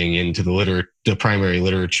be digging into the primary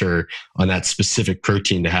literature on that specific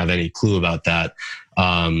protein to have any clue about that.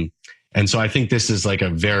 And so I think this is like a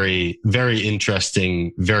very, very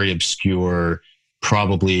interesting, very obscure,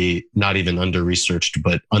 probably not even under-researched,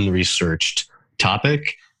 but unresearched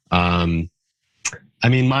topic. I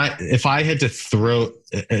mean, if I had to throw,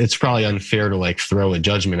 it's probably unfair to like throw a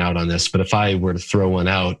judgment out on this, but if I were to throw one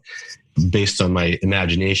out based on my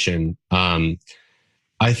imagination, I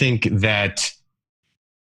think that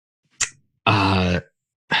I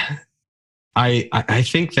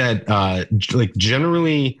think that like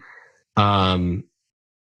generally,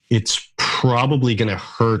 it's probably going to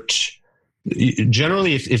hurt.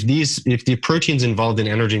 Generally, if the proteins involved in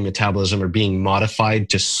energy metabolism are being modified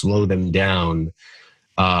to slow them down,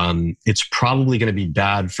 it's probably going to be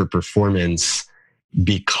bad for performance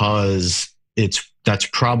because that's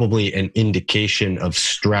probably an indication of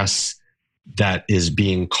stress that is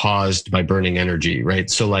being caused by burning energy, right?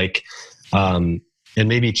 So like, and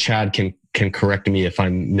maybe Chad can correct me if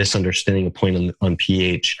I'm misunderstanding a point on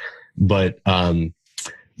pH, but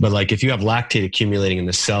like if you have lactate accumulating in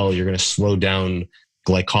the cell, you're going to slow down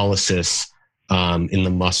glycolysis in the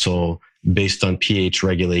muscle based on pH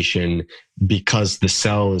regulation, because the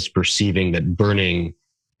cell is perceiving that burning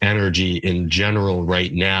energy in general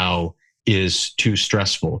right now is too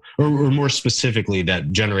stressful, or more specifically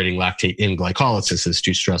that generating lactate in glycolysis is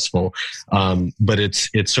too stressful. But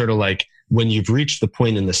it's sort of like when you've reached the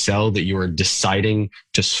point in the cell that you are deciding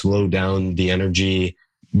to slow down the energy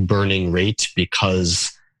burning rate,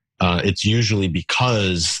 because it's usually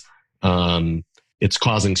because it's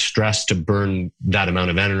causing stress to burn that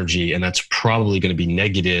amount of energy. And that's probably going to be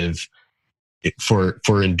negative for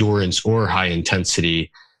endurance or high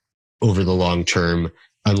intensity over the long term,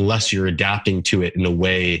 unless you're adapting to it in a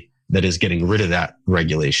way that is getting rid of that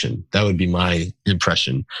regulation. That would be my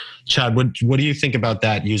impression. Chad, what do you think about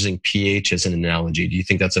that, using pH as an analogy? Do you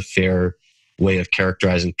think that's a fair way of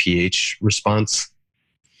characterizing pH response?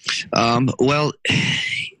 Well,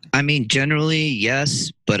 I mean, generally,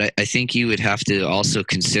 yes, but I think you would have to also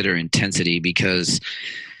consider intensity, because,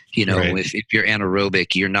 you know, right, if you're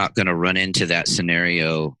anaerobic, you're not going to run into that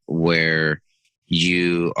scenario where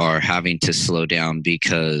you are having to slow down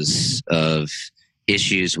because of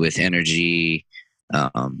issues with energy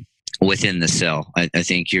within the cell. I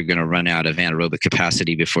think you're going to run out of anaerobic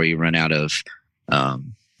capacity before you run out of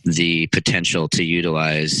the potential to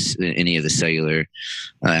utilize any of the cellular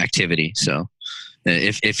activity. So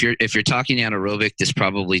if you're talking anaerobic, this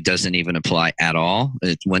probably doesn't even apply at all.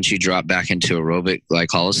 Once you drop back into aerobic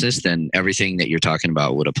glycolysis, then everything that you're talking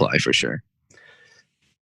about would apply for sure.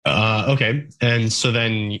 Okay. And so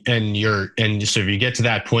then, so if you get to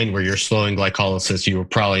that point where you're slowing glycolysis, you're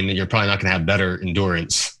probably not going to have better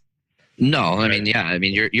endurance. No, I mean, yeah, I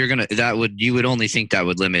mean, you would only think that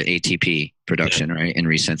would limit ATP production, right, and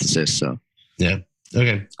resynthesis. So, yeah.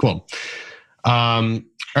 Okay, cool. All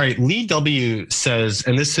right. Lee W says,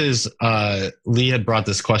 and this is, Lee had brought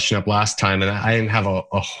this question up last time, and I didn't have a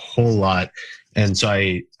whole lot. And so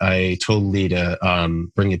I told Lee to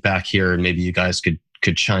bring it back here, and maybe you guys could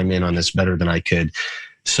chime in on this better than I could.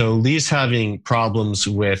 So Lee's having problems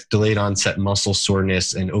with delayed onset muscle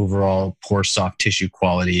soreness and overall poor soft tissue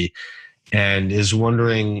quality, and is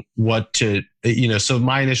wondering what to, so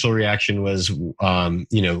my initial reaction was,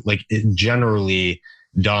 like generally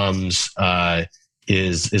DOMS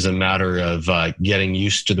is a matter of getting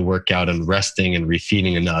used to the workout and resting and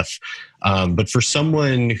refeeding enough. But for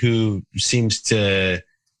someone who seems to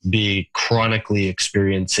be chronically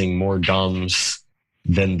experiencing more DOMS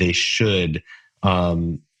than they should,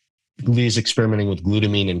 Lee's experimenting with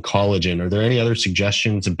glutamine and collagen. Are there any other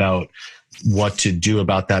suggestions about what to do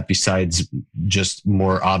about that besides just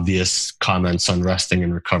more obvious comments on resting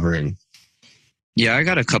and recovering? Yeah, I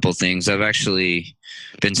got a couple things. I've actually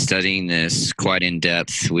been studying this quite in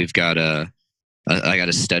depth. We've got I got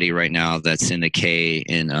a study right now that's in the K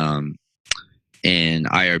in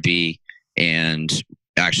IRB, and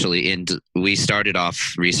actually we started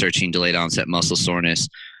off researching delayed onset muscle soreness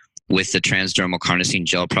with the transdermal carnosine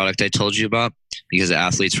gel product I told you about, because the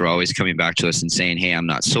athletes were always coming back to us and saying, hey, I'm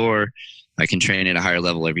not sore, I can train at a higher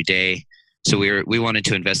level every day. So we wanted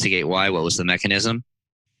to investigate why, what was the mechanism.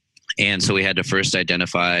 And so we had to first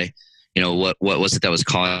identify, what was it that was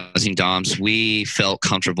causing DOMS. We felt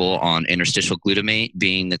comfortable on interstitial glutamate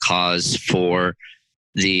being the cause for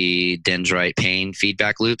the dendrite pain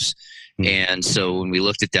feedback loops. And so when we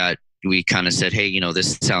looked at that, we kind of said, hey,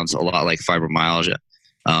 this sounds a lot like fibromyalgia.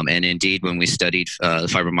 And indeed, when we studied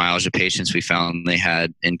fibromyalgia patients, we found they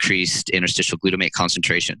had increased interstitial glutamate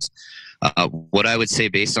concentrations. What I would say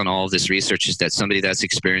based on all of this research is that somebody that's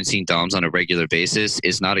experiencing DOMS on a regular basis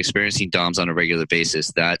is not experiencing DOMS on a regular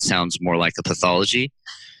basis. That sounds more like a pathology,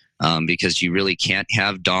 because you really can't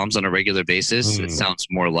have DOMS on a regular basis. It sounds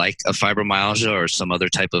more like a fibromyalgia or some other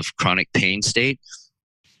type of chronic pain state.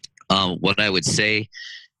 What I would say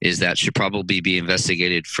is that should probably be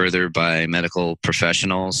investigated further by medical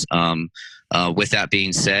professionals. With that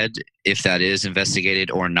being said, if that is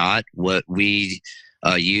investigated or not, what we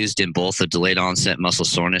used in both a delayed onset muscle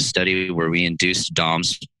soreness study where we induced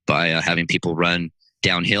DOMS by having people run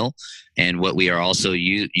downhill, and what we are also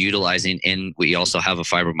utilizing we also have a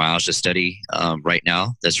fibromyalgia study right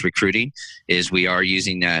now that's recruiting, is we are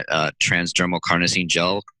using that transdermal carnosine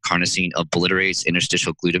gel. Carnosine obliterates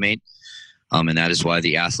interstitial glutamate. And that is why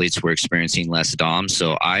the athletes were experiencing less DOMS.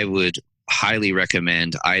 So I would highly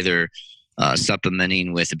recommend either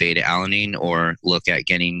supplementing with beta-alanine or look at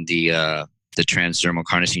getting the transdermal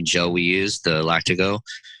carnosine gel we use, the Lactigo,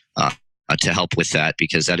 to help with that,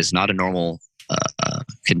 because that is not a normal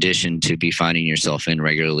condition to be finding yourself in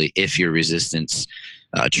regularly if you're resistance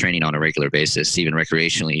training on a regular basis. Even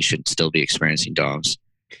recreationally, you should still be experiencing DOMS.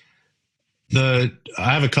 I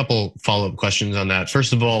have a couple follow-up questions on that.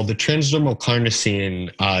 First of all, the transdermal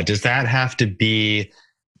carnosine, does that have to be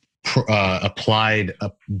applied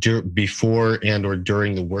before and or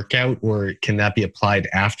during the workout, or can that be applied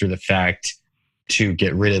after the fact to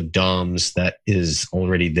get rid of DOMS that is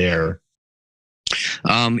already there?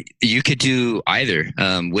 You could do either.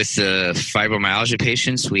 With the fibromyalgia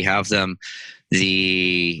patients, we have them,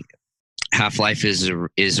 the half-life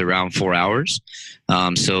is around 4 hours.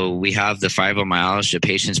 So we have the fibromyalgia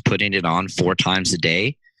patients putting it on 4 times a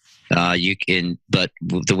day. But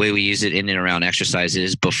the way we use it in and around exercise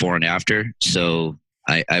is before and after. So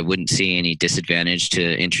I wouldn't see any disadvantage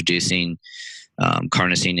to introducing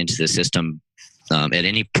carnosine into the system at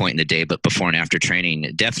any point in the day, but before and after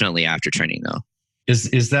training. Definitely after training, though.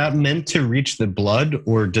 Is that meant to reach the blood,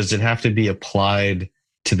 or does it have to be applied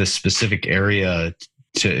to the specific area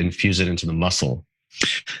to infuse it into the muscle?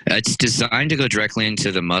 It's designed to go directly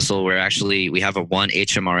into the muscle. We have a 1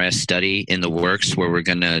 HMRS study in the works where we're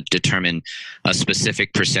going to determine a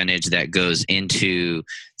specific percentage that goes into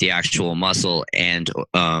the actual muscle and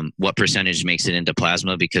what percentage makes it into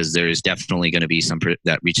plasma, because there's definitely going to be some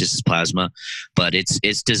that reaches plasma, but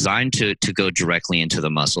it's designed to go directly into the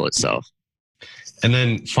muscle itself. And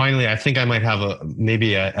then finally, I think I might have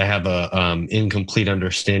I have a incomplete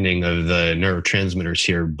understanding of the neurotransmitters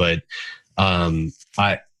here, but I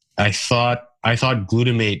thought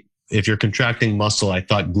glutamate, if you're contracting muscle, I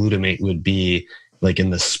thought glutamate would be like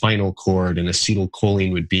in the spinal cord, and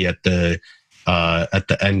acetylcholine would be at the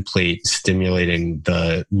end plate, stimulating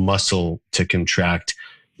the muscle to contract.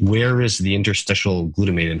 Where is the interstitial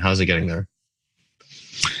glutamate, and how's it getting there?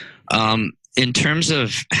 In terms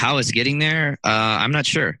of how it's getting there, I'm not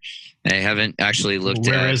sure. I haven't actually looked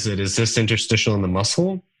at. Where is it? Is this interstitial in the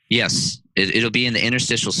muscle? Yes, it'll be in the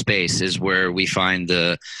interstitial space is where we find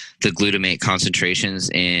the glutamate concentrations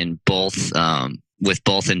in both, with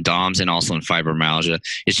both in DOMS and also in fibromyalgia.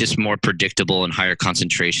 It's just more predictable and higher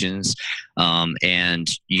concentrations. And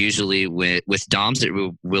usually with DOMS, it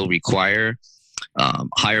will require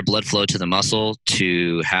higher blood flow to the muscle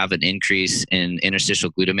to have an increase in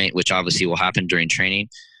interstitial glutamate, which obviously will happen during training.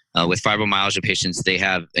 With fibromyalgia patients, they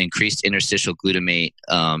have increased interstitial glutamate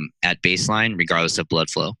at baseline, regardless of blood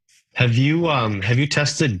flow. Have you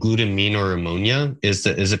tested glutamine or ammonia? Is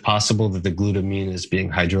it possible that the glutamine is being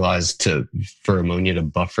hydrolyzed for ammonia to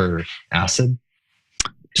buffer acid?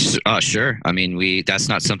 Sure. I mean, that's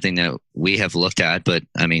not something that we have looked at, but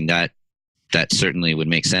I mean that certainly would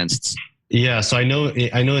make sense. Yeah, so I know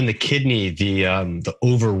in the kidney, the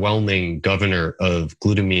overwhelming governor of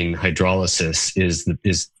glutamine hydrolysis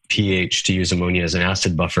is pH, to use ammonia as an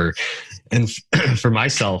acid buffer. And for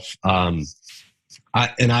myself,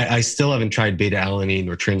 I still haven't tried beta-alanine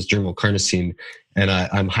or transdermal carnosine, and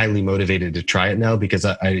I'm highly motivated to try it now because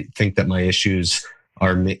I think that my issues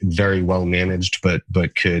are very well managed, but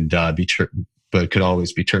could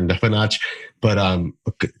always be turned up a notch. But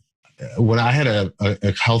when I had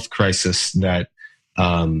a health crisis that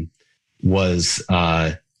was,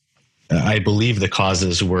 I believe the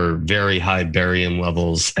causes were very high barium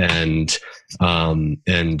levels and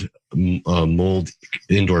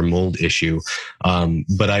indoor mold issue.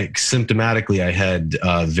 But symptomatically, I had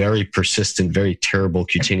very persistent, very terrible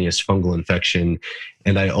cutaneous fungal infection.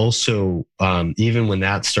 And I also, even when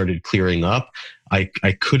that started clearing up, I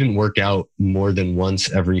couldn't work out more than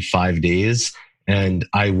once every 5 days. And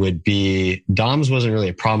DOMS wasn't really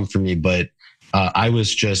a problem for me, but I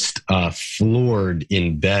was just floored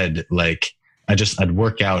in bed. Like I'd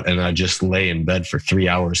work out and I'd just lay in bed for 3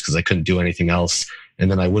 hours because I couldn't do anything else. And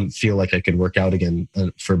then I wouldn't feel like I could work out again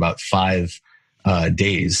for about 5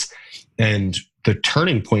 days. And the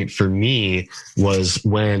turning point for me was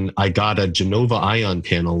when I got a Genova ion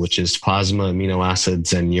panel, which is plasma amino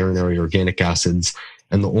acids and urinary organic acids.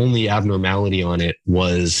 And the only abnormality on it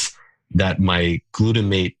was that my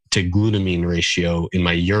glutamate to glutamine ratio in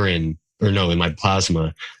my urine, in my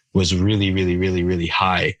plasma, was really, really, really, really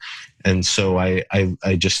high. And so I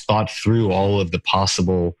just thought through all of the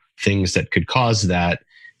possible things that could cause that.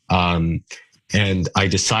 And I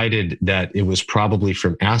decided that it was probably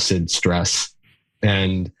from acid stress.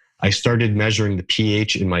 And I started measuring the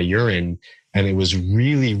pH in my urine, and it was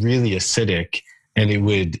really, really acidic.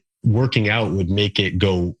 And working out would make it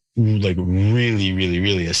go like really, really,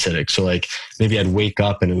 really acidic. So like maybe I'd wake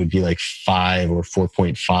up and it would be like 5 or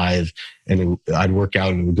 4.5, and I'd work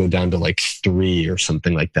out and it would go down to like 3 or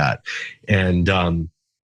something like that. And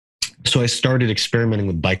so I started experimenting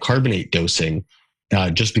with bicarbonate dosing,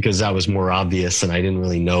 just because that was more obvious, and I didn't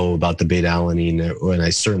really know about the beta-alanine, and I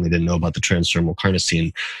certainly didn't know about the transdermal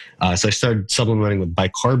carnosine. So I started supplementing with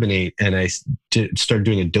bicarbonate, and I started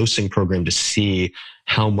doing a dosing program to see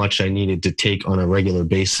how much I needed to take on a regular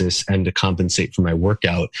basis and to compensate for my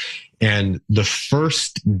workout. And the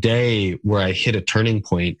first day where I hit a turning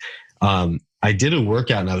point, I did a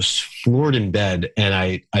workout and I was floored in bed, and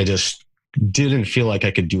I just didn't feel like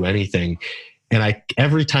I could do anything. And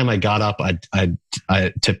every time I got up,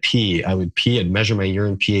 to pee, I would pee, I'd measure my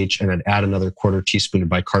urine pH, and I'd add another quarter teaspoon of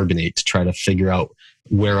bicarbonate to try to figure out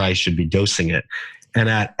where I should be dosing it. And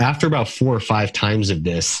after about 4 or 5 times of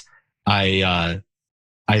this, I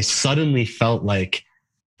suddenly felt like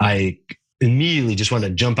I immediately just wanted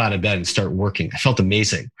to jump out of bed and start working. I felt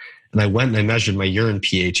amazing. And I went and I measured my urine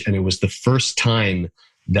pH, and it was the first time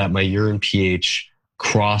that my urine pH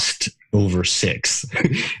crossed over 6.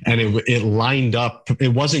 And it lined up.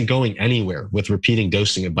 It wasn't going anywhere with repeating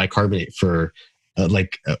dosing of bicarbonate for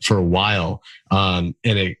a while. And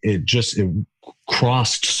it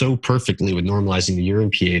crossed so perfectly with normalizing the urine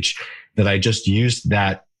pH that I just used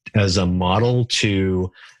that as a model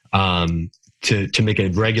to make a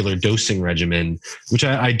regular dosing regimen, which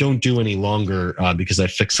I don't do any longer because I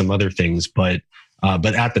fixed some other things. But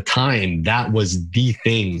at the time, that was the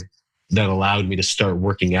thing that allowed me to start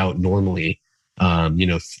working out normally,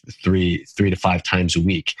 3 to 5 times a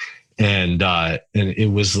week. And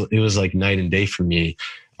it was like night and day for me.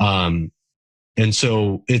 And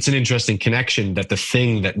so it's an interesting connection that the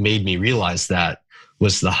thing that made me realize that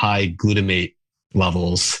was the high glutamate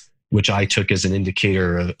levels, which I took as an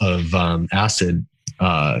indicator of acid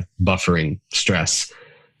buffering stress.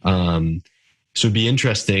 So it'd be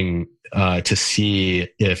interesting to see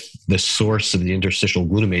if the source of the interstitial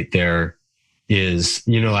glutamate there is,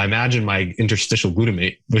 I imagine my interstitial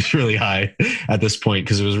glutamate was really high at this point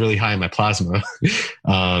because it was really high in my plasma.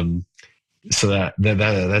 So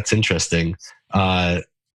that's interesting.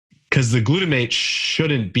 Because the glutamate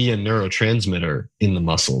shouldn't be a neurotransmitter in the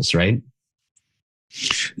muscles, right?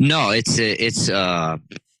 No, it's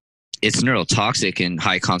neurotoxic in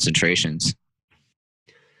high concentrations.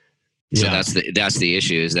 So that's the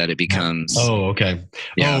issue, is that it becomes. Oh, okay.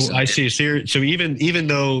 Yeah, I see. So even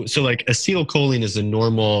though like acetylcholine is a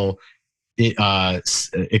normal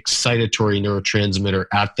excitatory neurotransmitter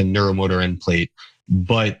at the neuromotor end plate,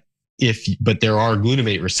 but there are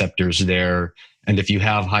glutamate receptors there, and if you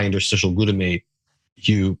have high interstitial glutamate,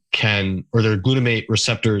 there are glutamate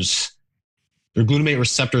receptors. There are glutamate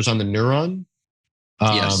receptors on the neuron.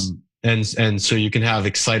 Yes. And so you can have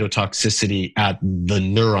excitotoxicity at the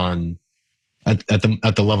neuron, at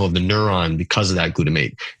the level of the neuron because of that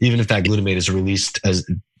glutamate, even if that glutamate is released as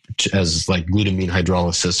like glutamine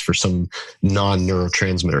hydrolysis for some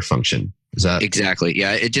non-neurotransmitter function. Is that exactly?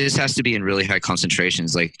 Yeah, it just has to be in really high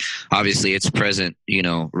concentrations. Like obviously it's present,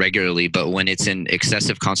 regularly, but when it's in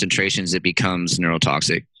excessive concentrations, it becomes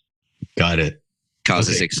neurotoxic. Got it.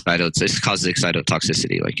 Causes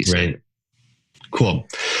excitotoxicity, like you said. Right. Cool.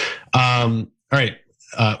 All right.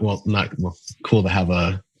 Cool to have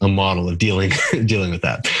a model of dealing with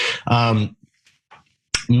that.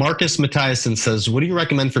 Marcus Mathiasen says, what do you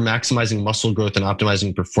recommend for maximizing muscle growth and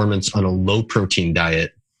optimizing performance on a low protein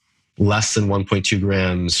diet, less than 1.2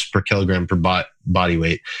 grams per kilogram per body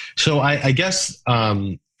weight? So I guess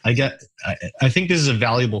I think this is a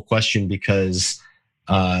valuable question because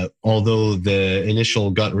although the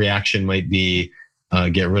initial gut reaction might be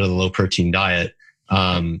get rid of the low protein diet,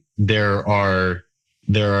 there are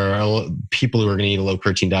people who are going to eat a low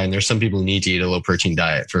protein diet, and there's some people who need to eat a low protein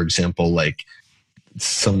diet. For example, like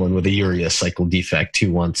someone with a urea cycle defect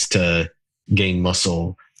who wants to gain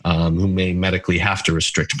muscle, who may medically have to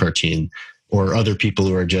restrict protein, or other people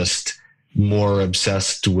who are just more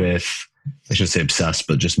obsessed with, I shouldn't say obsessed,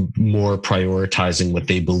 but just more prioritizing what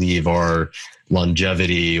they believe are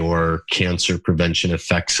longevity or cancer prevention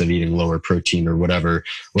effects of eating lower protein or whatever,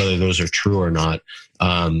 whether those are true or not.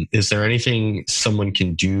 Is there anything someone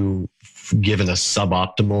can do given a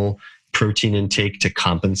suboptimal protein intake to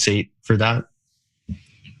compensate for that?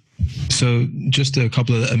 So just a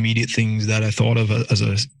couple of immediate things that I thought of as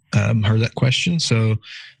I heard that question. So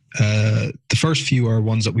the first few are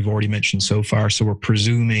ones that we've already mentioned so far. So we're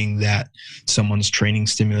presuming that someone's training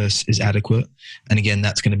stimulus is adequate. And again,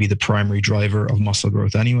 that's going to be the primary driver of muscle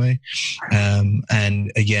growth anyway.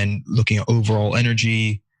 And again, looking at overall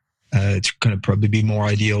energy, it's going to probably be more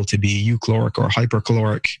ideal to be eucaloric or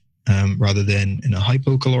hypercaloric rather than in a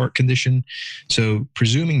hypocaloric condition. So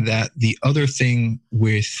presuming that, the other thing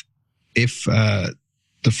the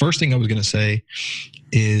first thing I was going to say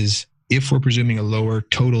is, if we're presuming a lower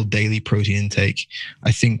total daily protein intake,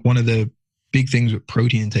 I think one of the big things with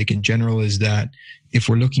protein intake in general is that if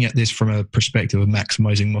we're looking at this from a perspective of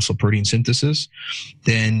maximizing muscle protein synthesis,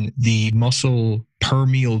 then the muscle per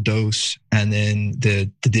meal dose and then the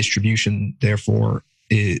distribution, therefore,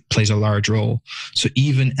 it plays a large role. So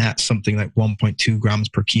even at something like 1.2 grams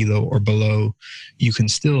per kilo or below, you can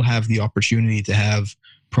still have the opportunity to have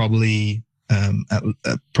probably at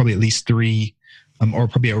least 3 or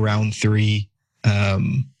probably around 3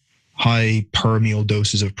 high per meal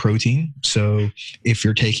doses of protein. So if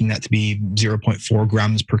you're taking that to be 0.4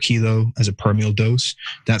 grams per kilo as a per meal dose,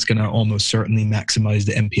 that's going to almost certainly maximize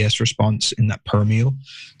the MPS response in that per meal.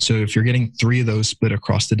 So if you're getting 3 of those split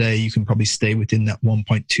across the day, you can probably stay within that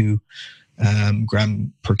 1.2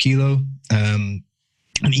 gram per kilo. And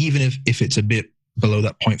even if it's a bit below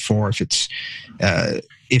that 0.4, if it's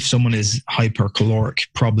if someone is hypercaloric,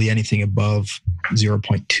 probably anything above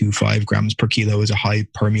 0.25 grams per kilo is a high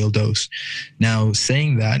per meal dose. Now,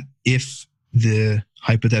 saying that, if the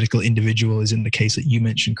hypothetical individual is in the case that you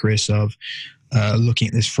mentioned, Chris, of looking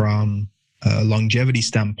at this from a longevity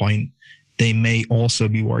standpoint, they may also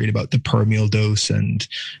be worried about the per meal dose and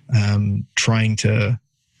trying to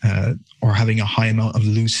or having a high amount of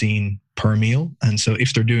leucine per meal. And so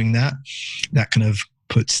if they're doing that, that kind of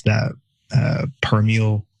puts that per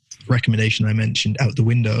meal recommendation I mentioned out the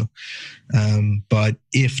window. But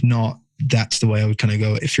if not, that's the way I would kind of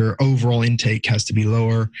go. If your overall intake has to be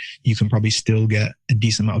lower, you can probably still get a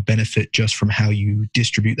decent amount of benefit just from how you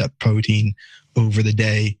distribute that protein over the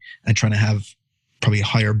day and trying to have probably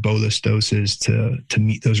higher bolus doses to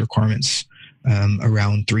meet those requirements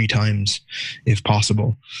around 3 times if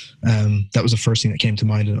possible. That was the first thing that came to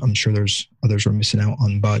mind, and I'm sure there's others we're missing out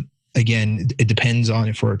on. But again, it depends on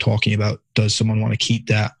if we're talking about, does someone want to keep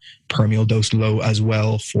that per meal dose low as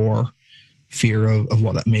well for fear of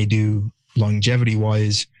what that may do longevity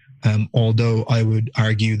wise. Although I would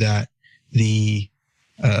argue that the,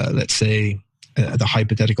 let's say, the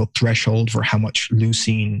hypothetical threshold for how much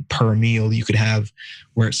leucine per meal you could have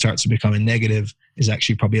where it starts to become a negative is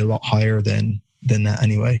actually probably a lot higher than that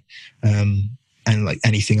anyway. And like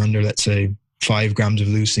anything under, let's say, 5 grams of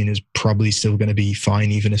leucine is probably still going to be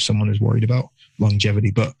fine, even if someone is worried about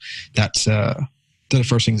longevity. But that's the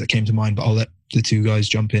first things that came to mind. But I'll let the 2 guys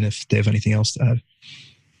jump in if they have anything else to add.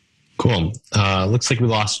 Cool. Looks like we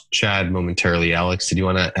lost Chad momentarily. Alex, did you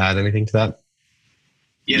want to add anything to that?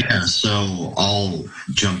 Yeah, so I'll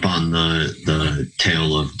jump on the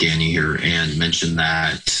tail of Danny here and mention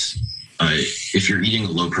that if you're eating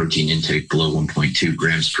a low protein intake below 1.2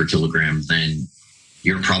 grams per kilogram, then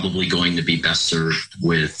you're probably going to be best served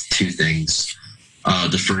with 2 things.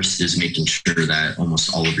 The first is making sure that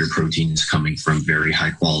almost all of your protein is coming from very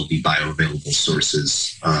high quality bioavailable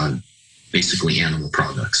sources, basically animal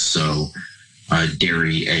products. So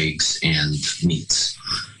dairy, eggs, and meats.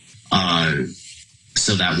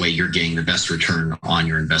 So that way you're getting the best return on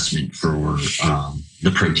your investment for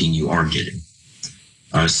the protein you are getting.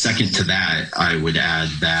 Second to that, I would add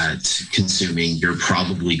that you're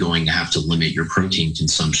probably going to have to limit your protein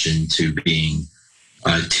consumption to being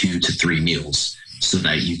 2 to 3 meals so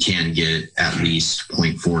that you can get at least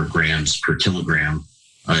 0.4 grams per kilogram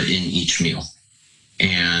in each meal.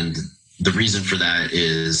 And the reason for that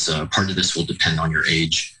is part of this will depend on your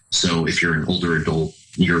age. So if you're an older adult,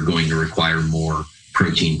 you're going to require more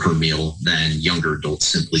protein per meal than younger adults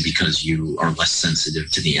simply because you are less sensitive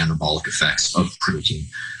to the anabolic effects of protein.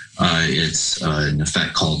 It's an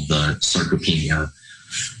effect called the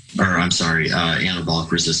anabolic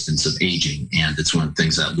resistance of aging. And it's one of the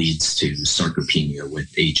things that leads to sarcopenia with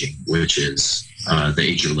aging, which is the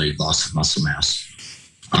age-related loss of muscle mass.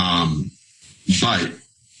 But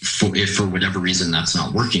if for whatever reason that's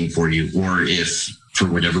not working for you, or if for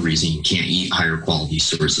whatever reason you can't eat higher quality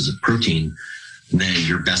sources of protein, then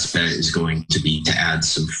your best bet is going to be to add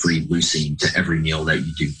some free leucine to every meal that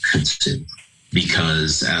you do consume.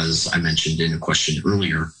 Because as I mentioned in a question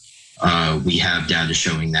earlier, we have data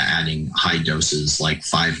showing that adding high doses like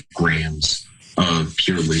 5 grams of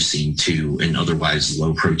pure leucine to an otherwise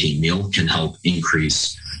low protein meal can help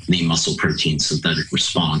increase the muscle protein synthetic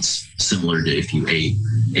response, similar to if you ate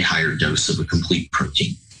a higher dose of a complete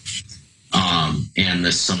protein. And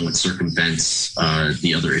this somewhat circumvents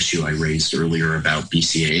the other issue I raised earlier about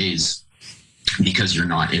BCAAs. Because you're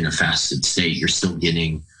not in a fasted state, you're still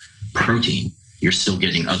getting protein. You're still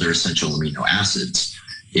getting other essential amino acids.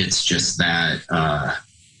 It's just that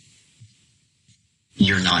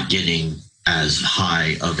you're not getting as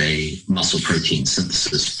high of a muscle protein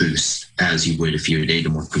synthesis boost as you would if you had ate a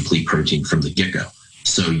more complete protein from the get-go.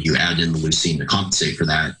 So you add in the leucine to compensate for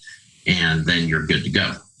that, and then you're good to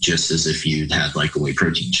go, just as if you'd had like a whey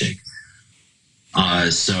protein shake.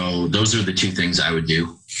 So those are the two things I would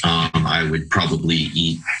do. I would probably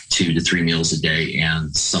eat 2 to 3 meals a day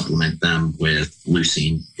and supplement them with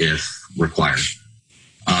leucine if required.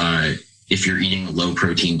 If you're eating a low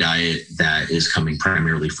protein diet that is coming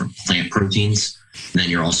primarily from plant proteins, then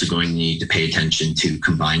you're also going to need to pay attention to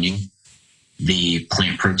combining the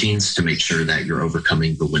plant proteins to make sure that you're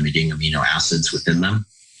overcoming the limiting amino acids within them.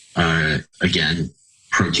 Again,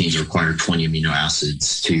 proteins require 20 amino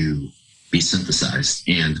acids to be synthesized,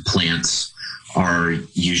 and plants are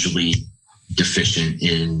usually deficient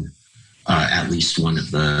in at least one of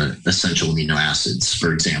the essential amino acids.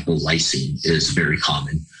 For example, lysine is very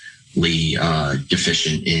commonly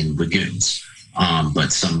deficient in legumes,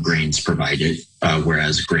 but some grains provide it,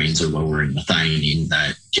 whereas grains are lower in methionine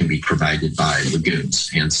that can be provided by legumes.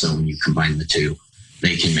 And so when you combine the two,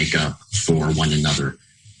 they can make up for one another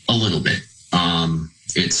a little bit.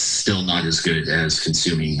 It's still not as good as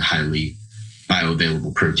consuming highly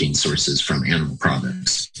bioavailable protein sources from animal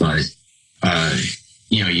products, but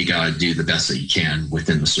you got to do the best that you can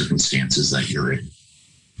within the circumstances that you're in.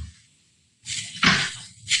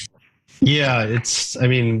 Yeah,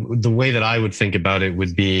 the way that I would think about it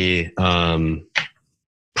would be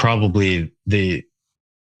probably the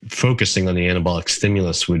focusing on the anabolic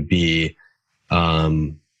stimulus would be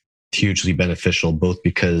hugely beneficial, both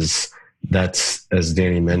because that's, as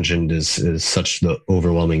Danny mentioned, is such the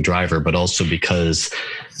overwhelming driver, but also because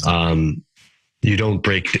you don't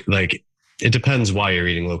break, like, it depends why you're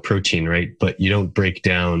eating low protein, right? But you don't break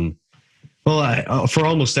down, for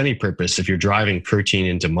almost any purpose. If you're driving protein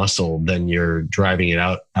into muscle, then you're driving it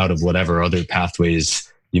out of whatever other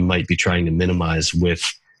pathways you might be trying to minimize with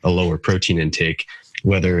a lower protein intake,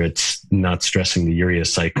 whether it's not stressing the urea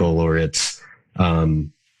cycle or it's,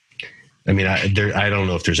 I don't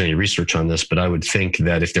know if there's any research on this, but I would think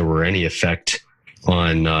that if there were any effect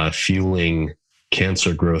on fueling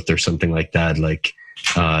cancer growth or something like that, like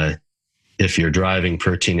if you're driving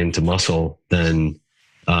protein into muscle, then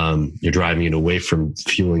you're driving it away from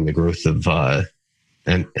fueling the growth of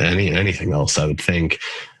anything else, I would think.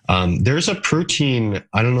 There's a protein,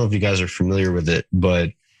 I don't know if you guys are familiar with it,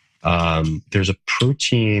 but there's a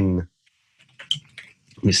protein,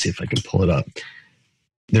 let me see if I can pull it up.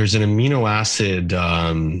 There's an amino acid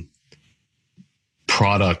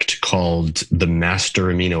product called the master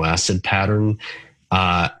amino acid pattern.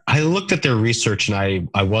 I looked at their research and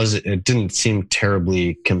it didn't seem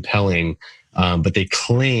terribly compelling, but they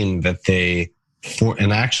claim that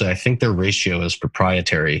and actually I think their ratio is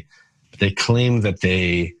proprietary. They claim that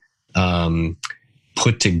they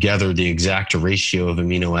put together the exact ratio of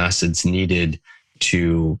amino acids needed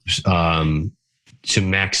to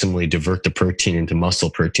maximally divert the protein into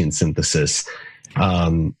muscle protein synthesis.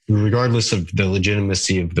 Regardless of the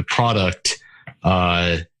legitimacy of the product,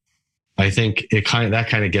 I think that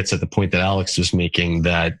kind of gets at the point that Alex was making,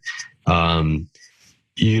 that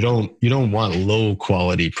you don't want low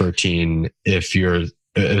quality protein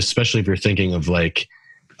especially if you're thinking of like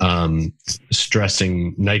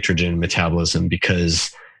stressing nitrogen metabolism,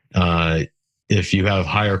 because if you have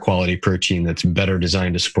higher quality protein that's better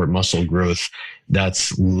designed to support muscle growth,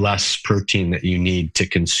 that's less protein that you need to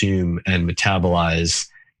consume and metabolize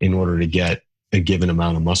in order to get a given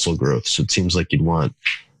amount of muscle growth. So it seems like you'd want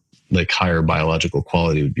like higher biological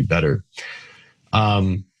quality would be better.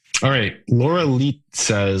 All right. Laura Leet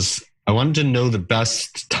says, I wanted to know the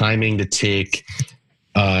best timing to take,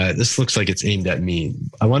 this looks like it's aimed at me.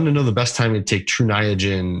 I wanted to know the best time to take True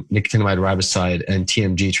Niagen, nicotinamide riboside, and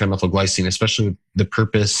TMG, trimethylglycine, especially with the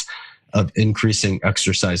purpose of increasing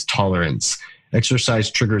exercise tolerance. Exercise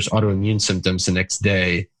triggers autoimmune symptoms the next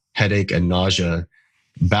day, headache and nausea.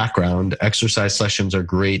 Background, exercise sessions are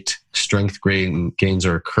great. Strength gains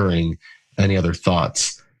are occurring. Any other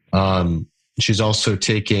thoughts? She's also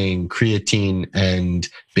taking creatine and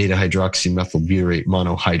beta-hydroxy-methylbutyrate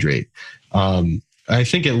monohydrate. I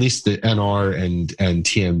think at least the NR and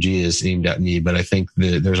TMG is aimed at me, but I think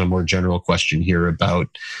there's a more general question here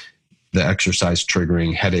about the exercise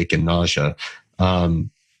triggering headache and nausea.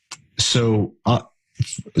 Since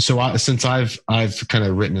I've kind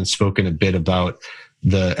of written and spoken a bit about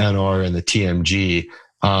the NR and the TMG,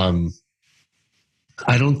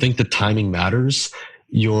 I don't think the timing matters.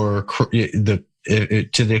 To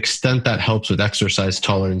the extent that helps with exercise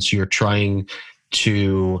tolerance, you're trying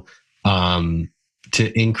to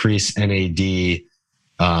increase NAD in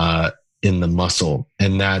the muscle,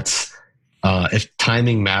 and that's if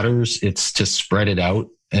timing matters, it's to spread it out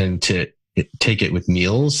and to take it with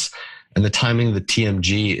meals. And the timing of the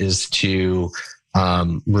TMG is to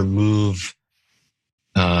remove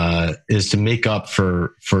is to make up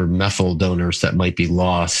for methyl donors that might be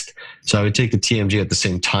lost. So I would take the TMG at the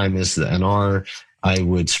same time as the NR. I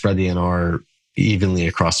would spread the NR evenly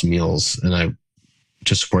across meals, and I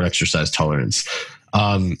to support exercise tolerance.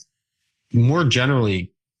 More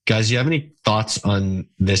generally, guys, do you have any thoughts on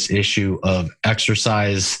this issue of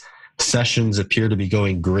exercise sessions appear to be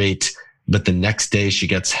going great, but the next day she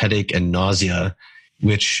gets headache and nausea,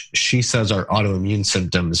 which she says are autoimmune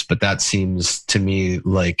symptoms, but that seems to me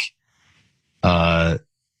like an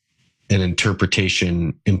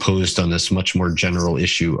interpretation imposed on this much more general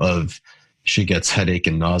issue of she gets headache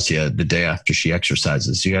and nausea the day after she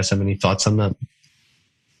exercises. Do you guys have any thoughts on that?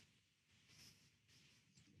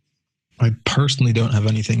 I personally don't have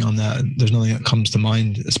anything on that. There's nothing that comes to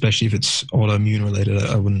mind, especially if it's autoimmune related.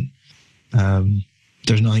 I wouldn't.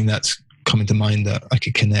 There's nothing that's coming to mind that I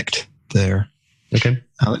could connect there. Okay,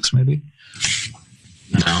 Alex, maybe.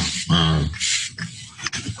 No,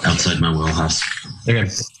 outside my wheelhouse. Okay.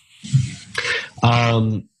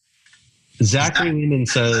 Zachary Lehman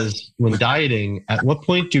says, when dieting, at what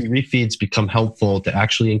point do refeeds become helpful to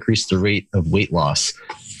actually increase the rate of weight loss?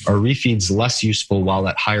 Are refeeds less useful while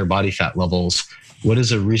at higher body fat levels? What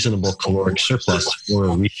is a reasonable caloric surplus for a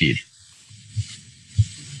refeed?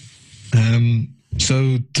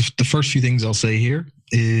 So the first few things I'll say here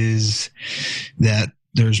is that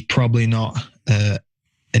there's probably not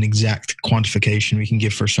an exact quantification we can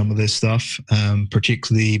give for some of this stuff,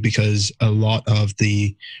 particularly because a lot of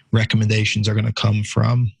the recommendations are going to come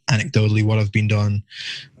from anecdotally what have been done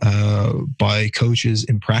by coaches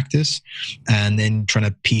in practice, and then trying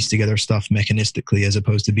to piece together stuff mechanistically as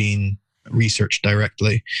opposed to being researched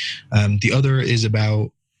directly. The other is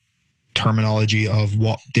about terminology of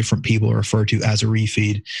what different people refer to as a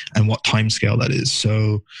refeed and what time scale that is.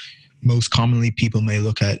 So most commonly people may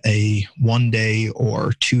look at a 1 day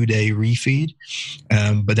or 2 day refeed,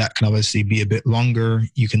 but that can obviously be a bit longer.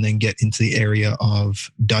 You can then get into the area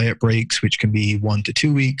of diet breaks, which can be 1 to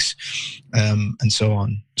 2 weeks, and so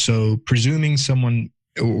on. So presuming someone,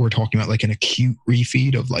 we're talking about like an acute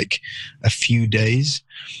refeed of like a few days,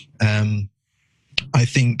 I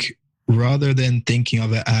think rather than thinking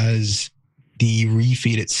of it as the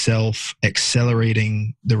refeed itself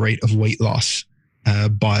accelerating the rate of weight loss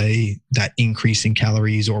by that increase in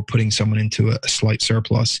calories or putting someone into a slight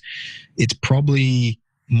surplus, it's probably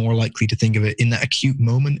more likely to think of it in that acute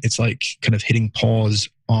moment. It's like kind of hitting pause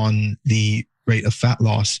on the rate of fat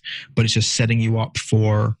loss, but it's just setting you up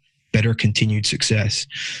for better continued success.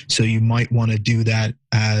 So you might want to do that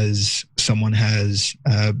as someone has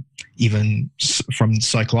even from the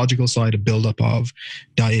psychological side, a buildup of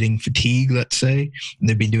dieting fatigue, let's say, and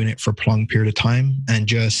they've been doing it for a prolonged period of time, and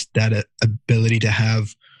just that ability to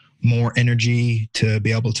have more energy, to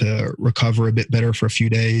be able to recover a bit better for a few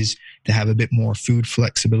days, to have a bit more food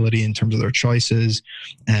flexibility in terms of their choices,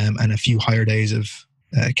 and a few higher days of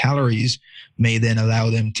calories may then allow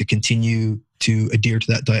them to continue to adhere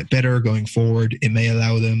to that diet better going forward. It may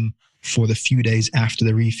allow them for the few days after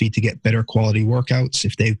the refeed to get better quality workouts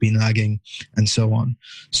if they've been lagging, and so on.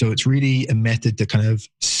 So it's really a method to kind of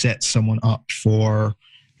set someone up for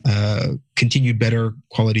continued better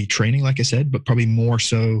quality training, like I said, but probably more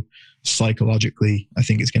so psychologically. I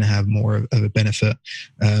think it's going to have more of a benefit.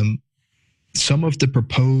 Some of the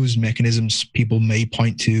proposed mechanisms people may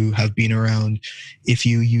point to have been around if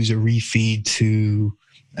you use a refeed to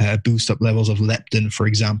boost up levels of leptin, for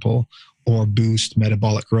example, or boost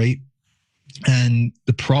metabolic rate. And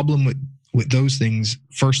the problem with those things,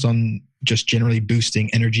 first on just generally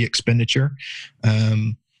boosting energy expenditure,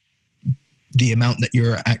 the amount that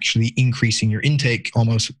you're actually increasing your intake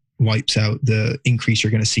almost wipes out the increase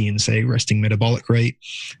you're going to see in, say, resting metabolic rate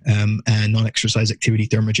and non-exercise activity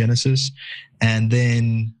thermogenesis. And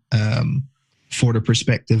then for the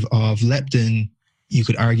perspective of leptin, you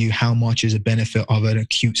could argue how much is a benefit of an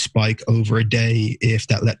acute spike over a day if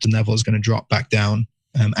that leptin level is going to drop back down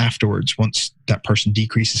afterwards once that person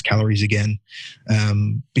decreases calories again,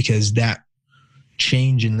 because that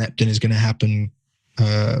change in leptin is going to happen.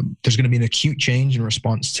 There's going to be an acute change in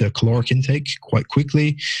response to caloric intake quite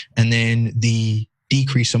quickly, and then the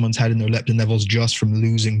decrease someone's had in their leptin levels just from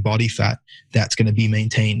losing body fat, that's going to be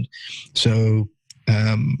maintained. So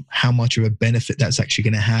how much of a benefit that's actually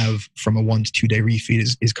going to have from a 1 to 2 day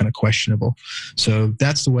refeed is kind of questionable. So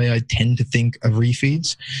that's the way I tend to think of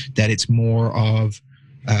refeeds, that it's more of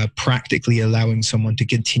practically allowing someone to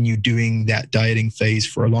continue doing that dieting phase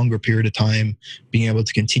for a longer period of time, being able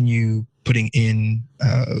to continue putting in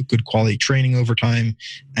good quality training over time,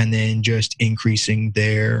 and then just increasing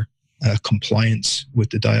their compliance with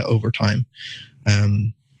the diet over time.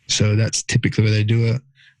 So that's typically where they do it.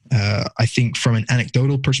 I think from an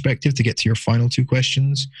anecdotal perspective, to get to your final two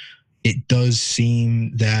questions, it does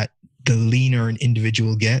seem that the leaner an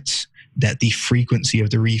individual gets, that the frequency of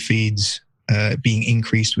the refeeds being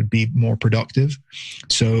increased would be more productive.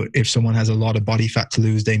 So if someone has a lot of body fat to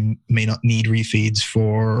lose, they may not need refeeds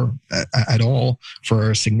for at all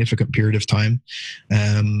for a significant period of time.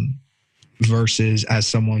 Versus as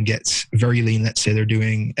someone gets very lean, let's say they're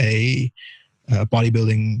doing a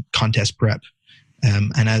bodybuilding contest prep,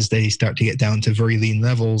 and as they start to get down to very lean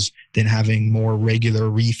levels, then having more regular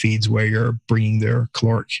refeeds where you're bringing their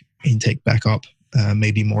caloric intake back up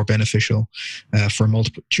may be more beneficial for a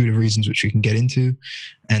multitude of reasons, which we can get into.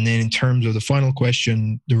 And then in terms of the final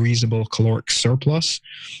question, the reasonable caloric surplus,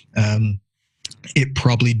 it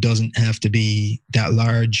probably doesn't have to be that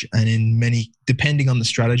large, and in many, depending on the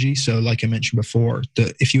strategy. So like I mentioned before,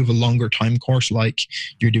 if you have a longer time course, like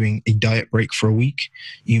you're doing a diet break for a week,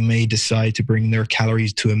 you may decide to bring their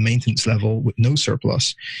calories to a maintenance level with no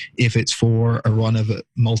surplus. If it's for a run of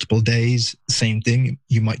multiple days, same thing.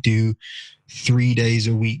 You might do 3 days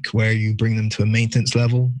a week where you bring them to a maintenance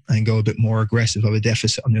level and go a bit more aggressive of a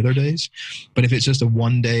deficit on the other days. But if it's just a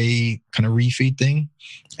 1 day kind of refeed thing,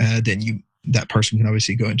 then that person can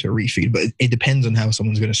obviously go into a refeed. But it depends on how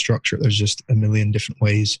someone's going to structure it. There's just a million different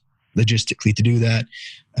ways logistically to do that.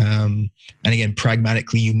 And again,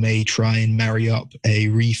 pragmatically, you may try and marry up a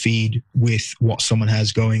refeed with what someone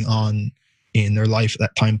has going on in their life at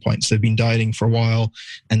that time point. So they've been dieting for a while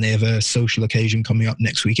and they have a social occasion coming up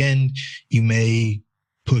next weekend. You may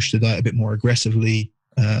push the diet a bit more aggressively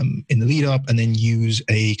in the lead up, and then use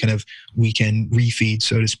a kind of weekend refeed,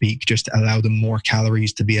 so to speak, just to allow them more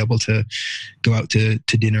calories to be able to go out to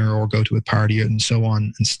dinner or go to a party and so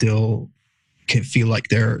on, and still can feel like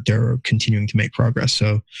they're continuing to make progress.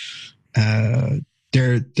 So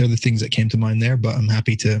they're the things that came to mind there, but I'm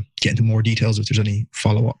happy to get into more details if there's any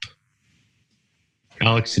follow-up.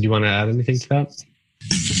 Alex, did you want to add anything to that?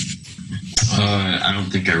 I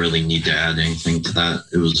don't think I really need to add anything to that.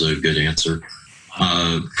 It was a good answer.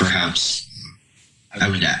 Perhaps I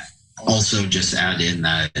would also just add in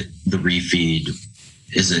that the refeed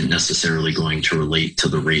isn't necessarily going to relate to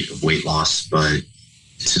the rate of weight loss, but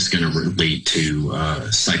it's just going to relate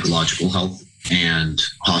to psychological health and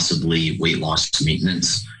possibly weight loss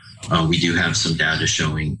maintenance. We do have some data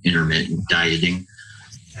showing intermittent dieting.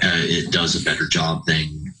 It does a better job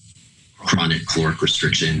than chronic caloric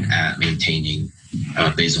restriction at maintaining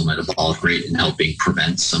basal metabolic rate and helping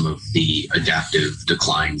prevent some of the adaptive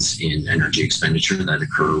declines in energy expenditure that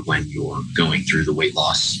occur when you're going through the weight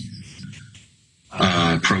loss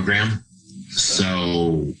program.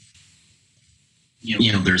 So,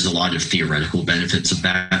 there's a lot of theoretical benefits of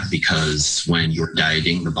that, because when you're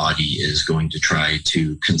dieting, the body is going to try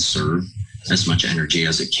to conserve as much energy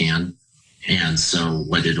as it can. And so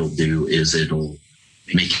what it'll do is it'll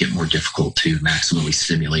make it more difficult to maximally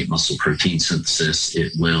stimulate muscle protein synthesis.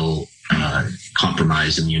 It will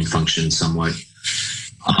compromise immune function somewhat.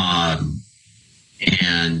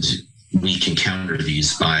 And we can counter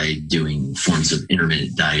these by doing forms of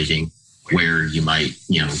intermittent dieting, where you might,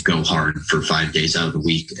 go hard for 5 days out of the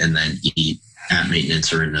week and then eat at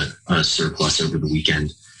maintenance or in a surplus over the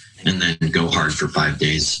weekend, and then go hard for 5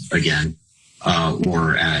 days again.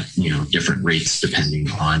 Or at different rates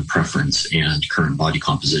depending on preference and current body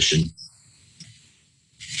composition.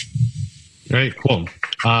 All right, cool.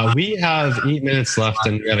 We have 8 minutes left,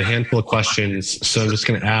 and we have a handful of questions. So I'm just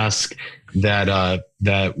going to ask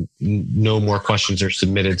that no more questions are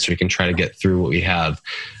submitted, so we can try to get through what we have.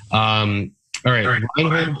 All right,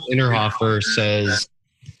 Reinhold Innerhofer says,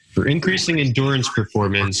 for increasing endurance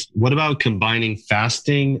performance, what about combining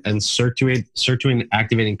fasting and sirtuin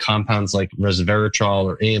activating compounds like resveratrol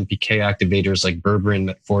or AMPK activators like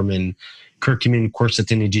berberin, metformin, curcumin,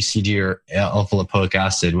 quercetin, EGCG, or alpha-lipoic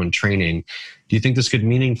acid when training? Do you think this could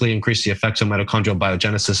meaningfully increase the effects on mitochondrial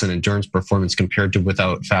biogenesis and endurance performance compared to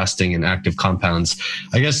without fasting and active compounds?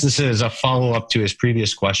 I guess this is a follow-up to his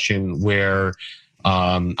previous question, where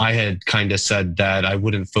I had kind of said that I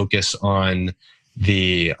wouldn't focus on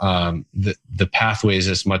the pathways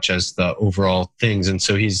as much as the overall things. And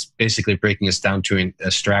so he's basically breaking us down to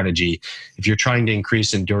a strategy. If you're trying to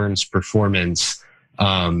increase endurance performance,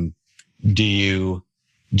 do you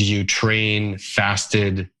train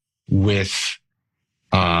fasted with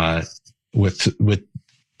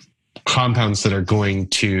compounds that are going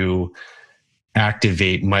to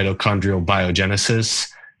activate mitochondrial biogenesis,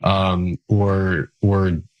 or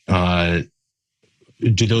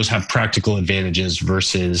do those have practical advantages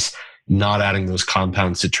versus not adding those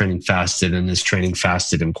compounds to training fasted? And is training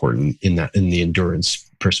fasted important in the endurance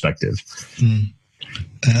perspective?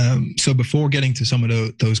 So before getting to some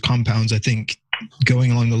of those compounds, I think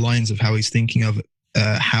going along the lines of how he's thinking of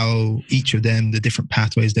how each of them, the different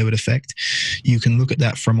pathways they would affect, you can look at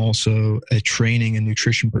that from also a training and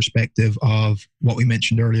nutrition perspective of what we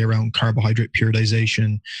mentioned earlier around carbohydrate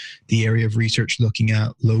periodization, the area of research looking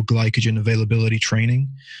at low glycogen availability training.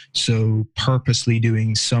 So purposely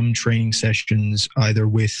doing some training sessions either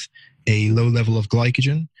with a low level of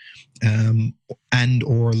glycogen and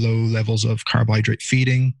or low levels of carbohydrate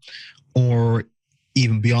feeding, or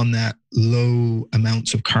even beyond that, low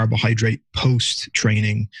amounts of carbohydrate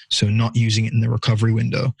post-training, so not using it in the recovery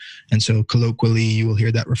window. And so colloquially, you will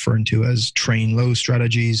hear that referred to as train low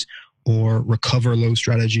strategies or recover low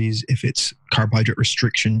strategies if it's carbohydrate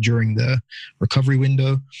restriction during the recovery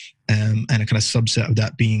window, and a kind of subset of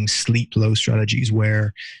that being sleep low strategies,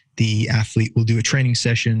 where the athlete will do a training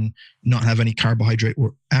session, not have any carbohydrate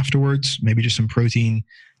afterwards, maybe just some protein,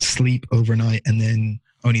 sleep overnight, and then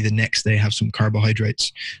only the next day have some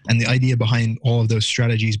carbohydrates. And the idea behind all of those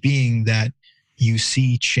strategies being that you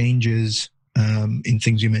see changes in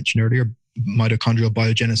things you mentioned earlier. Mitochondrial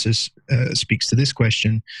biogenesis speaks to this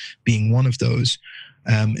question, being one of those.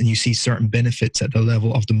 And you see certain benefits at the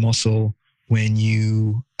level of the muscle when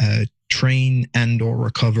you train and or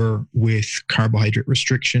recover with carbohydrate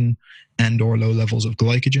restriction and or low levels of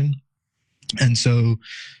glycogen. And so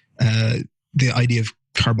the idea of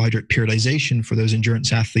carbohydrate periodization for those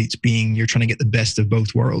endurance athletes being you're trying to get the best of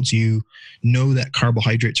both worlds. You know that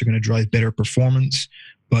carbohydrates are going to drive better performance,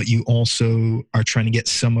 but you also are trying to get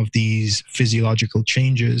some of these physiological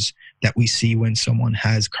changes that we see when someone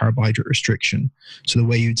has carbohydrate restriction. So the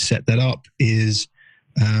way you'd set that up is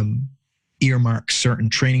earmark certain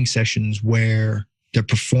training sessions where their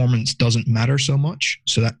performance doesn't matter so much.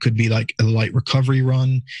 So that could be like a light recovery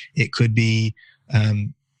run. It could be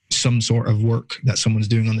some sort of work that someone's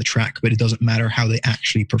doing on the track, but it doesn't matter how they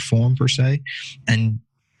actually perform per se. And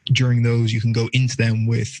during those, you can go into them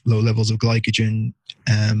with low levels of glycogen.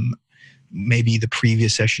 Maybe the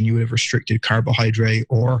previous session you would have restricted carbohydrate,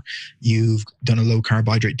 or you've done a low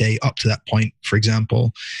carbohydrate day up to that point, for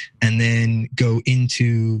example, and then go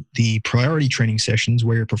into the priority training sessions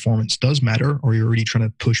where your performance does matter, or you're really trying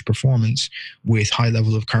to push performance with high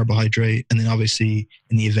levels of carbohydrate. And then obviously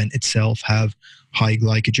in the event itself have high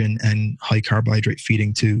glycogen and high carbohydrate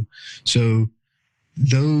feeding too. So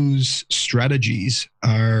those strategies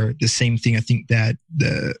are the same thing, I think, that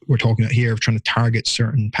we're talking about here, of trying to target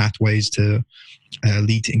certain pathways to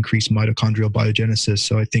lead to increased mitochondrial biogenesis.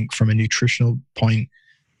 So I think from a nutritional point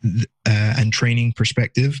and training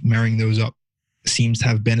perspective, marrying those up seems to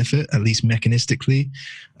have benefit, at least mechanistically.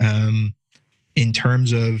 In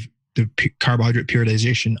terms of the carbohydrate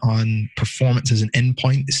periodization on performance as an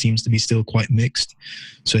endpoint, it seems to be still quite mixed.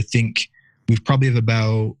 So I think we've probably have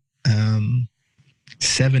about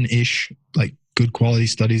 7-ish like good quality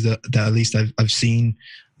studies that at least I've seen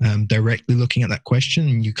directly looking at that question.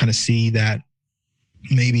 And you kind of see that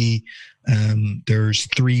maybe there's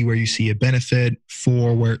 3 where you see a benefit,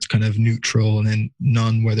 4 where it's kind of neutral, and then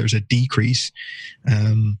none where there's a decrease.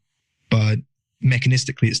 But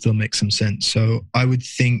mechanistically, it still makes some sense. So I would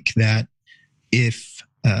think that if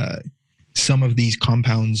some of these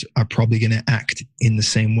compounds are probably going to act in the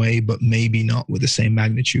same way, but maybe not with the same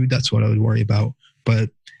magnitude, that's what I would worry about.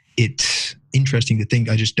 But it's interesting to think.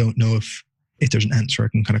 I just don't know if there's an answer I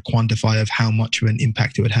can kind of quantify of how much of an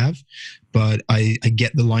impact it would have. But I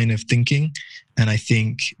get the line of thinking. And I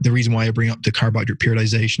think the reason why I bring up the carbohydrate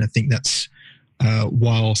periodization, I think that's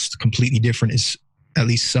whilst completely different, is at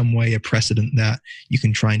least some way a precedent that you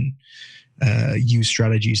can try and use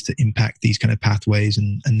strategies to impact these kind of pathways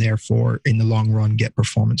and therefore in the long run get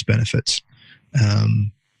performance benefits.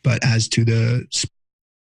 But as to the...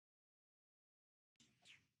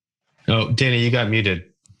 Oh, Danny, you got muted.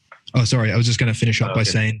 Oh, sorry. I was just going to finish up by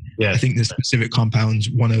saying, I think the specific compounds,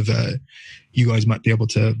 one of you guys might be able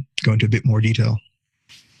to go into a bit more detail.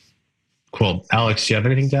 Cool. Alex, do you have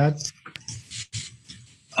anything to add?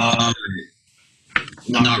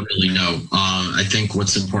 Not really, no. I think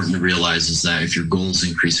what's important to realize is that if your goal is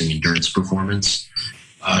increasing endurance performance,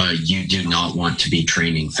 you do not want to be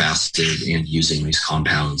training fasted and using these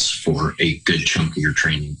compounds for a good chunk of your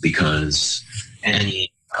training, because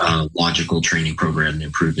any logical training program to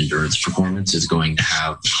improve endurance performance is going to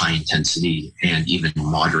have high intensity and even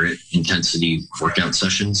moderate intensity workout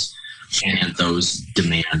sessions, and those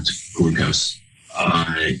demand glucose.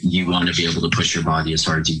 You want to be able to push your body as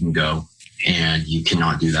hard as you can go, and you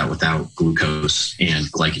cannot do that without glucose and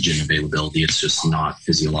glycogen availability. It's just not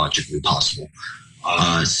physiologically possible.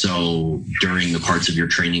 So during the parts of your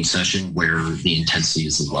training session where the intensity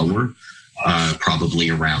is lower, probably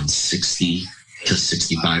around 60 to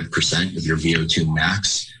 65% of your VO2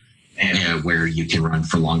 max, where you can run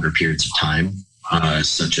for longer periods of time,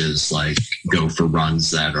 such as like go for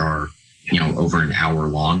runs that are, over an hour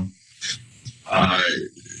long.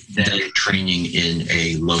 Then training in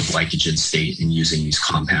a low glycogen state and using these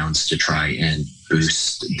compounds to try and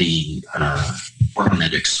boost the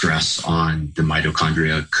hormetic stress on the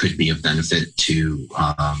mitochondria could be of benefit to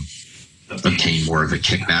obtain more of a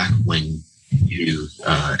kickback when you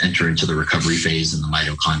enter into the recovery phase and the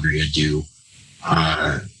mitochondria do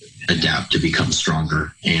adapt to become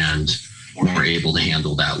stronger and more able to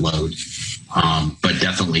handle that load. But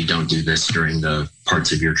definitely don't do this during the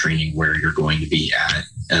parts of your training where you're going to be at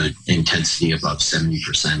an intensity above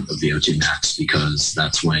 70% of VO2 max, because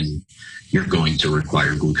that's when you're going to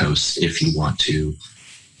require glucose if you want to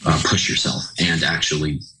push yourself and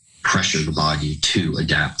actually pressure the body to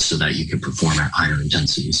adapt so that you can perform at higher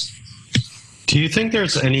intensities. Do you think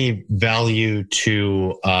there's any value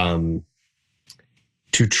to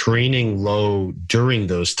training low during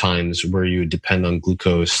those times where you depend on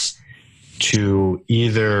glucose to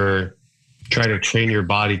either try to train your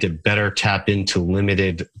body to better tap into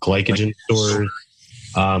limited glycogen stores,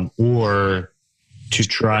 or to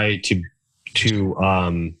try to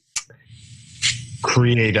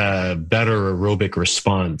create a better aerobic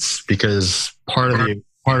response? Because part of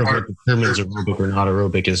what determines aerobic or not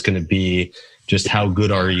aerobic is going to be just how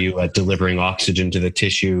good are you at delivering oxygen to the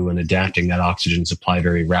tissue and adapting that oxygen supply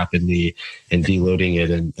very rapidly and deloading it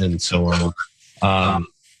and so on.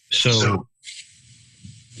 So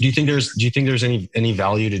do you think there's any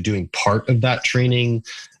value to doing part of that training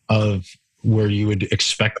of where you would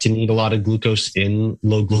expect to need a lot of glucose in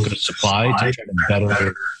low glucose supply to try to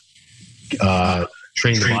better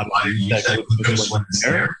train the body?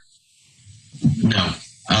 No.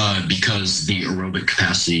 Because the aerobic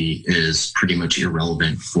capacity is pretty much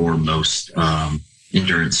irrelevant for most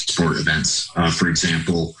endurance sport events. For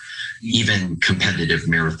example, even competitive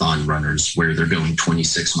marathon runners where they're going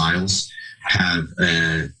 26 miles have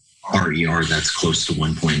a RER that's close to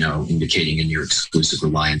 1.0, indicating a near exclusive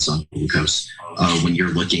reliance on glucose. When you're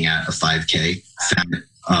looking at a 5K, fat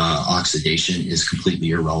oxidation is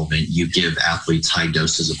completely irrelevant. You give athletes high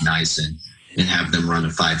doses of niacin and have them run a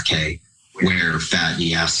 5K where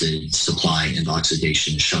fatty acid supply and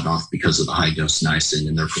oxidation is shut off because of the high dose niacin,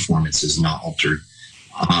 and their performance is not altered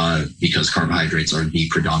because carbohydrates are the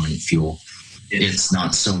predominant fuel. It's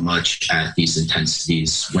not so much at these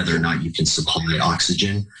intensities whether or not you can supply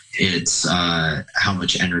oxygen. It's how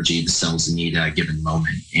much energy the cells need at a given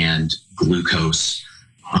moment. And glucose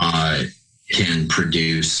can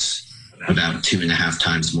produce about 2.5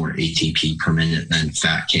 times more ATP per minute than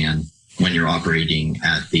fat can when you're operating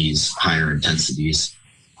at these higher intensities.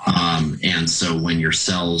 And so when your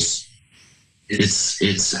cells, it's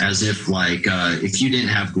as if like if you didn't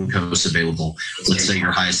have glucose available, let's say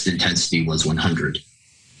your highest intensity was 100.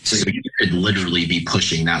 So you could literally be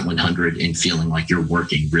pushing that 100 and feeling like you're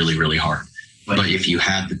working really, really hard. But if you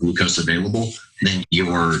had the glucose available, then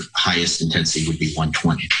your highest intensity would be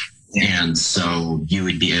 120. And so you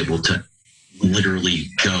would be able to literally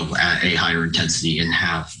go at a higher intensity and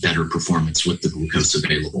have better performance with the glucose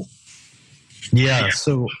available. Yeah.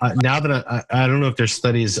 So now that I don't know if there's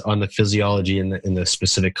studies on the physiology in the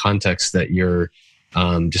specific context that you're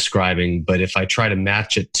describing, but if I try to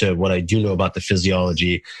match it to what I do know about the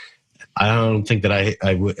physiology, I don't think that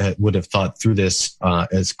I would have thought through this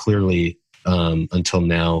as clearly until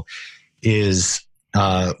now. Is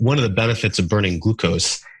one of the benefits of burning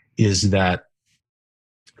glucose is that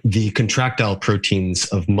the contractile proteins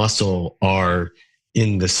of muscle are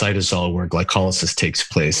in the cytosol where glycolysis takes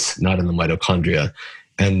place, not in the mitochondria.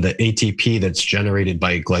 And the ATP that's generated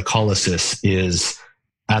by glycolysis is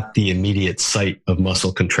at the immediate site of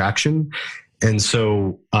muscle contraction. And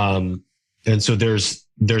so there's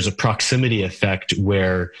a proximity effect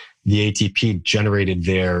where the ATP generated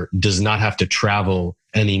there does not have to travel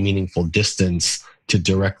any meaningful distance to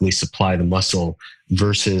directly supply the muscle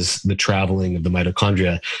versus the traveling of the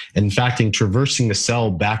mitochondria. And in fact, in traversing the cell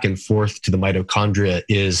back and forth to the mitochondria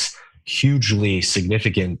is hugely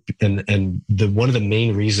significant. And one of the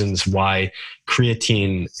main reasons why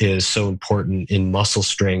creatine is so important in muscle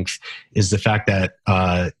strength is the fact that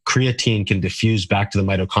creatine can diffuse back to the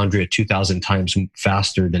mitochondria 2,000 times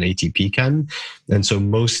faster than ATP can. And so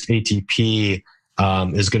most ATP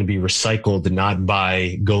is going to be recycled not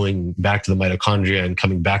by going back to the mitochondria and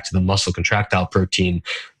coming back to the muscle contractile protein,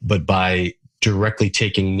 but by directly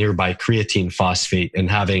taking nearby creatine phosphate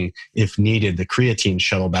and having, if needed, the creatine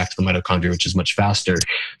shuttle back to the mitochondria, which is much faster,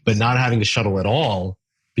 but not having to shuttle at all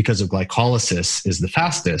because of glycolysis is the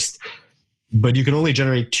fastest. but you can only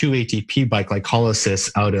generate 2 ATP by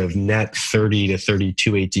glycolysis out of net 30 to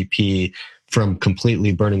 32 ATP from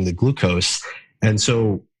completely burning the glucose. And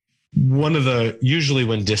so usually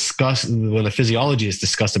when the physiology is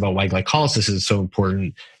discussed about why glycolysis is so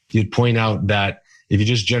important, you'd point out that if you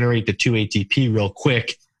just generate the 2 ATP real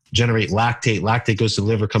quick, generate lactate goes to the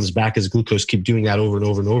liver, comes back as glucose, keep doing that over and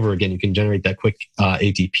over and over again, you can generate that quick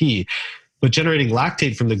ATP. But generating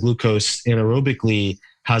lactate from the glucose anaerobically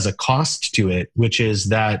has a cost to it, which is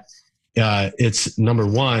that it's number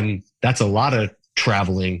one, that's a lot of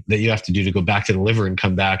traveling that you have to do to go back to the liver and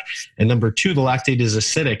come back. And number two, the lactate is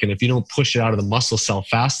acidic. And if you don't push it out of the muscle cell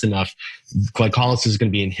fast enough, glycolysis is going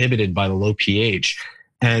to be inhibited by the low pH.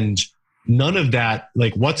 And none of that,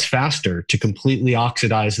 like what's faster, to completely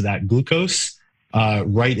oxidize that glucose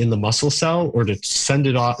right in the muscle cell, or to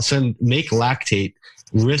make lactate,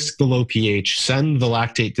 risk the low pH, send the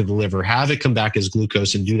lactate to the liver, have it come back as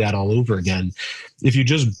glucose, and do that all over again. If you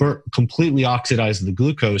just completely oxidize the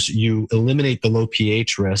glucose, you eliminate the low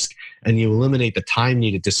pH risk, and you eliminate the time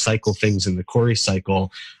needed to cycle things in the Cori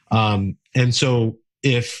cycle. And so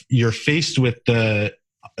if you're faced with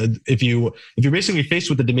if you're basically faced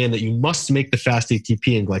with the demand that you must make the fast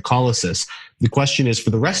ATP in glycolysis, the question is, for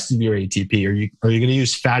the rest of your ATP, are you going to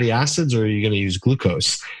use fatty acids, or are you going to use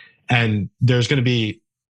glucose? And there's going to be,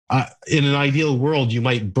 in an ideal world, you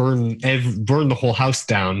might burn the whole house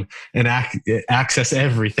down and access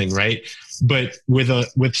everything, right? But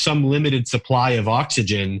with some limited supply of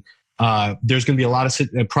oxygen, there's going to be a lot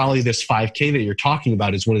of, probably this 5K that you're talking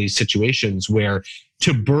about is one of these situations where,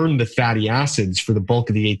 to burn the fatty acids for the bulk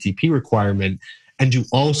of the ATP requirement, and to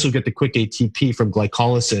also get the quick ATP from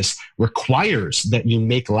glycolysis, requires that you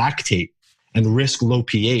make lactate and risk low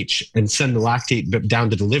pH and send the lactate down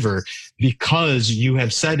to the liver, because you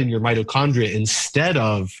have said in your mitochondria, instead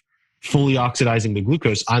of fully oxidizing the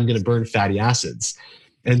glucose, I'm going to burn fatty acids.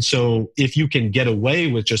 And so if you can get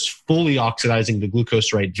away with just fully oxidizing the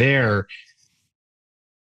glucose right there,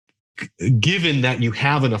 given that you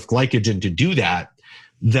have enough glycogen to do that,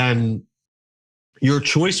 then your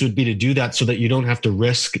choice would be to do that so that you don't have to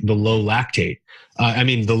risk the low lactate.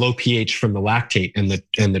 The low pH from the lactate and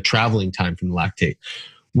the traveling time from the lactate.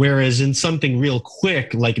 Whereas in something real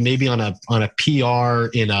quick, like maybe on a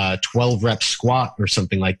PR in a 12 rep squat or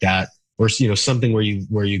something like that, or something where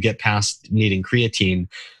you get past needing creatine,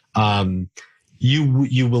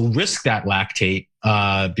 you will risk that lactate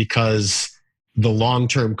because the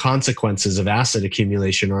long-term consequences of acid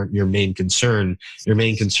accumulation aren't your main concern. Your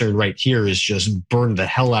main concern right here is just burn the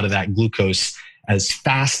hell out of that glucose as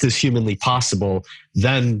fast as humanly possible,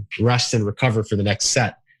 then rest and recover for the next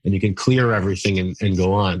set, and you can clear everything and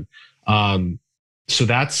go on. So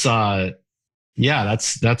that's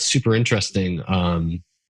super interesting.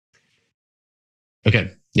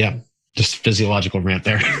 Okay. Yeah. Just physiological rant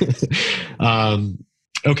there.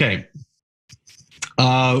 Okay.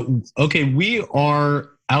 Okay. We are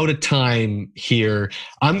out of time here.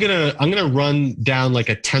 I'm gonna run down like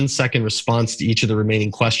a 10-second response to each of the remaining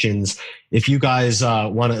questions. If you guys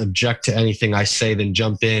want to object to anything I say, then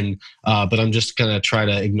jump in. But I'm just gonna try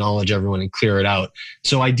to acknowledge everyone and clear it out.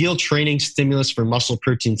 So, ideal training stimulus for muscle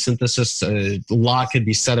protein synthesis. A lot could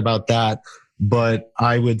be said about that, but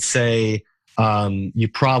I would say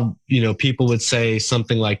people would say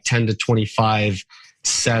something like 10 to 25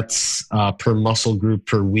 sets per muscle group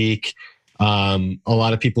per week. A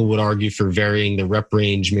lot of people would argue for varying the rep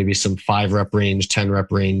range, maybe some 5 rep range, 10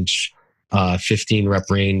 rep range, 15 rep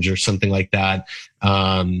range, or something like that.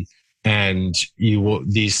 And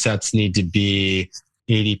these sets need to be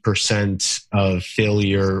 80% of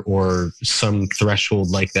failure or some threshold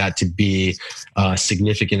like that to be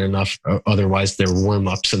significant enough. Otherwise, they're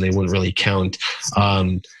warm-ups and they wouldn't really count.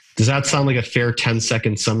 Does that sound like a fair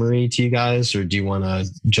 10-second summary to you guys, or do you want to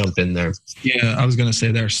jump in there? Yeah, I was going to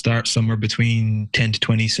say there, start somewhere between 10 to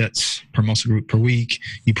 20 sets per muscle group per week.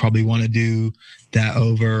 You probably want to do that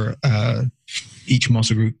over each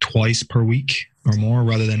muscle group twice per week or more,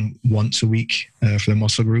 rather than once a week for the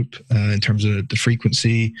muscle group in terms of the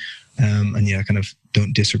frequency. And yeah, I kind of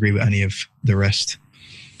don't disagree with any of the rest.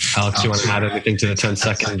 Alex, you want to add anything to the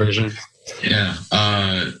 10-second version? Yeah.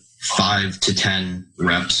 5 to 10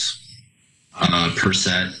 reps per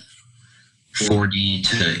set, 40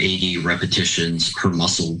 to 80 repetitions per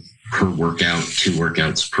muscle per workout, 2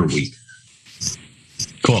 workouts per week.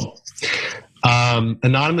 Cool.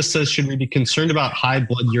 Anonymous says, should we be concerned about high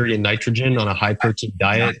blood urea nitrogen on a high protein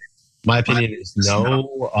diet? My opinion is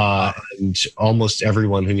no. And almost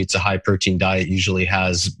everyone who eats a high protein diet usually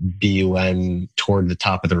has BUN toward the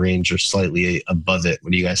top of the range or slightly above it.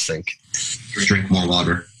 What do you guys think? Drink more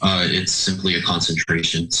water. It's simply a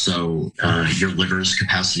concentration. So your liver's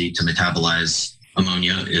capacity to metabolize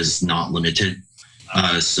ammonia is not limited.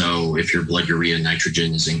 So if your blood urea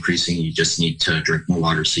nitrogen is increasing, you just need to drink more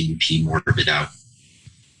water so you pee more of it out.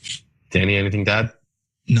 Danny, anything to add?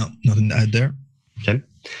 No, nothing to add there. Okay.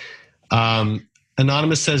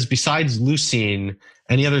 Anonymous says, besides leucine,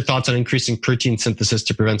 any other thoughts on increasing protein synthesis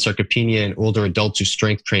to prevent sarcopenia in older adults who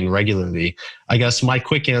strength train regularly? I guess my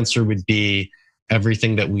quick answer would be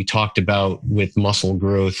everything that we talked about with muscle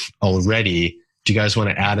growth already. Do you guys want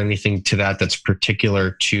to add anything to that that's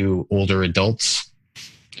particular to older adults?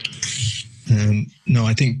 No,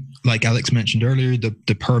 I think like Alex mentioned earlier,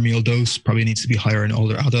 the per meal dose probably needs to be higher in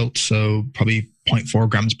older adults. So probably 0.4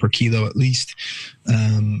 grams per kilo at least.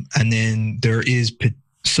 And then there is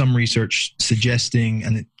some research suggesting,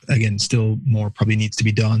 and again, still more probably needs to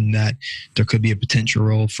be done, that there could be a potential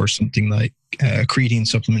role for something like creatine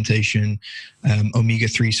supplementation.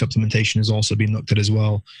 Omega-3 supplementation has also been looked at as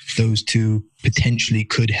well. Those two potentially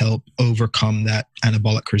could help overcome that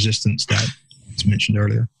anabolic resistance that was mentioned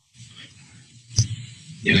earlier.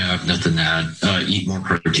 Yeah, I have nothing to add. Eat more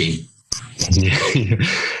protein.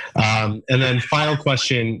 And then final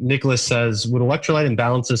question, Nicholas says, would electrolyte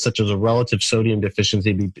imbalances such as a relative sodium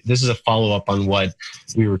deficiency be, this is a follow-up on what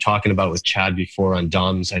we were talking about with Chad before on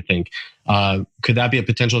DOMS, I think. Could that be a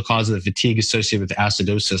potential cause of the fatigue associated with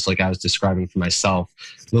acidosis, like I was describing for myself?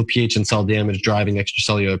 Low pH and cell damage driving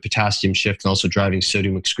extracellular potassium shift and also driving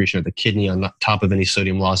sodium excretion of the kidney on top of any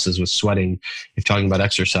sodium losses with sweating, if talking about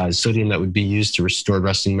exercise. Sodium that would be used to restore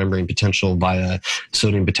resting membrane potential via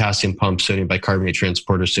sodium potassium pump, sodium bicarbonate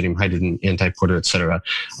transporter, sodium hydrogen antiporter, et cetera.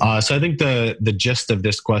 So I think the gist of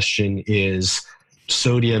this question is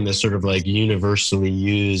sodium is sort of like universally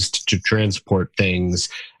used to transport things.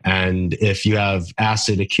 And if you have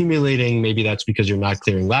acid accumulating, maybe that's because you're not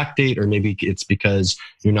clearing lactate, or maybe it's because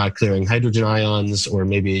you're not clearing hydrogen ions, or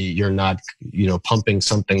maybe you're not, pumping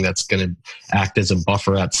something that's going to act as a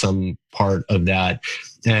buffer at some part of that.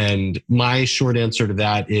 And my short answer to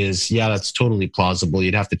that is, yeah, that's totally plausible.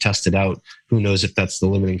 You'd have to test it out. Who knows if that's the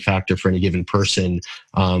limiting factor for any given person.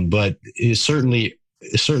 But it's certainly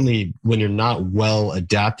when you're not well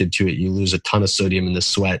adapted to it, you lose a ton of sodium in the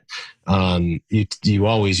sweat. You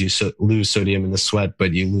always lose sodium in the sweat,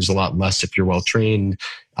 but you lose a lot less if you're well trained.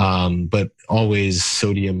 But always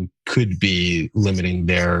sodium could be limiting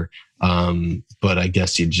there. But I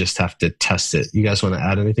guess you just have to test it. You guys want to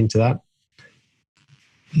add anything to that?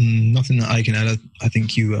 Nothing that I can add. I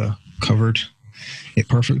think you covered it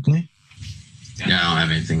perfectly. Yeah, I don't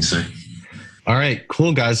have anything to say. All right,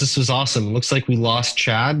 cool, guys. This was awesome. Looks like we lost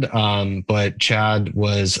Chad, but Chad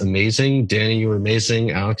was amazing. Danny, you were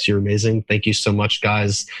amazing. Alex, you were amazing. Thank you so much,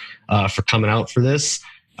 guys, for coming out for this.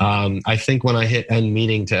 I think when I hit end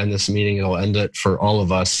meeting to end this meeting, it'll end it for all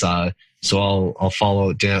of us. So I'll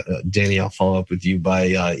follow Danny. I'll follow up with you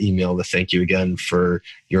by email to thank you again for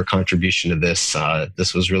your contribution to this.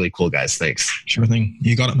 This was really cool, guys. Thanks. Sure thing.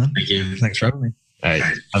 You got it, man. Thank you. Thanks for having me. All right.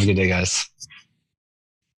 Have a good day, guys.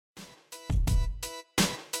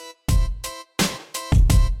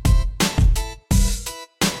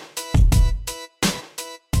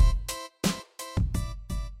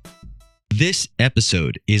 This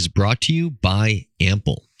episode is brought to you by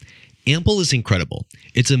Ample. Ample is incredible.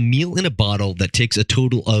 It's a meal in a bottle that takes a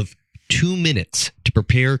total of 2 minutes to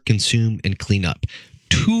prepare, consume, and clean up.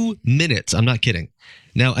 2 minutes. I'm not kidding.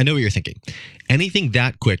 Now, I know what you're thinking. Anything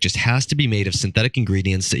that quick just has to be made of synthetic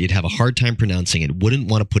ingredients that you'd have a hard time pronouncing and wouldn't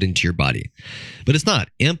want to put into your body. But it's not.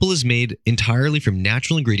 Ample is made entirely from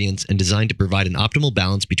natural ingredients and designed to provide an optimal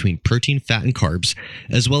balance between protein, fat, and carbs,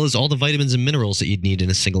 as well as all the vitamins and minerals that you'd need in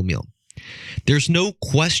a single meal. There's no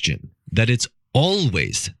question that it's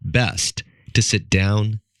always best to sit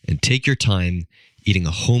down and take your time eating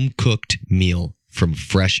a home-cooked meal from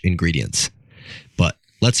fresh ingredients. But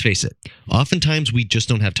let's face it, oftentimes we just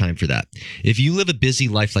don't have time for that. If you live a busy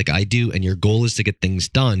life like I do and your goal is to get things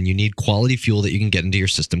done, you need quality fuel that you can get into your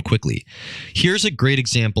system quickly. Here's a great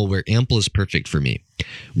example where Ample is perfect for me.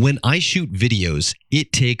 When I shoot videos,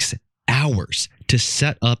 it takes hours to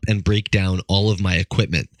set up and break down all of my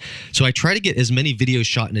equipment. So I try to get as many videos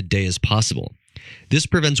shot in a day as possible. This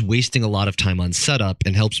prevents wasting a lot of time on setup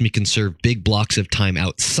and helps me conserve big blocks of time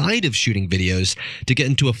outside of shooting videos to get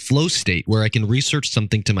into a flow state where I can research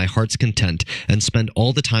something to my heart's content and spend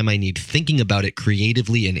all the time I need thinking about it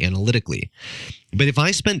creatively and analytically. But if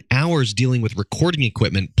I spend hours dealing with recording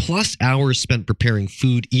equipment plus hours spent preparing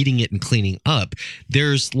food, eating it, and cleaning up,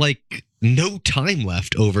 there's like no time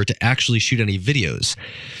left over to actually shoot any videos.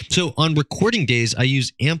 So on recording days, I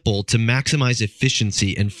use Ample to maximize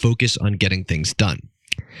efficiency and focus on getting things done.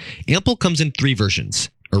 Ample comes in 3 versions: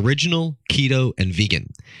 original, keto, and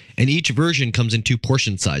vegan. And each version comes in 2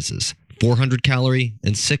 portion sizes: 400 calorie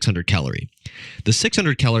and 600 calorie. The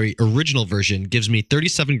 600 calorie original version gives me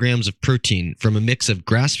 37 grams of protein from a mix of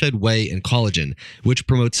grass-fed whey and collagen, which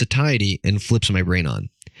promotes satiety and flips my brain on.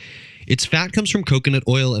 Its fat comes from coconut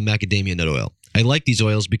oil and macadamia nut oil. I like these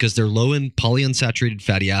oils because they're low in polyunsaturated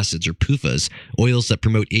fatty acids, or PUFAs, oils that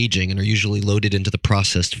promote aging and are usually loaded into the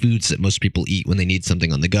processed foods that most people eat when they need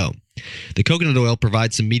something on the go. The coconut oil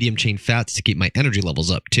provides some medium-chain fats to keep my energy levels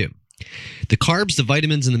up, too. The carbs, the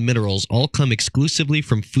vitamins, and the minerals all come exclusively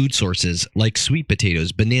from food sources like sweet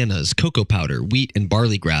potatoes, bananas, cocoa powder, wheat and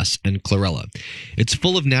barley grass, and chlorella. It's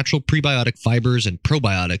full of natural prebiotic fibers and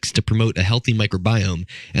probiotics to promote a healthy microbiome,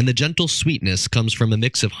 and the gentle sweetness comes from a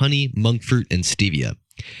mix of honey, monk fruit, and stevia.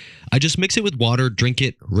 I just mix it with water, drink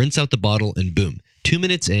it, rinse out the bottle, and boom, 2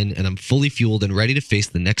 minutes in, and I'm fully fueled and ready to face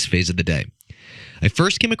the next phase of the day. I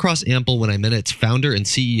first came across Ample when I met its founder and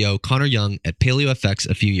CEO, Connor Young, at PaleoFX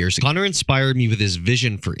a few years ago. Connor inspired me with his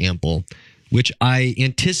vision for Ample, which I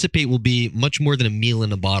anticipate will be much more than a meal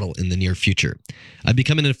in a bottle in the near future. I've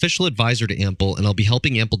become an official advisor to Ample, and I'll be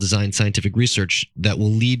helping Ample design scientific research that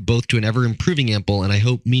will lead both to an ever-improving Ample and, I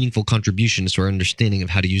hope, meaningful contributions to our understanding of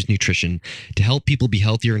how to use nutrition to help people be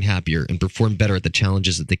healthier and happier and perform better at the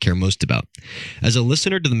challenges that they care most about. As a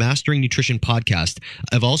listener to the Mastering Nutrition podcast,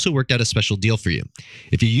 I've also worked out a special deal for you.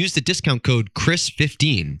 If you use the discount code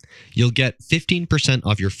CHRIS15, you'll get 15%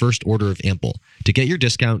 off your first order of Ample. To get your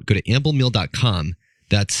discount, go to amplemeal.com.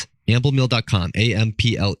 That's amplemeal.com,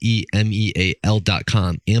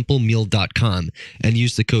 amplemeal.com, amplemeal.com, and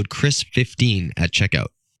use the code CHRIS15 at checkout.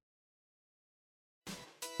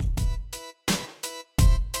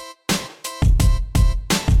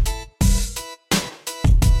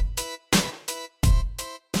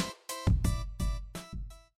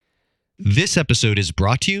 This episode is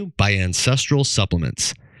brought to you by Ancestral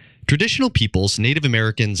Supplements. Traditional peoples, Native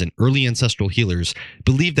Americans, and early ancestral healers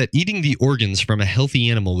believed that eating the organs from a healthy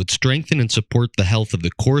animal would strengthen and support the health of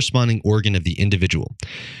the corresponding organ of the individual.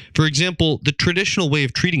 For example, the traditional way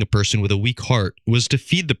of treating a person with a weak heart was to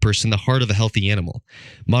feed the person the heart of a healthy animal.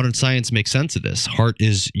 Modern science makes sense of this. Heart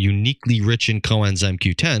is uniquely rich in coenzyme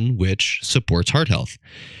Q10, which supports heart health.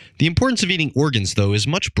 The importance of eating organs, though, is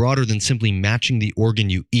much broader than simply matching the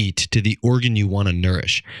organ you eat to the organ you want to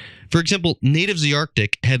nourish. For example, natives of the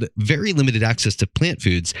Arctic had very limited access to plant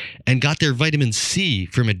foods and got their vitamin C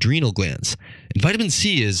from adrenal glands. And vitamin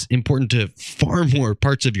C is important to far more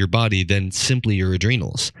parts of your body than simply your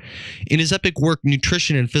adrenals. In his epic work,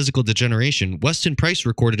 Nutrition and Physical Degeneration, Weston Price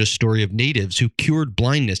recorded a story of natives who cured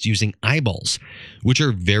blindness using eyeballs, which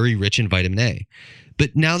are very rich in vitamin A.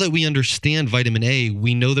 But now that we understand vitamin A,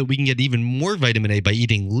 we know that we can get even more vitamin A by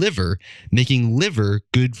eating liver, making liver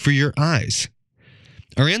good for your eyes.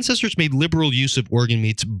 Our ancestors made liberal use of organ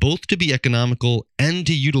meats both to be economical and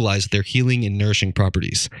to utilize their healing and nourishing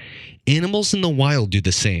properties. Animals in the wild do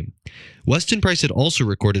the same. Weston Price had also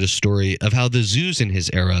recorded a story of how the zoos in his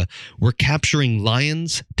era were capturing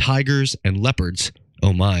lions, tigers, and leopards,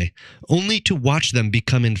 oh my, only to watch them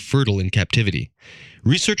become infertile in captivity.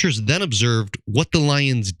 Researchers then observed what the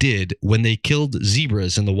lions did when they killed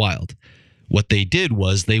zebras in the wild. What they did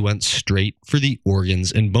was they went straight for the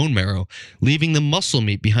organs and bone marrow, leaving the muscle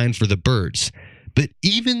meat behind for the birds. But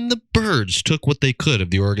even the birds took what they could of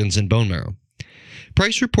the organs and bone marrow.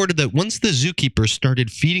 Price reported that once the zookeepers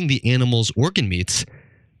started feeding the animals organ meats,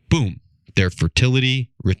 boom, their fertility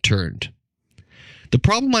returned. The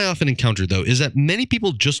problem I often encounter, though, is that many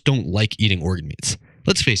people just don't like eating organ meats.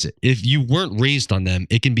 Let's face it, if you weren't raised on them,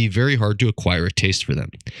 it can be very hard to acquire a taste for them.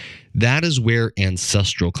 That is where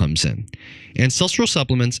Ancestral comes in. Ancestral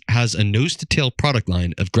Supplements has a nose-to-tail product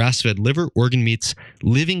line of grass-fed liver, organ meats,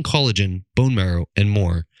 living collagen, bone marrow, and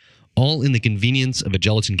more, all in the convenience of a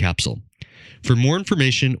gelatin capsule. For more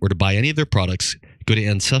information or to buy any of their products, go to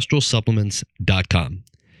ancestralsupplements.com.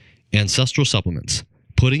 Ancestral Supplements,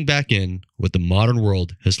 putting back in what the modern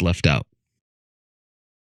world has left out.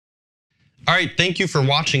 All right, thank you for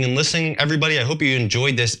watching and listening, everybody. I hope you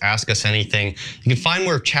enjoyed this Ask Us Anything. You can find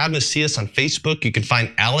more of Chad Macias on Facebook. You can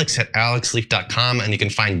find Alex at alexleaf.com, and you can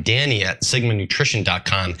find Danny at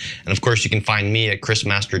sigmanutrition.com. And of course, you can find me at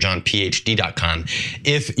chrismasterjohnphd.com.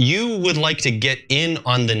 If you would like to get in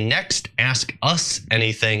on the next Ask Us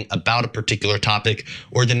Anything about a particular topic,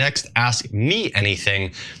 or the next Ask Me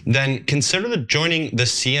Anything, then consider joining the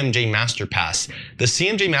CMJ Masterpass. The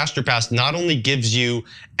CMJ Masterpass not only gives you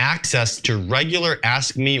access to regular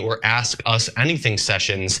Ask Me or Ask Us Anything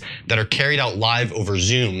sessions that are carried out live over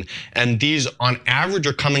Zoom. And these on average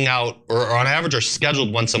are coming out, or on average are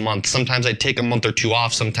scheduled once a month. Sometimes I take a month or two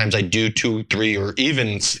off. Sometimes I do 2, 3, or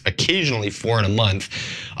even occasionally 4 in a month.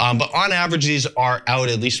 But on average, these are out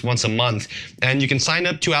at least once a month. And you can sign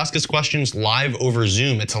up to ask us questions live over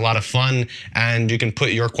Zoom. It's a lot of fun, and you can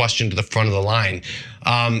put your question to the front of the line.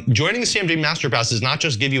 Joining the CMJ Masterpass does not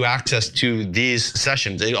just give you access to these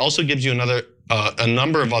sessions. It also gives you a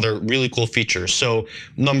number of other really cool features. So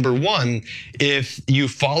number one, if you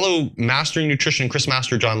follow Mastering Nutrition Chris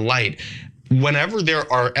Master John Light, whenever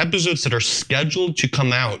there are episodes that are scheduled to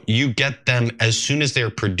come out, you get them as soon as they're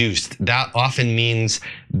produced. That often means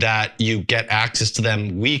that you get access to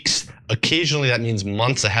them weeks. Occasionally, that means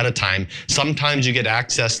months ahead of time. Sometimes you get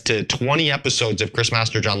access to 20 episodes of Chris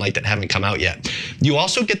Master John Light that haven't come out yet. You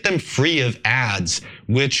also get them free of ads,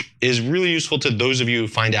 which is really useful to those of you who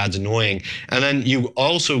find ads annoying. And then you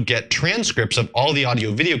also get transcripts of all the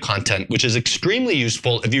audio video content, which is extremely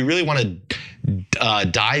useful if you really want to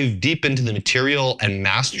dive deep into the material and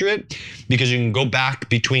master it, because you can go back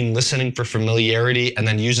between listening for familiarity and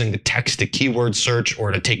then using the text to keyword search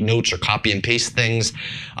or to take notes or copy and paste things.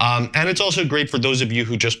 And it's also great for those of you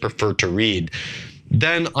who just prefer to read.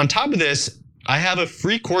 Then on top of this, I have a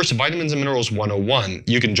free course, Vitamins and Minerals 101.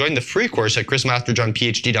 You can join the free course at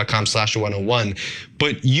chrismasterjohnphd.com/101,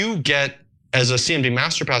 but you get, as a CMJ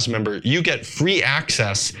Masterpass member, you get free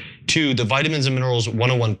access to the Vitamins and Minerals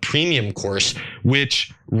 101 Premium course,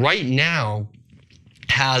 which right now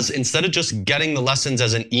has, instead of just getting the lessons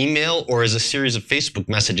as an email or as a series of Facebook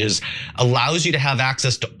messages, allows you to have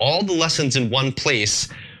access to all the lessons in one place,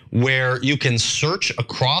 where you can search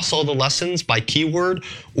across all the lessons by keyword,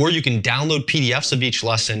 or you can download PDFs of each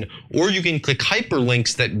lesson, or you can click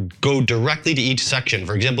hyperlinks that go directly to each section.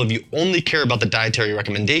 For example, if you only care about the dietary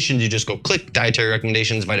recommendations, you just go click dietary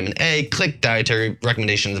recommendations, vitamin A, click dietary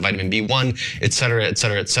recommendations, vitamin B1, et cetera, et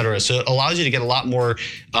cetera, et cetera. So it allows you to get a lot more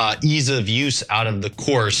ease of use out of the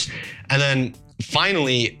course. And then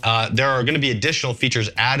finally, there are going to be additional features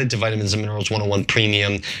added to Vitamins and Minerals 101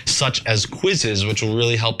 Premium, such as quizzes, which will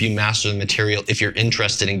really help you master the material if you're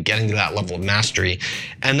interested in getting to that level of mastery.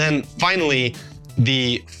 And then finally,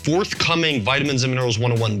 the forthcoming Vitamins and Minerals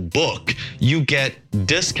 101 book, you get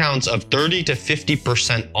discounts of 30 to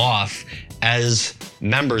 50% off as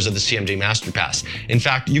members of the CMJ Masterpass. In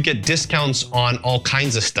fact, you get discounts on all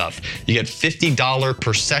kinds of stuff. You get $50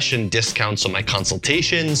 per session discounts on my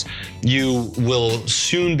consultations. You will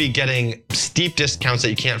soon be getting steep discounts that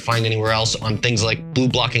you can't find anywhere else on things like blue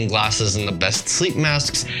blocking glasses and the best sleep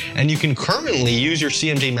masks. And you can currently use your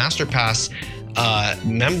CMJ Masterpass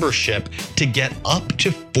membership to get up to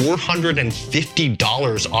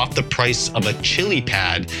 $450 off the price of a chili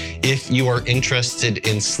pad if you are interested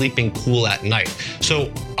in sleeping cool at night. So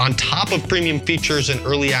on top of premium features and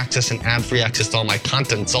early access and ad-free access to all my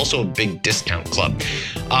content, it's also a big discount club.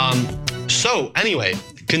 So anyway,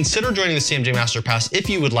 consider joining the CMJ Masterpass if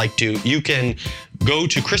you would like to. You can go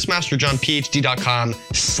to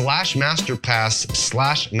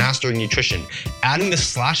chrismasterjohnphd.com/masterpass/mastering-nutrition. Adding the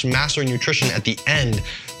 /mastering-nutrition at the end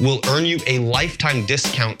will earn you a lifetime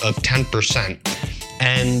discount of 10%.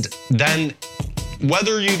 And then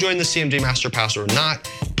whether you join the CMJ Masterpass or not,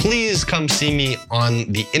 please come see me on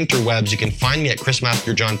the interwebs. You can find me at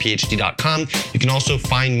chrismasterjohnphd.com. You can also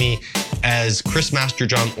find me as Chris Master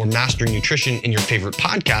John or Mastering Nutrition in your favorite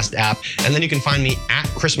podcast app. And then you can find me at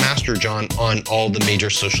Chris Master John on all the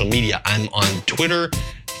major social media. I'm on Twitter,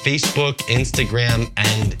 Facebook, Instagram,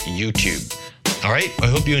 and YouTube. All right, I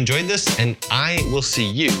hope you enjoyed this, and I will see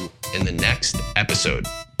you in the next episode.